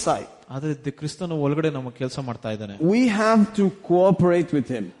working inside. ಆದ್ರೆ ಕ್ರಿಸ್ತನು ಒಳಗಡೆ ನಮ್ಮ ಕೆಲಸ ಮಾಡ್ತಾ ಇದ್ದಾನೆ. We have to cooperate with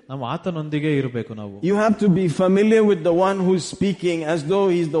him. ನಾವು ಆತನೊಂದಿಗೆ ಇರಬೇಕು ನಾವು. You have to be familiar with the one who is speaking as though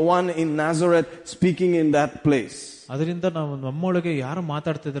he is the one in Nazareth speaking in that place. ಅದರಿಂದ ನಾವು ನಮ್ಮೊಳಗೆ ಯಾರು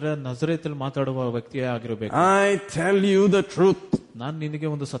ಮಾತಾಡ್ತಿದ್ರೆ ನಜರೇತಲ್ಲಿ ಮಾತಾಡುವ ವ್ಯಕ್ತಿಯೇ ಆಗಿರಬೇಕು. I tell you the truth. ನಾನು ನಿನಗೆ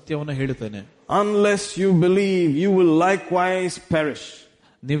ಒಂದು ಸತ್ಯವನ್ನು ಹೇಳುತ್ತೇನೆ. Unless you believe, you will likewise perish.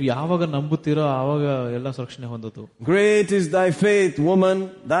 ನೀವು ಯಾವಾಗ ನಂಬುತ್ತೀರೋ ಆವಾಗ ಎಲ್ಲ ಸುರಕ್ಷಣೆ ಹೊಂದೋದು. Great is thy faith, woman.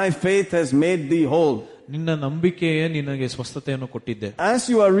 Thy faith has made thee whole. ನಿನ್ನ ನಂಬಿಕೆಯೇ ನಿನಗೆ ಸ್ವಸ್ಥತೆಯನ್ನು ಕೊಟ್ಟಿದ್ದೆ. As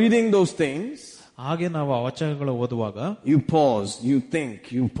you are reading those things, ಹಾಗೆ ನಾವು ಆ ವಚನಗಳು ಓದುವಾಗ you pause, you think,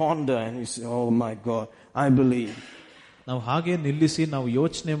 you ponder, and you say, "Oh my God, I believe." ನಾವು ಹಾಗೆ ನಿಲ್ಲಿಸಿ ನಾವು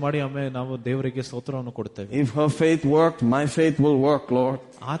ಯೋಚನೆ ಮಾಡಿ ಆಮೇಲೆ ನಾವು ದೇವರಿಗೆ ಸ್ತೋತ್ರವನ್ನು ಕೊಡ್ತೇವೆ. If her faith worked, my faith will work, Lord.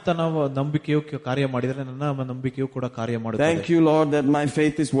 ಆತನ ನಂಬಿಕೆಯು ಕಾರ್ಯ ಮಾಡಿದರೆ ನನ್ನ ನಂಬಿಕೆಯು ಕೂಡ ಕಾರ್ಯ ಮಾಡುತ್ತದೆ. Thank you, Lord, that my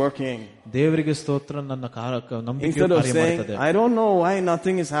faith is working. ದೇವರಿಗೆ ಸ್ತೋತ್ರ, ನನ್ನ ನಂಬಿಕೆಯು Instead of ಕಾರ್ಯ saying, ಮಾಡುತ್ತದೆ. I don't know why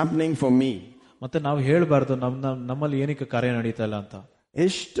nothing is happening for me. ಮತ್ತೆ ನಾವು ಹೇಳಬಾರ್ದು ನಮ್ಮಲ್ಲಿ ಏನಕ್ಕೆ ಕಾರ್ಯ ನಡೀತಾ ಇಲ್ಲ ಅಂತ.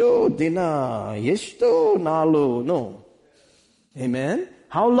 Esto dina, esto nalu, no. Amen.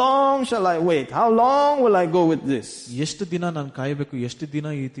 How long shall I wait? How long will I go with this? ಎಷ್ಟು ದಿನ ನಾನು ಕಾಯಬೇಕು, ಎಷ್ಟು ದಿನ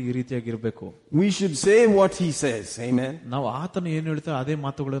ಈ ರೀತಿಯಾಗಿರ್ಬೇಕು. We should say what he says. Amen. ನಾವು ಆತನು ಏನು ಹೇಳ್ತಾರೆ ಅದೇ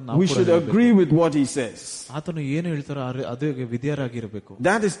ಮಾತುಗಳನ್ನು ನಾವು We should agree with what he says. ಆತನು ಏನು ಹೇಳ್ತಾರೋ ಅದೇ ವಿಧೇಯರಾಗಿರಬೇಕು.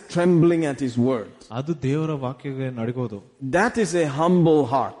 That is trembling at his word. ಅದು ದೇವರ ವಾಕ್ಯಕ್ಕೆ ನಡಗೋದು. That is a humble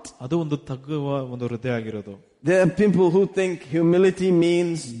heart. ಅದು ಒಂದು ತಗ್ಗುವ ಒಂದು ಹೃದಯ ಆಗಿರೋದು. There are people who think humility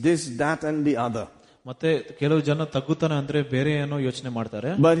means this, that and the other. ಮತ್ತೆ ಕೆಲವು ಜನ ತಗ್ಗುತನ ಅಂದ್ರೆ ಬೇರೆ ಏನೋ ಯೋಚನೆ ಮಾಡ್ತಾರೆ.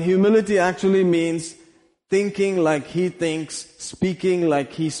 But humility actually means thinking like he thinks, speaking like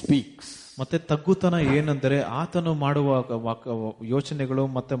he speaks. ಮತ್ತೆ ತಗ್ಗುತನ ಏನಂದ್ರೆ ಆತನು ಮಾಡುವ ಯೋಚನೆಗಳು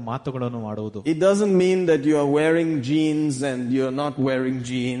ಮತ್ತೆ ಮಾತುಗಳನ್ನು ಮಾಡುವುದು. It doesn't mean that you are wearing jeans and you are not wearing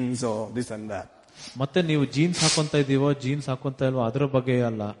jeans or this and that. ಮತ್ತೆ ನೀವು ಜೀನ್ಸ್ ಹಾಕೊಂತ ಇದೀವೋ ಜೀನ್ಸ್ ಹಾಕೊಂತ ಇಲ್ವೋ ಅದರ ಬಗ್ಗೆ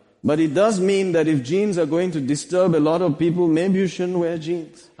ಅಲ್ಲ. But it does mean that if jeans are going to disturb a lot of people, maybe you shouldn't wear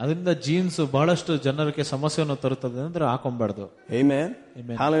jeans. ಅದರಿಂದ jeans ಬಹಳಷ್ಟು ಜನರಿಗೆ ಸಮಸ್ಯೆಯನ್ನು ತರುತ್ತದೆ ಅಂದ್ರೆ ಹಾಕೊಂಬಾರ್ದು. Amen.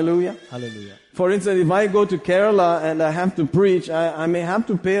 Amen. Hallelujah. Hallelujah. For instance, if I go to Kerala and I have to preach, I may have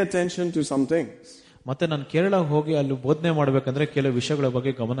to pay attention to some things. ಮತ್ತೆ ನಾನು ಕೇರಳ ಹೋಗಿ ಅಲ್ಲಿ ಬೋಧನೆ ಮಾಡಬೇಕಂದ್ರೆ ಕೆಲವು ವಿಷಯಗಳ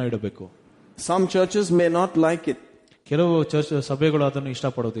ಬಗ್ಗೆ ಗಮನ ಇಡಬೇಕು. Some churches may not like it. ಕೆಲವು ಚರ್ಚ್ ಸಭೆಗಳು ಅದನ್ನು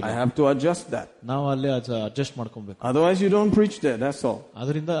ಇಷ್ಟಪಡೋದಿಲ್ಲ. I have to adjust that. ನಾವು ಅಲ್ಲಿ ಅಡ್ಜಸ್ಟ್ ಮಾಡ್ಕೊಬೇಕು. Otherwise you don't preach there, that's all.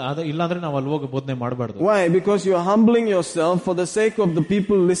 ಅದರಿಂದ ಇಲ್ಲಾಂದ್ರೆ ನಾವು ಅಲ್ಲಿ ಹೋಗಿ ಬೋಧನೆ ಮಾಡಬಾರ್ದು. Why? Because you are humbling yourself for the sake of the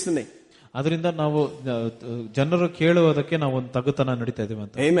people listening. ಅದರಿಂದ ನಾವು ಜನರು ಕೇಳುವುದಕ್ಕೆ ನಾವು ಒಂದು ತಗ್ಗುತನ ನಡೀತಾ ಇದೀವಿ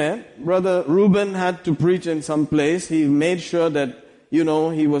ಅಂತ. Amen. Brother Reuben had to preach in some place. He made sure that,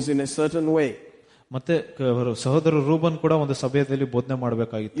 he was in a certain way. ಮತ್ತೆ ಸಹೋದರ ರೂಬನ್ ಕೂಡ ಒಂದು ಸಭೆಯಲ್ಲಿ ಬೋಧನೆ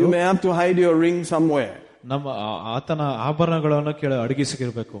ಮಾಡಬೇಕಾಗಿತ್ತು. You may have to hide your ring somewhere. ನಮ್ಮ ಆತನ ಆಭರಣಗಳನ್ನು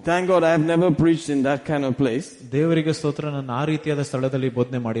ಅಡಗಿಸಿರಬೇಕು. Thank God I have never preached in that kind of place. ದೇವರಿಗೆ ಸ್ತೋತ್ರ, ನಾನು ಆ ರೀತಿಯಾದ ಸ್ಥಳದಲ್ಲಿ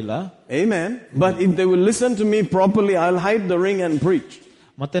ಬೋಧನೆ ಮಾಡಿಲ್ಲ. Amen. But if they will listen to me properly, I'll hide the ring and preach.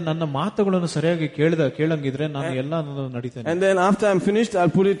 ಮತ್ತೆ ನನ್ನ ಮಾತುಗಳನ್ನು ಸರಿಯಾಗಿ ಕೇಳಂಗಿದ್ರೆ ನಾನು ಎಲ್ಲ ನಡೀತೇನೆ. And then after I'm finished,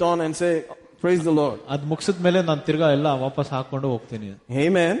 I'll put it on and say, praise the Lord. ಅದ್ ಮುಗಿಸಿದ ಮೇಲೆ ನಾನು ತಿರ್ಗಾ ಎಲ್ಲ ವಾಪಸ್ ಹಾಕೊಂಡು ಹೋಗ್ತೀನಿ.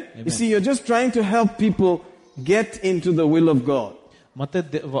 Amen. You see, you're just trying to help people get into the will of God. ಮತ್ತೆ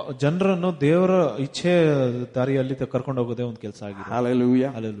ಜನರನ್ನು ದೇವರ ಇಚ್ಛೆ ದಾರಿಯಲ್ಲಿ ಕರ್ಕೊಂಡು ಹೋಗೋದೇ ಒಂದು ಕೆಲಸ ಆಗಿದೆ. Hallelujah.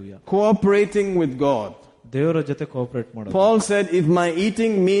 Hallelujah. Cooperating with God. ದೇವರ ಜೊತೆ ಕೋಆಪರೇಟ್ ಮಾಡೋದು. Paul said, if my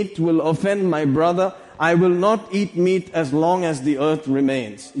eating meat will offend my brother, I will not eat meat as long as the earth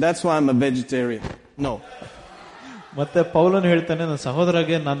remains. That's why I'm a vegetarian. No. ಮತ್ತೆ ಪೌಲನು ಹೇಳ್ತಾನೆ, ನನ್ನ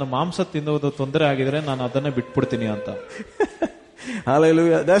ಸಹೋದರಗೆ ನನ್ನ ಮಾಂಸ ತಿನ್ನುವುದು ತೊಂದರೆ ಆಗಿದ್ರೆ ನಾನು ಅದನ್ನೇ ಬಿಟ್ಬಿಡ್ತೀನಿ ಅಂತ.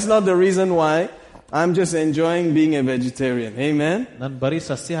 Hallelujah. That's not the reason why I'm just enjoying being a vegetarian. Amen. ನಾನು ಬರೀ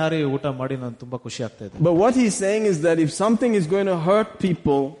ಸಸ್ಯಾಹಾರಿ ಊಟ ಮಾಡಿ ನಾನು ತುಂಬಾ ಖುಷಿ ಆಗ್ತಾ ಇದೆ. But what he's saying is that if something is going to hurt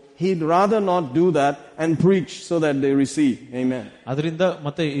people, he'd rather not do that and preach so that they receive. Amen. ಅದರಿಂದ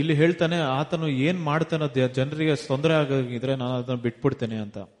ಮತ್ತೆ ಇಲ್ಲಿ ಹೇಳ್ತಾನೆ, ಆತನು ಏನ್ ಮಾಡ್ತಾನೆ ಜನರಿಗೆ ತೊಂದರೆ ಆಗಿದ್ರೆ ನಾನು ಅದನ್ನು ಬಿಟ್ಬಿಡ್ತೇನೆ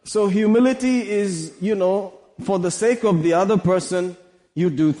ಅಂತ. So humility is, for the sake of the other person, you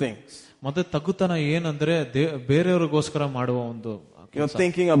do things. ಮತ್ತೆ ತಗ್ಗುತನ ಏನಂದ್ರೆ ಬೇರೆಯವ್ರಿಗೋಸ್ಕರ ಮಾಡುವ ಒಂದು, You're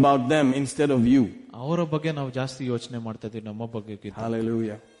thinking about them instead of you. ಅವರ ಬಗ್ಗೆ ನಾವು ಜಾಸ್ತಿ ಯೋಚನೆ ಮಾಡ್ತಾ ಇದೀವಿ ನಮ್ಮ ಬಗ್ಗೆ.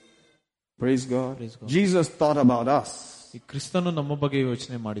 Hallelujah. Praise God. Jesus thought about us. ಈ ಕ್ರಿಸ್ತನು ನಮ್ಮ ಬಗ್ಗೆ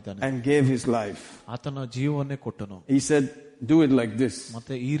ಯೋಚನೆ ಮಾಡಿದ್ದಾನೆ and gave his life. ಆತನ ಜೀವವನ್ನೇ ಕೊಟ್ಟನು. He said, do it like this.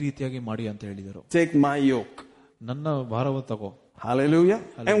 ಮತ್ತೆ ಈ ರೀತಿಯಾಗಿ ಮಾಡಿ ಅಂತ ಹೇಳಿದರು. Take my yoke. ನನ್ನ ಭಾರವನ್ನು ತಗೋ. Hallelujah.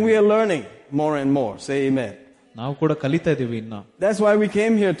 And we are learning more and more. Say amen. ನಾವು ಕೂಡ ಕಲಿತಾ ಇದೀವಿ ಇನ್ನ. That's why we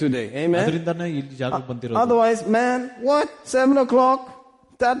came here today. Amen. ಅದರಿಂದನೇ ಇಲ್ಲಿ ಜಾಗಕ್ಕೆ ಬಂದಿರೋದು. Otherwise, man, what? 7 o'clock?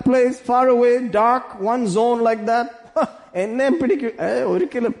 That place far away, dark, one zone like that.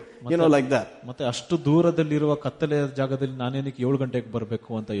 You know, like that. ಮತ್ತೆ ಅಷ್ಟು ದೂರದಲ್ಲಿರುವ ಕತ್ತಲೆಯ ಜಾಗದಲ್ಲಿ ನಾನೇನಕ್ಕೆ 7 ಗಂಟೆಗೆ ಬರಬೇಕು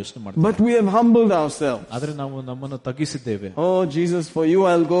ಅಂತ ಯೋಚನೆ ಮಾಡ್ತೀನಿ. But we have humbled ourselves. ಆದ್ರೆ ನಾವು ನಮ್ಮನ್ನು ತಗ್ಗಿಸಿದ್ದೇವೆ. Oh Jesus, for you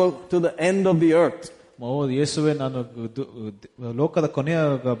I'll go to the end of the earth. ಓ ಯೇಸುವೆ, ನಾನು ಲೋಕದ ಕೊನೆಯ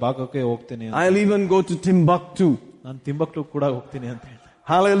ಭಾಗಕ್ಕೆ ಹೋಗ್ತೀನಿ. I'll even go to Timbuktu. ನಾನು ತಿಂಬಕ್ಟು ಕೂಡ ಹೋಗ್ತೀನಿ ಅಂತ ಹೇಳಿ.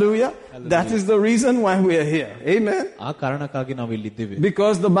 Hallelujah. That is the reason why we are here. Amen. ಆ ಕಾರಣಕ್ಕಾಗಿ ನಾವು ಇಲ್ಲಿದ್ದೀವಿ.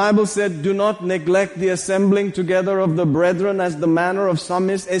 Because the Bible said, do not neglect the assembling together of the brethren as the manner of some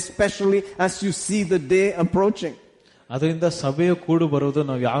is, especially as you see the day approaching. ಅದರಿಂದ ಸಭೆಯ ಕೂಡು ಬರುವುದು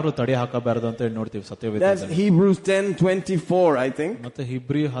ನಾವು ಯಾರು ತಡೆ ಹಾಕಬಾರದು ಅಂತ ಹೇಳಿ ನೋಡ್ತೀವಿ ಸತ್ಯವೇದ. That's Hebrews 10:24, I think. ಮತ್ತೆ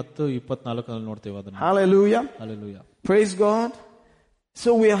ಹಿಬ್ರಿ 10:24 ನೋಡ್ತೀವಿ ಅದನ್ನ. Hallelujah. Hallelujah. Praise God. So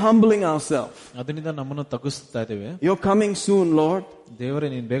we are humbling ourselves. ಅದರಿಂದ ನಮ್ಮನ್ನು ತಗ್ಗಿಸ್ತಾ ಇದ್ದೇವೆ. You're coming soon, Lord. ದೇವರೇ,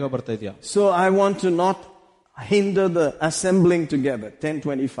 ನೀನು ಬೇಗ ಬರ್ತಾ ಇದೀಯಾ. So I want to not hinder the assembling together.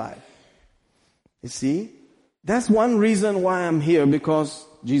 10:25. You see, that's one reason why I'm here, because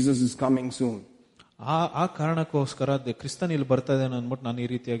Jesus is coming soon. ಆ ಕಾರಣಕ್ಕೋಸ್ಕರ ಕ್ರಿಸ್ತನ ಇಲ್ಲಿ ಬರ್ತಾ ಇದ್ದಾನೆ ಅಂದ್ಬಿಟ್ಟು ನಾನು ಈ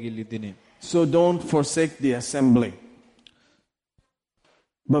ರೀತಿಯಾಗಿ ಇಲ್ಲಿದ್ದೀನಿ. So don't forsake the assembling,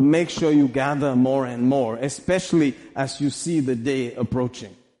 but make sure you gather more and more, especially as you see the day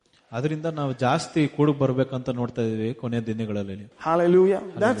approaching. ಅದರಿಂದ ನಾವು ಜಾಸ್ತಿ ಕೂಡು ಬರ್ಬೇಕಂತ ನೋಡ್ತಾ ಇದೀವಿ ಕೊನೆಯ ದಿನಗಳಲ್ಲಿ. Hallelujah.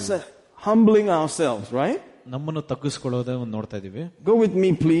 That's humbling ourselves, right? ನಮ್ಮನ್ನು ತಗ್ಗಿಸ್ಕೊಳ್ಳೋದೇ ಒಂದು ನೋಡ್ತಾ ಇದೀವಿ. Go with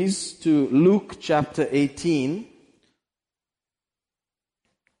me please to Luke chapter 18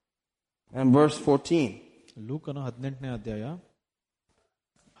 and verse 14. ಲೂಕನ 18ನೇ ಅಧ್ಯಾಯ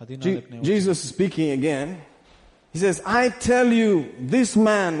 14ನೇ. Jesus is speaking again. He says, I tell you, this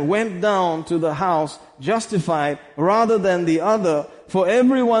man went down to the house justified rather than the other. For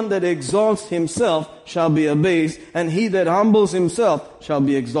everyone that exalts himself shall be abased, and he that humbles himself shall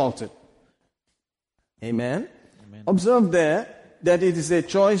be exalted. Amen. Amen. Observe there that it is a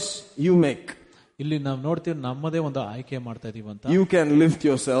choice you make. ಇಲ್ಲಿ ನಾವು ನೋಡ್ತೀವಿ, ನಮ್ಮದೇ ಒಂದು ಆಯ್ಕೆ ಮಾಡ್ತಾ ಇದೀವಿ ಅಂತ. You can lift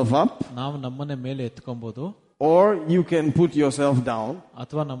yourself up. ನಾವು ನಮ್ಮನ್ನೇ ಮೇಲೆ ಎತ್ಕೊಬಹುದು. Or you can put yourself down.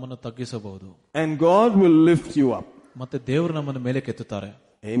 ಅಥವಾ ನಮ್ಮನ್ನು ತಗ್ಗಿಸಬಹುದು. And God will lift you up. ಮತ್ತೆ ದೇವರು ನಮ್ಮನ್ನು ಮೇಲೆ ಕೆತ್ತುತ್ತಾರೆ.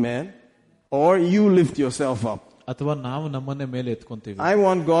 Amen. Or you lift yourself up. ಅಥವಾ ನಾವು ನಮ್ಮನ್ನೇ ಮೇಲೆ ಎತ್ಕೊಂತೀವಿ. I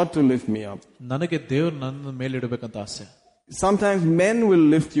want God to lift me up. ನನಗೆ ದೇವರು ನನ್ನ ಮೇಲೆ ಇಡಬೇಕಂತ ಆಸೆ. Sometimes men will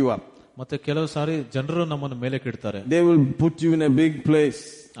lift you up. ಮತ್ತೆ ಕೆಲವು ಸಾರಿ ಜನರು ನಮ್ಮನ್ನು ಮೇಲೆ ಕೆಡ್ತಾರೆ. They will put you in a big place.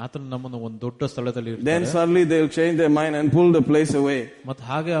 ಆತನು ನಮ್ಮನ್ನು ಒಂದು ದೊಡ್ಡ ಸ್ಥಳದಲ್ಲಿ ಇಡ್ತಾರೆ. Then suddenly they will change their mind and pull the place away. ಮತ್ತೆ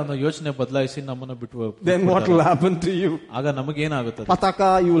ಹಾಗೆ ಅವನ ಯೋಚನೆ ಬದಲಾಯಿಸಿ ನಮ್ಮನ್ನು ಬಿಟ್ಟು. Then what will happen to you? ಆಗ ನಮಗೇನಾಗುತ್ತದೆ? Pataka,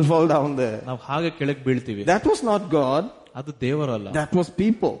 you will fall down there. ನಾವು ಹಾಗೆ ಕೆಳಗೆ ಬೀಳ್ತೀವಿ. That was not God. ಅದು ದೇವರಲ್ಲ. That was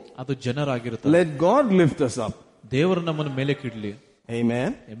people. ಅದು ಜನರಾಗಿರುತ್ತದೆ. Let God lift us up. ದೇವರು ನಮ್ಮನ್ನು ಮೇಲೆ ಕಿಡ್ಲಿ. Amen.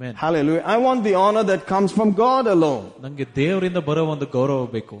 Amen. Hallelujah. I want the honor that comes from God alone. ನನಗೆ ದೇವರಿಂದ ಬರೋ ಒಂದು ಗೌರವ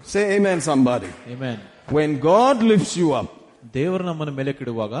ಬೇಕು. Say amen somebody. Amen. When God lifts you up, ದೇವರು ನಮ್ಮನ್ನು ಮೇಲೆ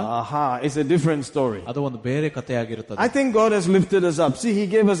ಕಿಡುವಾಗ, it's a different story. ಅದು ಒಂದು ಬೇರೆ ಕಥೆ ಆಗಿರುತ್ತದೆ. I think God has lifted us up. See, He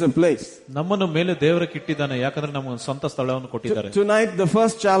gave us a place. ನಮ್ಮನ್ನು ಮೇಲೆ ದೇವರು ಕಿಟ್ಟಿದ್ದಾನೆ, ಯಾಕಂದ್ರೆ ನಮಗೆ ಒಂದು ಸ್ವಂತ ಸ್ಥಳವನ್ನು ಕೊಟ್ಟಿದ್ದಾರೆ. Tonight the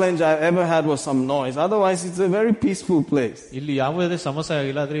first challenge I ever had was some noise. Otherwise it's a very peaceful place. ಇಲ್ಲಿ ಯಾವುದೇ ಸಮಸ್ಯೆ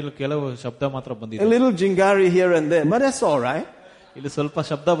ಆಗಿಲ್ಲ, ಆದ್ರೆ ಇಲ್ಲಿ ಕೆಲವು ಶಬ್ದ ಮಾತ್ರ ಬಂದಿದೆ. A little jingari here and there, but that's all right. ಇಲ್ಲಿ ಸ್ವಲ್ಪ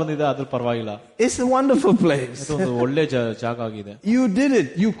ಶಬ್ದ ಬಂದಿದೆ, ಅದ್ರ ಪರವಾಗಿಲ್ಲ. It's a wonderful place. ಇದು ಒಂದು ಒಳ್ಳೆ ಜಾಗ ಆಗಿದೆ. You did it.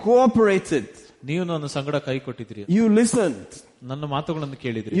 You cooperated. ನೀವು ನನ್ನ ಸಂಗಡ ಕೈ ಕೊಟ್ಟಿದ್ರಿ. You listened. ನನ್ನ ಮಾತುಗಳನ್ನು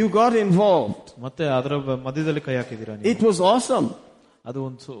ಕೇಳಿದ್ರಿ. You got involved. ಮತ್ತೆ ಅದರ ಮಧ್ಯದಲ್ಲಿ ಕೈ ಹಾಕಿದಿರಾ. It was awesome. ಅದು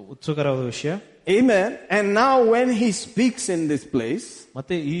ಒಂದು ಉತ್ಸುಕರವಾದ ವಿಷಯ. Amen. And now when He speaks in this place,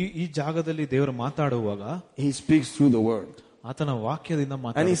 ಮತ್ತೆ ಈ ಜಾಗದಲ್ಲಿ ದೇವರು ಮಾತಾಡುವಾಗ, He speaks through the word. ಆತನ ವಾಕ್ಯದಿಂದ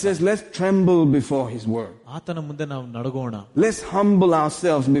ಮಾತಾಡ್ತಾನೆ. And He says, let's tremble before His word. ಆತನ ಮುಂದೆ ನಾವು ನಡಗೋಣ. Let's humble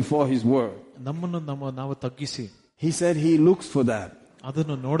ourselves before His word. ನಮ್ಮನ್ನು ನಾವು ತಗ್ಗಿಸಿ. He said He looks for that.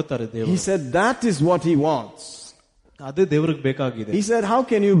 ಅದನ್ನು ನೋಡ್ತಾರೆ ದೇವರು. He said that is what He wants. ಅದೇ ದೇವರಿಗೆ ಬೇಕಾಗಿದೆ. He said, how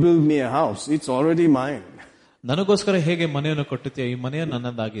can you build me a house? It's already mine. ನನಗೋಸ್ಕರ ಹೇಗೆ ಮನೆಯನ್ನು ಕಟ್ಟುತ್ತೀಯ? ಈ ಮನೆಯ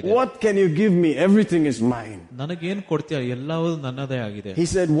ನನ್ನದಾಗಿದೆ. What can you give me? Everything is mine. ನನಗೇನು ಕೊಡ್ತೀಯ? ಎಲ್ಲವೂ ನನ್ನದೇ ಆಗಿದೆ. He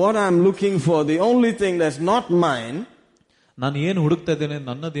said, what I'm looking for, the only thing that's not mine, ನಾನು ಏನು ಹುಡುಕ್ತಾ ಇದ್ದೇನೆ,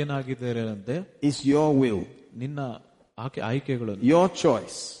 ನನ್ನದೇನಾಗಿದೆ ಅಂತೆ, is your will. ನಿನ್ನ ಆಯ್ಕೆಗಳು, your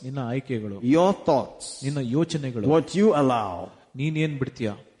choice, ನಿನ್ನ ಆಯ್ಕೆಗಳು, your thoughts, ನಿನ್ನ ಯೋಚನೆಗಳು, what you allow, ನೀನೇನ್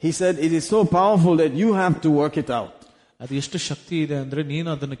ಬಿಡ್ತೀಯಾ? He said, it is so powerful that you have to work it out. ಅದು ಎಷ್ಟು ಶಕ್ತಿ ಇದೆ ಅಂದ್ರೆ ನೀನು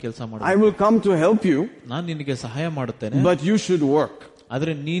ಅದನ್ನು ಕೆಲಸ ಮಾಡು. I will come to help you. ನಾನು ನಿನಗೆ ಸಹಾಯ ಮಾಡುತ್ತೇನೆ. But you should work.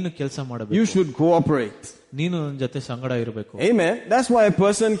 ಆದ್ರೆ ನೀನು ಕೆಲಸ ಮಾಡಬೇಕು. You should cooperate. ನೀನು ನನ್ನ ಜೊತೆ ಸಂಗಡ ಇರಬೇಕು. Amen. That's why a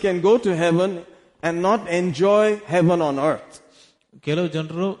person can go to heaven and not enjoy heaven on earth. ಕೆಲವು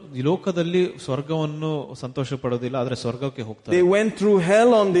ಜನರು ಈ ಲೋಕದಲ್ಲಿ ಸ್ವರ್ಗವನ್ನು ಸಂತೋಷ ಪಡೋದಿಲ್ಲ, ಆದ್ರೆ ಸ್ವರ್ಗಕ್ಕೆ ಹೋಗ್ತಾರೆ. They went through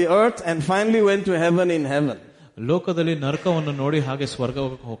hell on the earth and finally went to heaven in heaven. ಲೋಕದಲ್ಲಿ ನರಕವನ್ನು ನೋಡಿ ಹಾಗೆ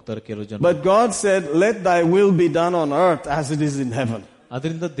ಸ್ವರ್ಗಕ್ಕೆ ಹೋಗ್ತಾರೆ ಕೆಲವು ಜನ. But God said, let thy will be done on earth as it is in heaven.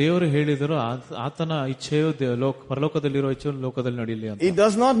 ಅದರಿಂದ ದೇವರು ಹೇಳಿದರು ಆತನ ಇಚ್ಛೆಯು ಪರಲೋಕದಲ್ಲಿರೋ ಇಚ್ಛೆಯು ಲೋಕದಲ್ಲಿ ನಡೀಲಿ ಅಂತ. It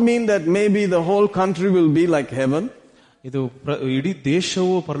does not mean that maybe the whole country will be like heaven. ಇದು ಇಡೀ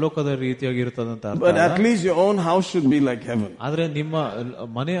ದೇಶವು ಪರಲೋಕದ ರೀತಿಯಾಗಿ ಇರುತ್ತದಂತ ಅರ್ಥ. But at least your own house should be like heaven. ಆದ್ರೆ ನಿಮ್ಮ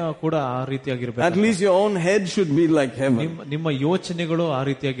ಮನೆ ಕೂಡ ಆ ರೀತಿಯಾಗಿರ್ಬೇಕು. At least your own head should be like heaven. ನಿಮ್ಮ ಯೋಚನೆಗಳು ಆ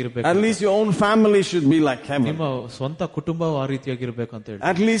ರೀತಿಯಾಗಿರ್ಬೇಕು. At least your own family should be like heaven. ನಿಮ್ಮ ಸ್ವಂತ ಕುಟುಂಬ ಆ ರೀತಿಯಾಗಿರ್ಬೇಕು ಅಂತ ಹೇಳಿ.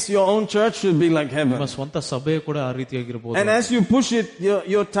 At least your own church should be like heaven. ನಿಮ್ಮ ಸ್ವಂತ ಸಭೆ ಕೂಡ ಆ ರೀತಿಯಾಗಿರಬಹುದು. And as you push it,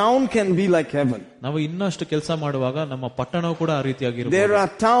 your town can be like heaven. ನಾವು ಇನ್ನಷ್ಟು ಕೆಲಸ ಮಾಡುವಾಗ ನಮ್ಮ ಪಟ್ಟಣವು ಕೂಡ ಆ ರೀತಿಯಾಗಿರಬಹುದು. There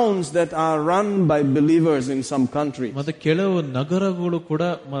are towns that are run by believers in some countries. ಮತ್ತೆ ಕೆಲವು ನಗರಗಳು ಕೂಡ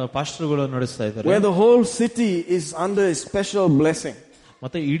ಪಾಸ್ಟರ್ಗಳು ನಡೆಸ್ತಾ ಇದ್ದಾರೆ. Where the whole city is under a special blessing.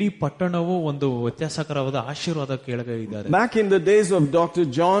 ಮತ್ತೆ ಇಡೀ ಪಟ್ಟಣವು ಒಂದು ವ್ಯತ್ಯಾಸಕರವಾದ ಆಶೀರ್ವಾದ ಕೆಳಗೆ ಇದ್ದಾರೆ. Back in the days of Dr.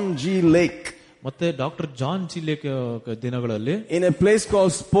 John G. Lake. ಮತ್ತೆ ಡಾಕ್ಟರ್ ಜಾನ್ ಜಿ ಲೇಕ್ ದಿನಗಳಲ್ಲಿ in a place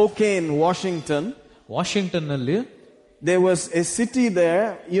called Spokane, Washington. Washington ನಲ್ಲಿ there was a city there,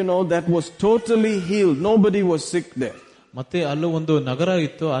 that was totally healed. Nobody was sick there. ಮತ್ತೆ ಅಲ್ಲೂ ಒಂದು ನಗರ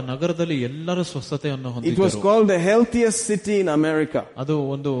ಇತ್ತು, ಆ ನಗರದಲ್ಲಿ ಎಲ್ಲರೂ ಸ್ವಸ್ಥತೆಯನ್ನು ಹೊಂದಿದ್ದರು. It was called the healthiest city in America. ಅದು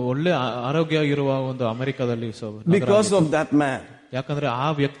ಒಂದು ಒಳ್ಳೆ ಆರೋಗ್ಯ ಇರುವ ಒಂದು ಅಮೆರಿಕದಲ್ಲಿ because of that man. ಯಾಕಂದ್ರೆ ಆ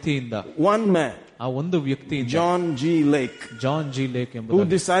ವ್ಯಕ್ತಿಯಿಂದ, one man, ಆ ಒಂದು ವ್ಯಕ್ತಿ John G. Lake, John G Lake ಎಂಬ, who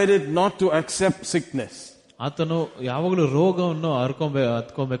decided not to accept sickness. ಆತನು ಯಾವಾಗಲೂ ರೋಗವನ್ನು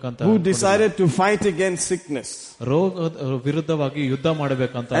ಹತ್ಕೊಬೇಕಂತ, who decided to fight against sickness. ರೋಗ ವಿರುದ್ಧವಾಗಿ ಯುದ್ಧ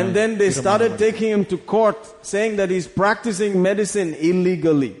ಮಾಡಬೇಕಂತ. And then they started taking him to court saying that he's practicing medicine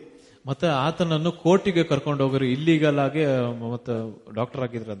illegally. ಮತ್ತೆ ಆತನನ್ನು ಕೋರ್ಟಿಗೆ ಕರ್ಕೊಂಡು ಹೋಗರು, ಇಲ್ಲಿಗಲ್ ಆಗಿ ಮತ್ತೆ ಡಾಕ್ಟರ್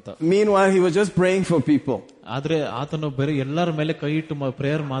ಆಗಿದ್ರಂತ. Meanwhile he was just praying for people. ಆದ್ರೆ ಆತನು ಬೇರೆ ಎಲ್ಲರ ಮೇಲೆ ಕೈ ಇಟ್ಟು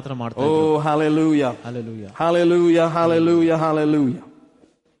ಪ್ರೇಯರ್ ಮಾತ್ರ ಮಾಡ್ತಾ ಇದ್ರು. Oh hallelujah, hallelujah, hallelujah, hallelujah, hallelujah,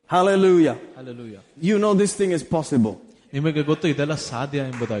 hallelujah, hallelujah. You know this thing is possible. ನಿಮಗೆ ಗೊತ್ತು ಇದೆಲ್ಲ ಸಾಧ್ಯ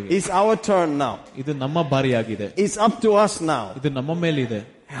ಎಂಬುದಾಗಿ. It's our turn now. ಇದು ನಮ್ಮ ಬಾರಿಯಾಗಿದೆ. It's up to us now. ಇದು ನಮ್ಮ ಮೇಲಿದೆ.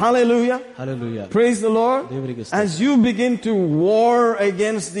 Hallelujah, hallelujah. Praise the Lord. ದೇವರಿಗೆ ಸ್ತೋತ್ರ. As you begin to war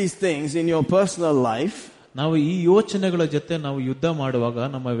against these things in your personal life, ನಾವು ಈ ಯೋಚನೆಗಳ ಜೊತೆ ನಾವು ಯುದ್ಧ ಮಾಡುವಾಗ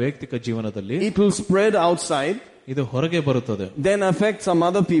ನಮ್ಮ ವೈಯಕ್ತಿಕ ಜೀವನದಲ್ಲಿ it will spread outside. ಇದು ಹೊರಗೆ ಬರುತ್ತದೆ. Then affect some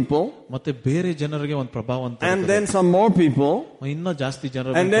other people. ಮತ್ತೆ ಬೇರೆ ಜನರಿಗೆ ಒಂದು ಪ್ರಭಾವ ಅಂತ. And then some more people. ಇನ್ನೂ ಜಾಸ್ತಿ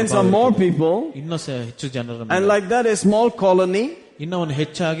ಜನರು. And then some more people. ಇನ್ನೂ ಹೆಚ್ಚು ಜನರು. And like that a small colony. ಇನ್ನೂ ಒಂದು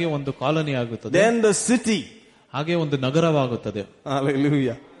ಹೆಚ್ಚಾಗಿ ಒಂದು ಕಾಲನಿ ಆಗುತ್ತದೆ. Then the city. ಹಾಗೆ ಒಂದು ನಗರವಾಗುತ್ತದೆ.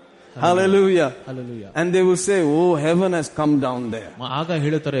 Hallelujah, hallelujah, hallelujah. And they will say, oh, heaven has come down there. ಆಗ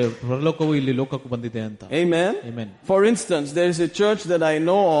ಹೇಳುತ್ತಾರೆ ಪರಲೋಕವು ಇಲ್ಲಿ ಲೋಕಕ್ಕೆ ಬಂದಿದೆ ಅಂತ. Amen. Amen. For instance, there is a church that I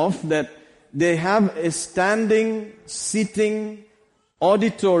know of that they have a standing seating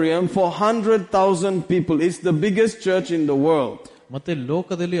auditorium for 100,000 people. It's the biggest church in the world. ಮತ್ತೆ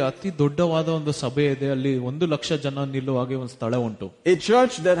ಲೋಕದಲ್ಲಿ ಅತಿ ದೊಡ್ಡವಾದ ಒಂದು ಸಭೆ ಇದೆ, ಅಲ್ಲಿ 100,000 ಜನ ನಿಲ್ಲುವ ಹಾಗೆ ಒಂದು ಸ್ಥಳ ಉಂಟು. A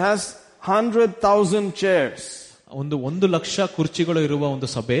church that has 100,000 chairs. ಒಂದು 100,000 ಕುರ್ಚಿಗಳು ಇರುವ ಒಂದು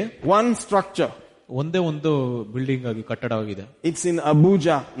ಸಭೆ. One structure. ಒಂದೇ ಒಂದು ಬಿಲ್ಡಿಂಗ್ ಆಗಿ ಕಟ್ಟಡವಾಗಿದೆ. It's in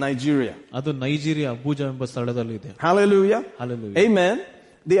Abuja, Nigeria. ಅದು ನೈಜೀರಿಯಾ ಅಬೂಜಾ ಎಂಬ ಸ್ಥಳದಲ್ಲಿ ಇದೆ. Hallelujah, hallelujah, amen.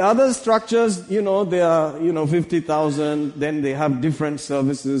 The other structures, they are 50,000, then they have different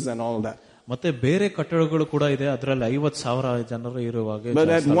services and all that. ಮತ್ತೆ ಬೇರೆ ಕಟ್ಟಡಗಳು ಕೂಡ ಇದೆ, ಅದರಲ್ಲಿ 50,000 ಜನರು ಇರುವಾಗ. But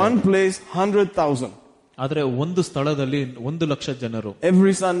at one place 100,000. ಆದ್ರೆ ಒಂದು ಸ್ಥಳದಲ್ಲಿ 100,000 ಜನರು.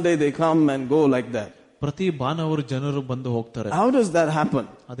 Every Sunday they come and go like that. ಪ್ರತಿ ಭಾನುವಾರ ಜನರು ಬಂದು ಹೋಗ್ತಾರೆ. How does that happen?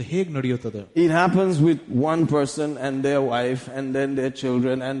 ಅದು ಹೇಗೆ ನಡೆಯುತ್ತದೆ? It happens with one person and their wife and then their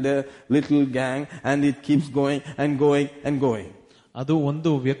children and their little gang, and it keeps going and going and going. ಅದು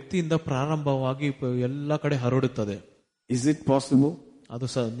ಒಂದು ವ್ಯಕ್ತಿಯಿಂದ ಪ್ರಾರಂಭವಾಗಿ ಎಲ್ಲ ಕಡೆ ಹರಡುತ್ತದೆ. Is it possible? ಅದು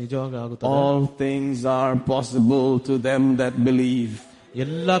ನಿಜವಾಗಿ ಆಗುತ್ತದೆ. All things are possible to them that believe.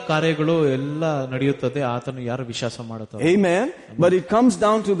 ಎಲ್ಲ ಕಾರ್ಯಗಳು ಎಲ್ಲ ನಡೆಯುತ್ತದೆ ಆತನು ಯಾರು ವಿಶ್ವಾಸ ಮಾಡುತ್ತಾರೆ. Amen. But it comes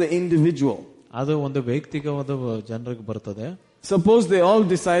down to the individual. ಅದು ಒಂದು ವ್ಯಕ್ತಿಗತ ಜನರಿಗೆ ಬರುತ್ತದೆ. Suppose they all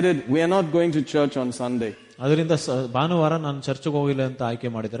decided we are not going to church on Sunday. ಅದರಿಂದ ಭಾನುವಾರ ನಾನು ಚರ್ಚ್ಗೆ ಹೋಗಿಲ್ಲ ಅಂತ ಆಯ್ಕೆ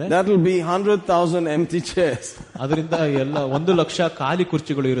ಮಾಡಿದರೆ that will be 100,000 empty chairs. ಅದರಿಂದ ಎಲ್ಲ 100,000 ಖಾಲಿ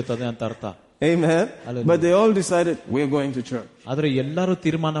ಕುರ್ಚಿಗಳು ಇರುತ್ತದೆ ಅಂತ ಅರ್ಥ. Amen. But they all decided we are going to church. ಆದ್ರೆ ಎಲ್ಲರೂ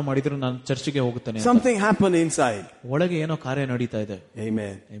ತೀರ್ಮಾನ ಮಾಡಿದ್ರು ನಾನು ಚರ್ಚ್ಗೆ ಹೋಗುತ್ತೇನೆ. Something happened inside. ಒಳಗೆ ಏನೋ ಕಾರ್ಯ ನಡೀತಾ ಇದೆ.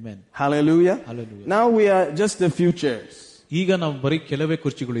 Amen. Amen. Hallelujah. Hallelujah. Now we are just a few chairs. ಈಗ ನಾವು ಬರೀ ಕೆಲವೇ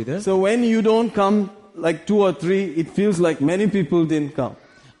ಕುರ್ಚಿಗಳಿದೆ. So when you don't come like 2 or 3, it feels like many people didn't come.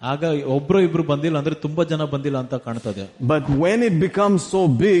 ಆಗ ಒಬ್ರು ಇಬ್ರು ಬಂದಿಲ್ಲ ಅಂದ್ರೆ ತುಂಬಾ ಜನ ಬಂದಿಲ್ಲ ಅಂತ ಕಾಣ್ತದೆ. But when it becomes so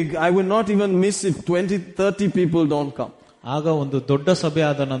big, I will not even miss if 20-30 people don't come. ಆಗ ಒಂದು ದೊಡ್ಡ ಸಭೆ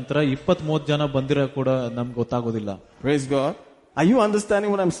ಆದ ನಂತರ 20-30 ಜನ ಬಂದಿರೋ ಕೂಡ ನಮ್ಗೆ ಗೊತ್ತಾಗೋದಿಲ್ಲ. Praise God. Are you understanding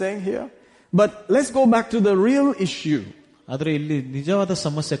what I'm saying here? But let's go back to the real issue. ಆದ್ರೆ ಇಲ್ಲಿ ನಿಜವಾದ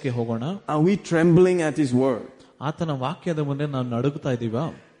ಸಮಸ್ಯೆಗೆ ಹೋಗೋಣ. Are we trembling at His word? ಆತನ ವಾಕ್ಯದ ಮುಂದೆ ನಾವು ನಡುಗ್ತಾ ಇದೀವಾ?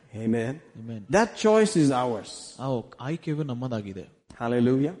 Amen. Amen. That choice is ours. ಆಯ್ಕೆಯು ನಮ್ಮದಾಗಿದೆ.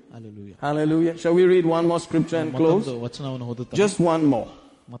 Hallelujah. Hallelujah. Hallelujah. Shall we read one more scripture and close? ವಚನವನ್ನು ಓದುತ್ತಾ. Just one more.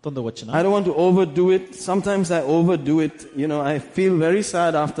 ಮತ್ತೊಂದು ವಚನ. I don't want to overdo it. Sometimes I overdo it. You know, I feel very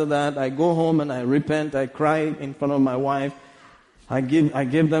sad after that. I go home and I repent. I cry in front of my wife. I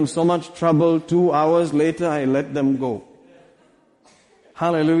give them so much trouble. 2 hours later, I let them go.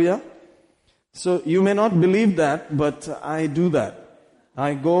 Hallelujah. So you may not believe that, but I do that.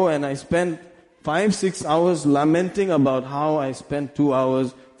 I go and I spend 5-6 hours lamenting about how I spent 2 hours,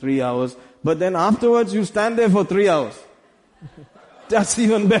 3 hours. But then afterwards you stand there for 3 hours. That's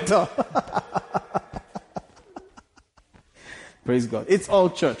even better. Praise God. It's all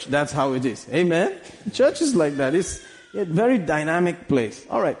church. That's how it is. Amen. Church is like that. It's a very dynamic place.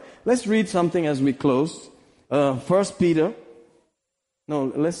 All right. Let's read something as we close. 1 Peter. No,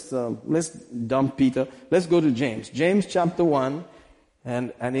 let's dump Peter. Let's go to James. James chapter 1.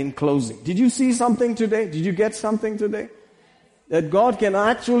 And in closing, did you see something today? Did you get something today? That God can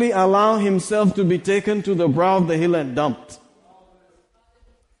actually allow Himself to be taken to the brow of the hill and dumped.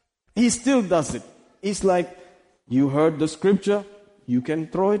 He still does it. It's like, you heard the scripture, you can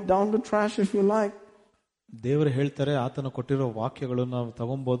throw it down the trash if you like. ದೇವರು ಹೇಳ್ತಾರೆ ಆತನ ಕೊಟ್ಟಿರೋ ವಾಕ್ಯಗಳನ್ನು ನಾವು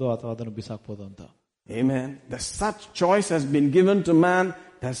ತಗೊಬಹುದು ಅಥವಾ ಅದನ್ನು ಬಿಸಾಕ್ಬಹುದು ಅಂತ. Amen. Such choice has been given to man.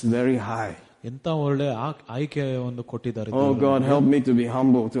 That's very high. ಎಂತ ಒಳ್ಳೆ ಆಯ್ಕೆ ಒಂದು ಕೊಟ್ಟಿದ್ದಾರೆ. Oh God, help me to be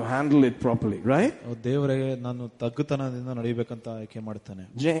humble, to handle it properly, right? ದೇವರೇ ನಾನು ತಗ್ಗುತನದಿಂದ ನಡೆಯಬೇಕಂತ ಆಯ್ಕೆ ಮಾಡ್ತಾನೆ.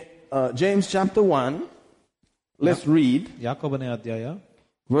 James chapter 1. Let's read. ಯಾಕೋಬನೇ ಅಧ್ಯಾಯ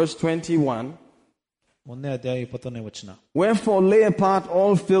verse 21. 1ನೇ ಅಧ್ಯಾಯ 21ನೇ ವಚನ. Wherefore lay apart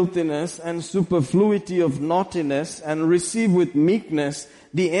all filthiness and superfluity of naughtiness, and receive with meekness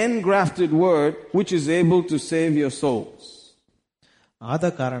the engrafted word, which is able to save your souls. ಆದ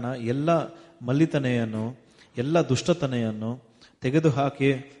ಕಾರಣ ಎಲ್ಲ ಮಲ್ಲಿತನೆಯನ್ನು ಎಲ್ಲ ದುಷ್ಟತನೆಯನ್ನು ತೆಗೆದುಹಾಕಿ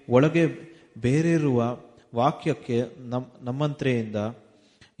ಒಳಗೆ ಬೇರೆಯಿರುವ ವಾಕ್ಯಕ್ಕೆ ನಮ್ಮಂತ್ರೆಯಿಂದ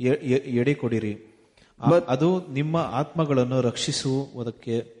ಎಡೆಕೊಡಿರಿ. ಅದು ನಿಮ್ಮ ಆತ್ಮಗಳನ್ನು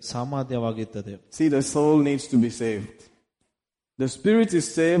ರಕ್ಷಿಸುವುದಕ್ಕೆ ಸಾಮರ್ಥ್ಯವಾಗಿರುತ್ತದೆ. See, the soul needs to be saved. The spirit is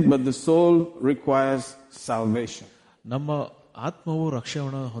saved, but the soul requires salvation. ನಮ್ಮ ಆತ್ಮವು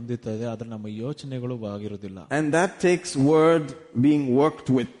ರಕ್ಷಣೆ ಹೊಂದುತ್ತದೆ, ಆದರೆ ನಮ್ಮ ಯೋಚನೆಗಳು ಆಗಿರುವುದಿಲ್ಲ. And that takes word being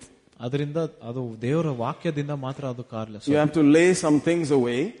worked with. ಅದರಿಂದ ಅದು ದೇವರ ವಾಕ್ಯದಿಂದ ಮಾತ್ರ ಅದು ಕಾರ್ಯ. You have to lay some things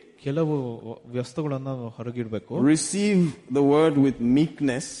away. ಕೆಲವು ವಸ್ತುಗಳನ್ನು ಹೊರಗಿಡಬೇಕು. Receive the word with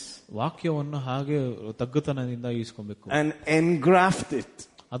meekness. ವಾಕ್ಯವನ್ನು ಹಾಗೆ ತಗ್ಗುತನದಿಂದ ಇಸ್ಕೊಬೇಕು. And engraft it.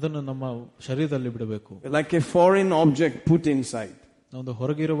 ಅದನ್ನು ನಮ್ಮ ಶರೀರದಲ್ಲಿ ಬಿಡಬೇಕು. Like a foreign object put inside. ಒಂದು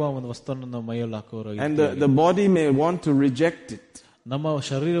ಹೊರಗಿರುವ ಒಂದು ವಸ್ತುವನ್ನು ನಮ್ಮ ಮೈಯಲ್ಲಿ ಹಾಕುವ. And the body may want to reject it. ನಮ್ಮ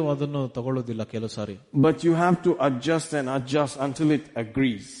ಶರೀರ ಅದನ್ನು ತಗೊಳ್ಳೋದಿಲ್ಲ ಕೆಲವು ಸಾರಿ. But you have to adjust and adjust until it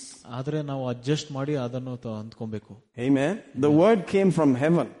agrees. ಆದ್ರೆ ನಾವು ಅಡ್ಜಸ್ಟ್ ಮಾಡಿ ಅದನ್ನು ಅಂದ್ಕೊಬೇಕು. Amen. The word came from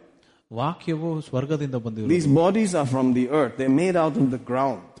heaven. ವಾಕ್ಯವು ಸ್ವರ್ಗದಿಂದ ಬಂದಿದೆ. These bodies are from the earth. They're made out of the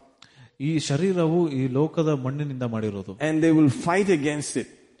ground. ಈ ಶರೀರವು ಈ ಲೋಕದ ಮಣ್ಣಿನಿಂದ ಮಾಡಿರೋದು. And they will fight against it.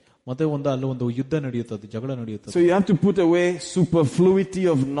 ಮತ್ತೆ ಅಲ್ಲಿ ಒಂದು ಯುದ್ಧ ನಡೆಯುತ್ತದೆ, ಜಗಳ ನಡೆಯುತ್ತದೆ. So you have to put away superfluity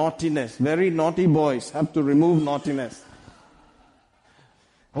of naughtiness. Very naughty boys have to remove naughtiness.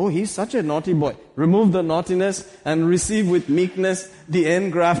 Oh, he's such a naughty boy. Remove the naughtiness and receive with meekness the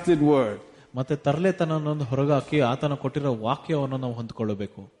engrafted word. ಮತ್ತೆ ತರಲೆತನವನ್ನು ಹೊರಗಾಕಿ ಆತನ ಕೊಟ್ಟಿರೋ ವಾಕ್ಯವನ್ನು ನಾವು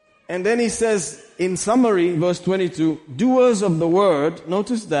ಹೊಂದಿಕೊಳ್ಳಬೇಕು. And then he says in summary, verse 22, doers of the word,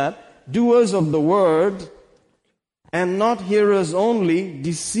 notice that, doers of the word, and not hearers only,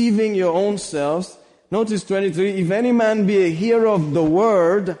 deceiving your own selves. Notice 23, if any man be a hearer of the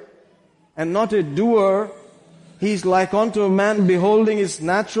word, and not a doer, he is like unto a man beholding his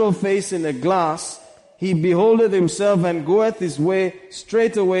natural face in a glass. He beholdeth himself and goeth his way,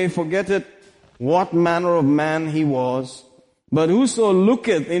 straightway forgetteth what manner of man he was. But whoso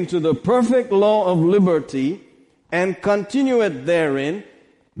looketh into the perfect law of liberty, and continueth therein,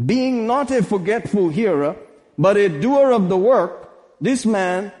 being not a forgetful hearer, but a doer of the work, this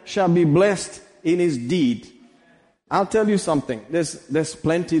man shall be blessed in his deed. I'll tell you something. There's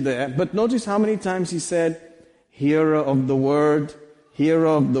plenty there. But notice how many times he said, hearer of the word,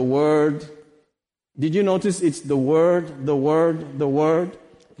 hearer of the word. Did you notice it's the word, the word, the word?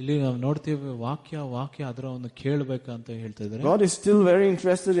 ಇಲ್ಲಿ ನಾವು ನೋಡ್ತೀವಿ ವಾಕ್ಯ ಅದರ ಒಂದು ಕೇಳಬೇಕಂತ ಹೇಳ್ತಾ ಇದ್ದಾರೆ. God is still very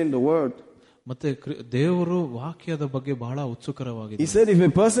interested in the word. ಮತ್ತೆ ದೇವರು ವಾಕ್ಯದ ಬಗ್ಗೆ ಬಹಳ ಉತ್ಸುಕರವಾಗಿದೆ. He said if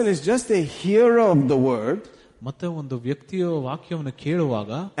a person is just a hearer of the word, ಮತ್ತೆ ಒಂದು ವ್ಯಕ್ತಿಯ ವಾಕ್ಯವನ್ನು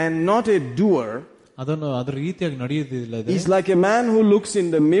ಕೇಳುವಾಗ and not a doer, ಅದನ್ನು ಅದರ ರೀತಿಯಾಗಿ ನಡೆಯುವುದಿಲ್ಲ. he's like a man who looks in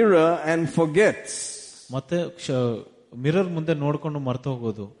the mirror and forgets. ಮತ್ತೆ ಮಿರರ್ ಮುಂದೆ ನೋಡ್ಕೊಂಡು ಮರ್ತು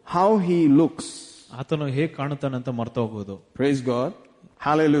ಹೋಗೋದು, how he looks, ಆತನು ಹೇಗೆ ಕಾಣುತ್ತಾನೆ ಅಂತ ಮರ್ತು ಹೋಗೋದು. Praise God.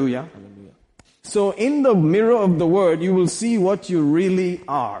 Hallelujah. So in the mirror of the word you will see what you really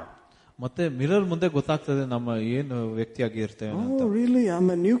are. ಮತ್ತೆ ಮಿರರ್ ಮುಂದೆ ಗೊತ್ತಾಗ್ತದೆ ನಮ್ಮ ಏನು ವ್ಯಕ್ತಿಯಾಗಿ ಇರ್ತೇವೆ ಅಂತ. Oh really, I'm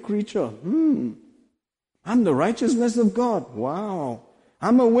a new creature. I'm the righteousness of God. Wow.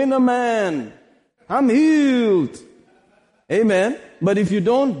 I'm a winner man. I'm healed. Amen. But if you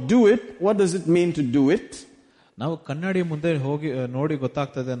don't do it, what does it mean to do it? ನಾವು ಕನ್ನಡಿ ಮುಂದೆ ಹೋಗಿ ನೋಡಿ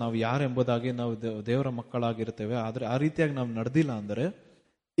ಗೊತ್ತಾಗ್ತದೆ ನಾವು ಯಾರೆಂಬುದಾಗಿ, ನಾವು ದೇವರ ಮಕ್ಕಳಾಗಿರ್ತೇವೆ. ಆದ್ರೆ ಆ ರೀತಿಯಾಗಿ ನಾವು ನಡೆದಿಲ್ಲ ಅಂದ್ರೆ,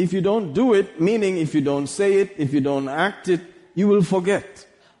 if you don't do it, meaning if you don't say it, if you don't act it, you will forget.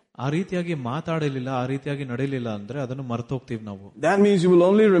 ಆ ರೀತಿಯಾಗಿ ಮಾತಾಡಲಿಲ್ಲ, ಆ ರೀತಿಯಾಗಿ ನಡೆಯಲಿಲ್ಲ ಅಂದ್ರೆ ಅದನ್ನು ಮರೆತು ಹೋಗ್ತೀವಿ ನಾವು. That means you will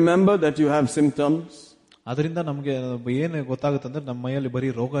only remember that you have symptoms. ಅದರಿಂದ ನಮಗೆ ಏನು ಗೊತ್ತಾಗುತ್ತೆ ಅಂದ್ರೆ ನಮ್ಮ ಮೈಯಲ್ಲಿ ಬರೀ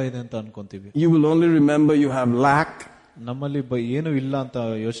ರೋಗ ಇದೆ ಅಂತ ಅನ್ಕೊಂತೀವಿ. You will only remember you have lack. ನಮ್ಮಲ್ಲಿ ಏನು ಇಲ್ಲ ಅಂತ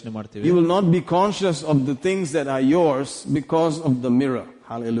ಯೋಚನೆ ಮಾಡ್ತೀವಿ. You will not be conscious of the things that are yours because of the mirror.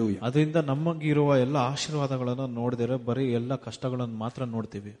 Hallelujah. ಅದರಿಂದ ನಮಗಿರುವ ಎಲ್ಲ ಆಶೀರ್ವಾದಗಳನ್ನು ನೋಡಿದರೆ ಬರೀ ಎಲ್ಲ ಕಷ್ಟಗಳನ್ನು ಮಾತ್ರ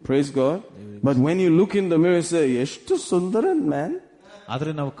ನೋಡ್ತೀವಿ. Praise God. But when you look in the mirror, say, "Eshtu sundaran man."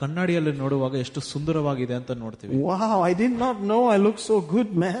 ಆದ್ರೆ ನಾವು ಕನ್ನಡಿಯಲ್ಲಿ ನೋಡುವಾಗ ಎಷ್ಟು ಸುಂದರವಾಗಿದೆ ಅಂತ ನೋಡ್ತೀವಿ. Wow, I did not know I look so good,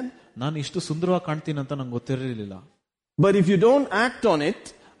 man. ನಾನು ಇಷ್ಟು ಸುಂದರವಾಗಿ ಕಾಣ್ತೀನಿ ಅಂತ ನಂಗೆ ಗೊತ್ತಿರಲಿಲ್ಲ. But if you don't act on it,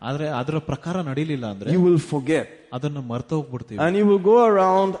 ಆದ್ರೆ ಅದರ ಪ್ರಕಾರ ನಡೀಲಿಲ್ಲ ಅಂದ್ರೆ you will forget. ಅದನ್ನು ಮರೆತು ಹೋಗ್ಬಿಡ್ತೀವಿ. And you will go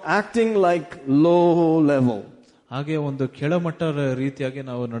around acting like low level. ಹಾಗೆ ಒಂದು ಕೆಳಮಟ್ಟದ ರೀತಿಯಾಗಿ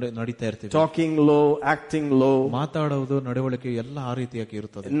ನಾವು ನಡೀತಾ ಇರ್ತೀವಿ. Talking low, acting low. ಮಾತಾಡೋದು, ನಡವಳಿಕೆ ಎಲ್ಲ ಆ ರೀತಿಯಾಗಿ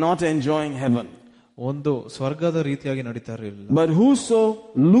ಇರುತ್ತದೆ. Not enjoying heaven. ಒಂದು ಸ್ವರ್ಗದ ರೀತಿಯಾಗಿ ನಡೀತಾ ಇರಲಿಲ್ಲ. But whoso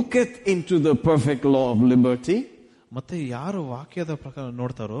looketh into the perfect law of liberty, ಮತ್ತೆ ಯಾರು ವಾಕ್ಯದ ಪ್ರಕಾರ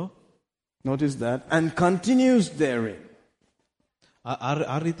ನೋಡ್ತಾರೋ, notice that, and continues therein.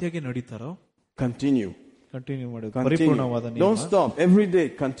 ಆ ರೀತಿಯಾಗಿ ನಡೀತಾರೋ, ಕಂಟಿನ್ಯೂ ಮಾಡೋದು ಪರಿಪೂರ್ಣವಾದ ನಿಯಮ. Don't stop. Every day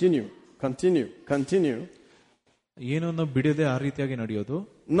continue. ಏನನ್ನು ಬಿಡದೆ ಆ ರೀತಿಯಾಗಿ ನಡೆಯೋದು.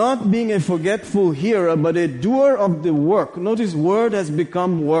 Not being a forgetful hearer, but a doer of the work. Notice word has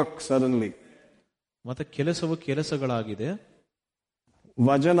become work suddenly. ಮತ್ತೆ ಕೆಲಸಗಳಾಗಿದೆ.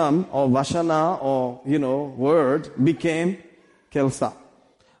 Vajanam or Vashana or word became kelsa.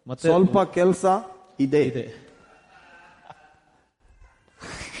 ಮತ್ತೆ ಸ್ವಲ್ಪ ಕೆಲಸ ಇದೆ.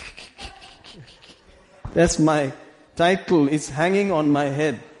 That's my title. It's hanging on my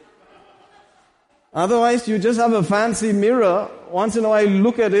head. Otherwise you just have a fancy mirror. Once in a while you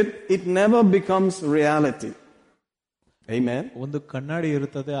look at it, it never becomes reality. Amen. ಒಂದು ಕನ್ನಡಿ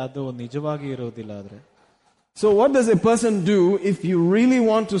ಇರುತ್ತದೆ, ಅದು ನಿಜವಾಗಿ ಇರೋದಿಲ್ಲ. ಆದ್ರೆ so what does a person do if you really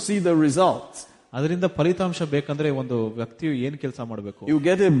want to see the results? ಅದರಿಂದ ಫಲಿತಾಂಶ ಬೇಕಂದ್ರೆ ಒಂದು ವ್ಯಕ್ತಿಯು ಏನು ಕೆಲಸ ಮಾಡಬೇಕು? You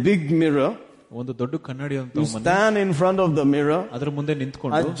get a big mirror. ಒಂದು ದೊಡ್ಡ ಕನ್ನಡಿ ಅಂತ you stand in front of the mirror. ಅದರ ಮುಂದೆ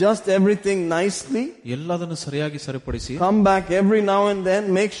ನಿಂತ್ಕೊಂಡು adjust everything nicely. ಎಲ್ಲದನ್ನು ಸರಿಯಾಗಿ ಸರಿಪಡಿಸಿ come back every now and then,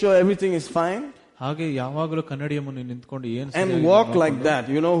 make sure everything is fine. ಹಾಗೆ ಯಾವಾಗಲೂ ಕನ್ನಡಿಯ ಮುಂದೆ ನಿಂತ್ಕೊಂಡು ಏನು and walk like that.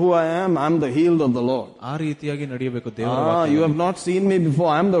 You know who I am? I'm the healed of the Lord. ಆ ರೀತಿಯಾಗಿ ನಡೆಯಬೇಕು. ದೇವರ ವಾಕ್ಯ. You have not seen me before.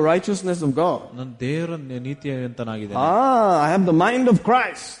 I'm the righteousness of God. ನಾನು ದೇವರ ನೀತಿವಂತನಾಗಿದ್ದೇನೆ. I have the mind of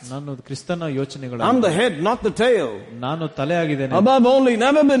Christ. ನಾನು ಕ್ರಿಸ್ತನ ಯೋಚನೆಗಳು. I'm the head, not the tail. ನಾನು ತಲೆ ಆಗಿದ್ದೇನೆ. above only,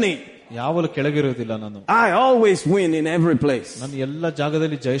 never beneath. ಯಾವಾಗಲೂ ಕೆಳಗಿರುವುದಿಲ್ಲ ನಾನು. I always win in every place. ನಾನು ಎಲ್ಲ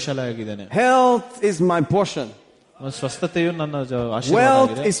ಜಾಗದಲ್ಲಿ ಜಯಶಾಲಿ ಆಗಿದ್ದೇನೆ. health is my portion. ಸ್ವಸ್ಥತೆಯು ನನ್ನ ಆಶೀರ್ವಾದವಾಗಿದೆ.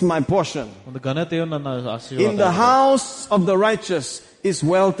 wealth is my portion. ಒಂದು ಘನತೆಯು ನನ್ನ ಆಶೀರ್ವಾದ. in the house of the righteous is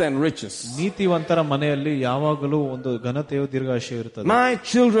wealth and riches. ನೀತಿವಂತರ ಮನೆಯಲ್ಲಿ ಯಾವಾಗಲೂ ಒಂದು ಘನತೆಯು ದೀರ್ಘಾಯುಷ್ಯ ಇರುತ್ತದೆ. my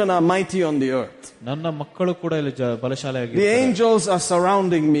children are mighty on the earth. ನನ್ನ ಮಕ್ಕಳು ಕೂಡ ಇಲ್ಲಿ ಬಲಶಾಲಿಯಾಗಿದ್ದಾರೆ. the angels are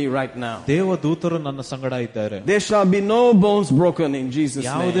surrounding me right now. ದೇವದೂತರು ನನ್ನ ಸಂಗಡ ಇದ್ದಾರೆ. there shall be no bones broken in Jesus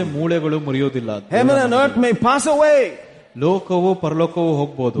name. ಯಾವುದೇ ಮೂಳೆಗಳು ಮುರಿಯೋದಿಲ್ಲ. heaven and earth may pass away. ಲೋಕವು ಪರಲೋಕವು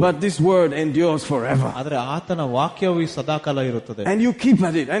ಹೋಗಬಹುದು. but this word endures forever. ಆದರೆ ಆತನ ವಾಕ್ಯವು ಸದಾಕಾಲ ಇರುತ್ತದೆ. and you keep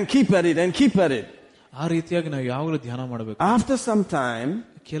at it and keep at it and keep at it. ಆ ರೀತಿಯಾಗಿ ನಾವು ಯಾವಾಗಲೂ ಧ್ಯಾನ ಮಾಡಬೇಕು. after some time,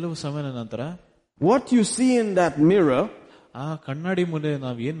 ಕೆಲವು ಸಮಯದ ನಂತರ what you see in that mirror ಆ ಕನ್ನಡಿ ಮುಂದೆ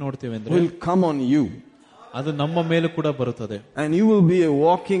ನಾವು ಏನ್ ನೋಡ್ತೇವೆ ಅಂದ್ರೆ will come on you. ಅದು ನಮ್ಮ ಮೇಲೆ ಕೂಡ ಬರುತ್ತದೆ. and you will be a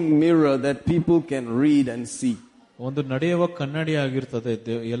walking mirror that people can read and see. ಒಂದು ನಡೆಯುವ ಕನ್ನಡಿ ಆಗಿರ್ತದೆ.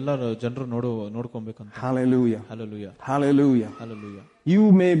 ಎಲ್ಲರ ಜನರು ನೋಡ್ಕೊಬೇಕಂತ. hallelujah, hallelujah, hallelujah, hallelujah. you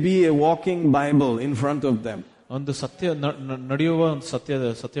may be a walking Bible in front of them. ಒಂದು ಸತ್ಯ ನಡೆಯುವ ಒಂದು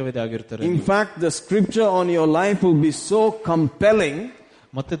ಸತ್ಯವೇದ ಆಗಿರ್ತಾರೆ. in fact, the scripture on your life will be so compelling.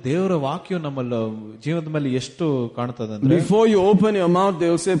 ಮತ್ತೆ ದೇವರ ವಾಕ್ಯ ನಮ್ಮ ಜೀವನದ ಮೇಲೆ ಎಷ್ಟು ಕಾಣ್ತದೆ ಅಂದ್ರೆ, before you open your mouth, they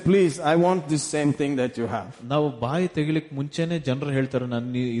will say, please, I want this same thing that you have. ನಾವು ಬಾಯಿ ತೆಗಿಲಿಕ್ ಮುಂಚೆನೆ ಜನರು ಹೇಳ್ತಾರೆ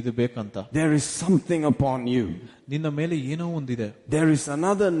ನನ್ಗೆ ಇದು ಬೇಕಂತ. There is something upon you. ನಿನ್ನ ಮೇಲೆ ಏನೋ ಒಂದಿದೆ. There is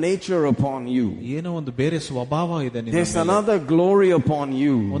another nature upon you. ಏನೋ ಒಂದು ಬೇರೆ ಸ್ವಭಾವ ಇದೆ ನಿನ್ನ ಮೇಲೆ. There's another glory upon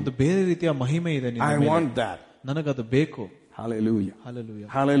you. ಒಂದು ಬೇರೆ ರೀತಿಯ ಮಹಿಮೆ ಇದೆ ನಿನ್ನ ಮೇಲೆ. I want that. ನನಗದು ಬೇಕು. Hallelujah. Hallelujah.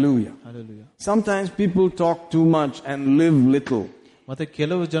 Hallelujah. Hallelujah. Sometimes people talk too much and live little. ಮತ್ತೆ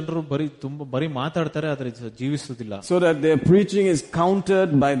ಕೆಲವು ಜನರು ಬರೀ ಮಾತಾಡ್ತಾರೆ, ಆದ್ರೆ ಜೀವಿಸುವುದಿಲ್ಲ. So that their preaching is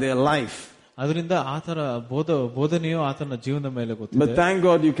countered by their life. ಅದರಿಂದ ಆತರ ಬೋಧನೆಯು ಆತನ ಜೀವನದ ಮೇಲೆ ಗೊತ್ತಿದೆ. But thank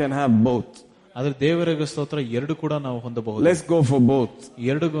God you can have both. ಆದ್ರೆ ದೇವರಿಗೆ ಸ್ತೋತ್ರ, ಎರಡು ಕೂಡ ನಾವು ಹೊಂದಬಹುದು. Let's go for both.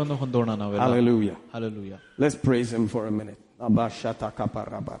 ಎರಡನ್ನೂ ಹೊಂದೋಣ ನಾವೆಲ್ಲ. Hallelujah. Hallelujah. Let's praise him for a minute. Abashata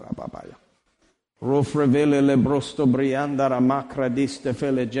kaparabaya. Rofrevele le brosto brianda ramacradiste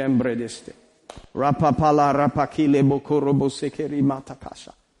fele gembrediste. Rapapala rapakile bokorobo sekeri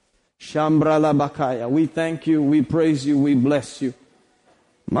matakasha. Shambra la bakaya. We thank you, we praise you, we bless you.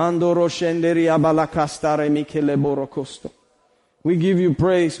 Mandoro shenderi abalakastare mikele borokosto. We give you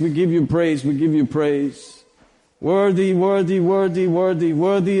praise, we give you praise, we give you praise. Worthy, worthy, worthy, worthy,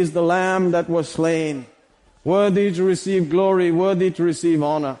 worthy is the Lamb that was slain. Worthy to receive glory, worthy to receive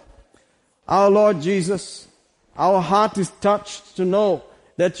honor. Our Lord Jesus, our heart is touched to know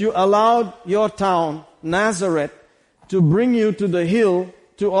that you allowed your town, Nazareth, to bring you to the hill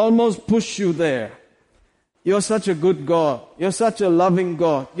to almost push you there. You're such a good God. You're such a loving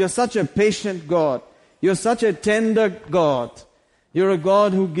God. You're such a patient God. You're such a tender God. You're a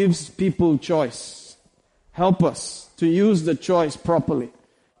God who gives people choice. Help us to use the choice properly.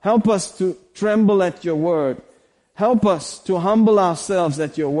 Help us to tremble at your word. Help us to humble ourselves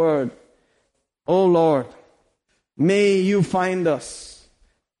at your word. Oh Lord, may you find us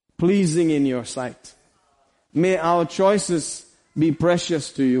pleasing in your sight. May our choices be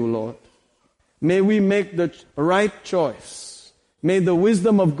precious to you, Lord. May we make the right choice. May the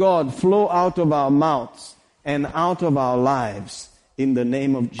wisdom of God flow out of our mouths and out of our lives in the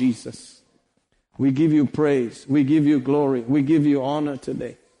name of Jesus. We give you praise. We give you glory. We give you honor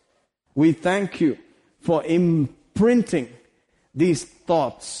today. We thank you for imprinting these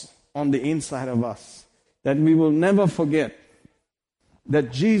thoughts on the inside of us, that we will never forget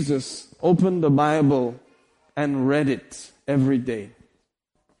that Jesus opened the Bible and read it every day.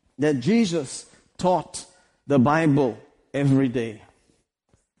 That Jesus taught the Bible every day.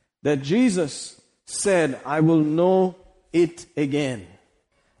 That Jesus said, I will know it again.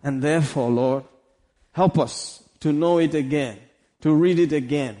 And therefore, Lord, help us to know it again, to read it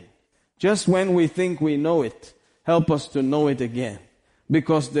again. Just when we think we know it, help us to know it again.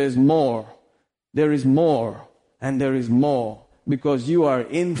 Because there's more. There is more. And there is more. Because you are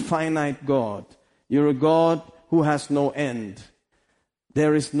infinite God. You're a God who has no end.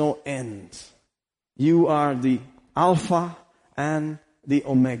 There is no end. You are the Alpha and the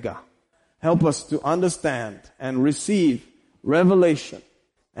Omega. Help us to understand and receive revelation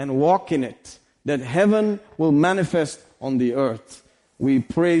and walk in it, that heaven will manifest on the earth. We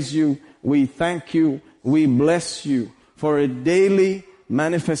praise you, we thank you, we bless you for a daily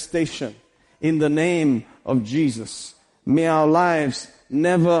manifestation in the name of Jesus. May our lives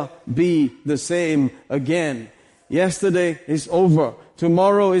never be the same again. Yesterday is over.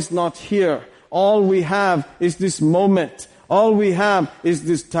 Tomorrow is not here. All we have is this moment. All we have is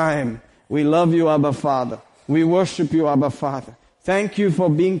this time. We love you, Abba Father. We worship you, Abba Father. Thank you for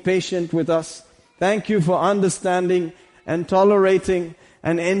being patient with us. Thank you for understanding and tolerating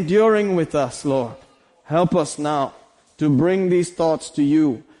and enduring with us, Lord. Help us now to bring these thoughts to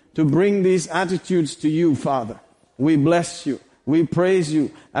you, to bring these attitudes to you, Father. We bless you. We praise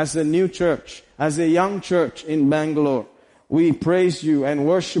you as a new church, as a young church in Bangalore. We praise you and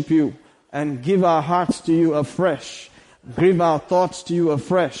worship you and give our hearts to you afresh. Give our thoughts to you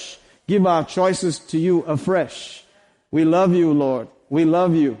afresh. Give our choices to you afresh. We love you, Lord. We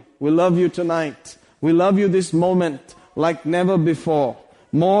love you. We love you tonight. We love you this moment like never before,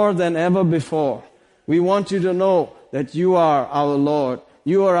 more than ever before. We want you to know that you are our Lord.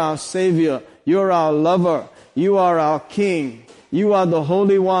 You are our Savior. You are our lover. You are our King. You are the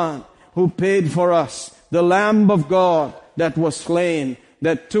Holy One who paid for us, the Lamb of God that was slain,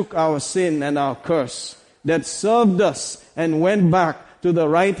 that took our sin and our curse, that served us and went back to the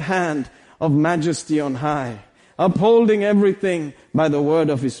right hand of majesty on high, upholding everything by the word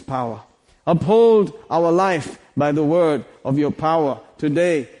of his power. Uphold our life by the word of your power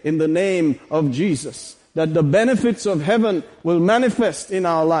today in the name of Jesus, that the benefits of heaven will manifest in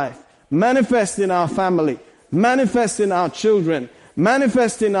our life, manifest in our family, manifest in our children,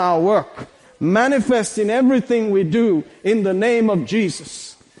 manifest in our work, Manifest in everything we do in the name of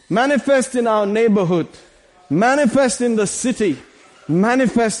Jesus. Manifest in our neighborhood. Manifest in the city.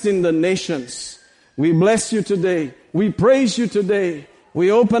 Manifest in the nations. We bless you today. We praise you today.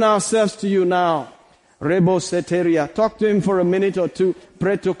 We open ourselves to you now. Rebo Seteria. Talk to him for a minute or two.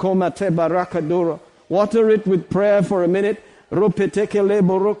 Preto komate barakadoro. Water it with prayer for a minute. Ropetekele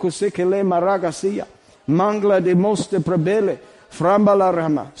boroko sekele maragasia. Mangla de moste prebele. Frambala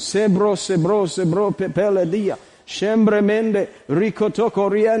rama. Sebro pepele dia. Shembre mende. Ricotoko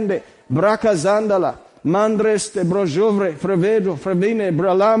riende. Braca zandala. Mandreste brojovre. Frevedo. Frevine.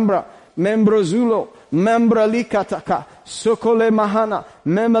 Bralambra. Membrozulo. Membra likataka. Sokole mahana.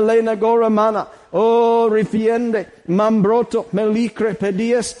 Memelena goramana. Oh, rifiende. Mambroto. Melicre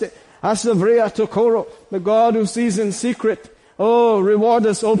pedieste. Asavrea tokoro. The God who sees in secret. Oh, reward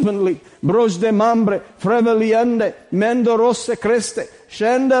us openly. Broj de mambre. Freveliende. Mendorose creste.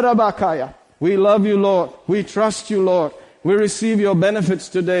 Shende rabakaya. We love you, Lord. We trust you, Lord. We receive your benefits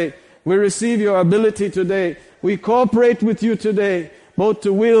today. We receive your ability today. We cooperate with you today, both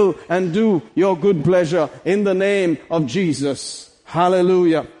to will and do your good pleasure in the name of Jesus.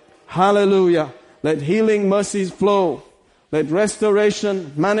 Hallelujah. Hallelujah. Let healing mercies flow. Let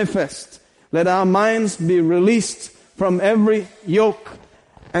restoration manifest. Let our minds be released from every yoke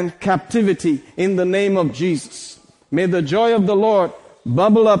and captivity in the name of Jesus. May the joy of the Lord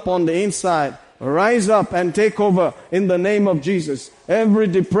bubble up on the inside. Rise up and take over in the name of Jesus. Every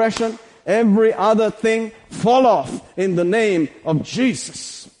depression, every other thing, fall off in the name of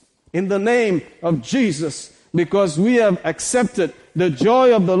Jesus. In the name of Jesus. Because we have accepted the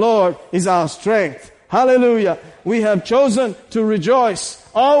joy of the Lord is our strength. Hallelujah. We have chosen to rejoice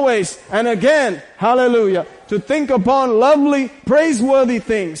always and again. Hallelujah. To think upon lovely, praiseworthy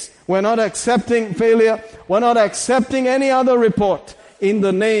things. We're not accepting failure. We're not accepting any other report. In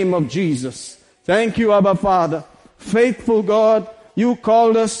the name of Jesus. Thank you, Abba Father. Faithful God, you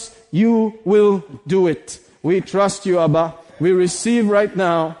called us. You will do it. We trust you, Abba. We receive right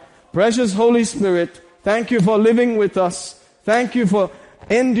now. Precious Holy Spirit, thank you for living with us. Thank you for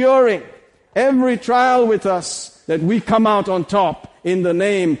enduring every trial with us, that we come out on top in the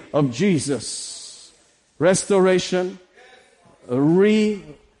name of Jesus. Restoration, revamping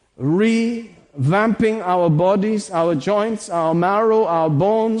our bodies, our joints, our marrow, our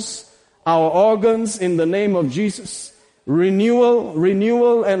bones, our organs in the name of Jesus.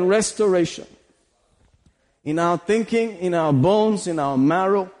 Renewal and restoration. In our thinking, in our bones, in our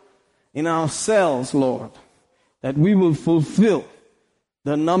marrow, in our cells, Lord, that we will fulfill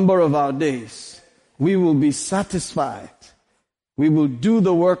the number of our days. We will be satisfied. We will do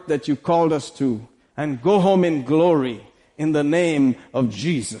the work that you called us to and go home in glory in the name of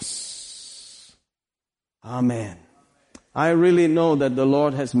Jesus. Amen. I really know that the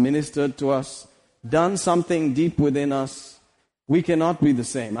Lord has ministered to us, done something deep within us. We cannot be the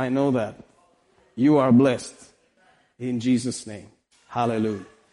same. I know that. You are blessed. In Jesus' name. Hallelujah.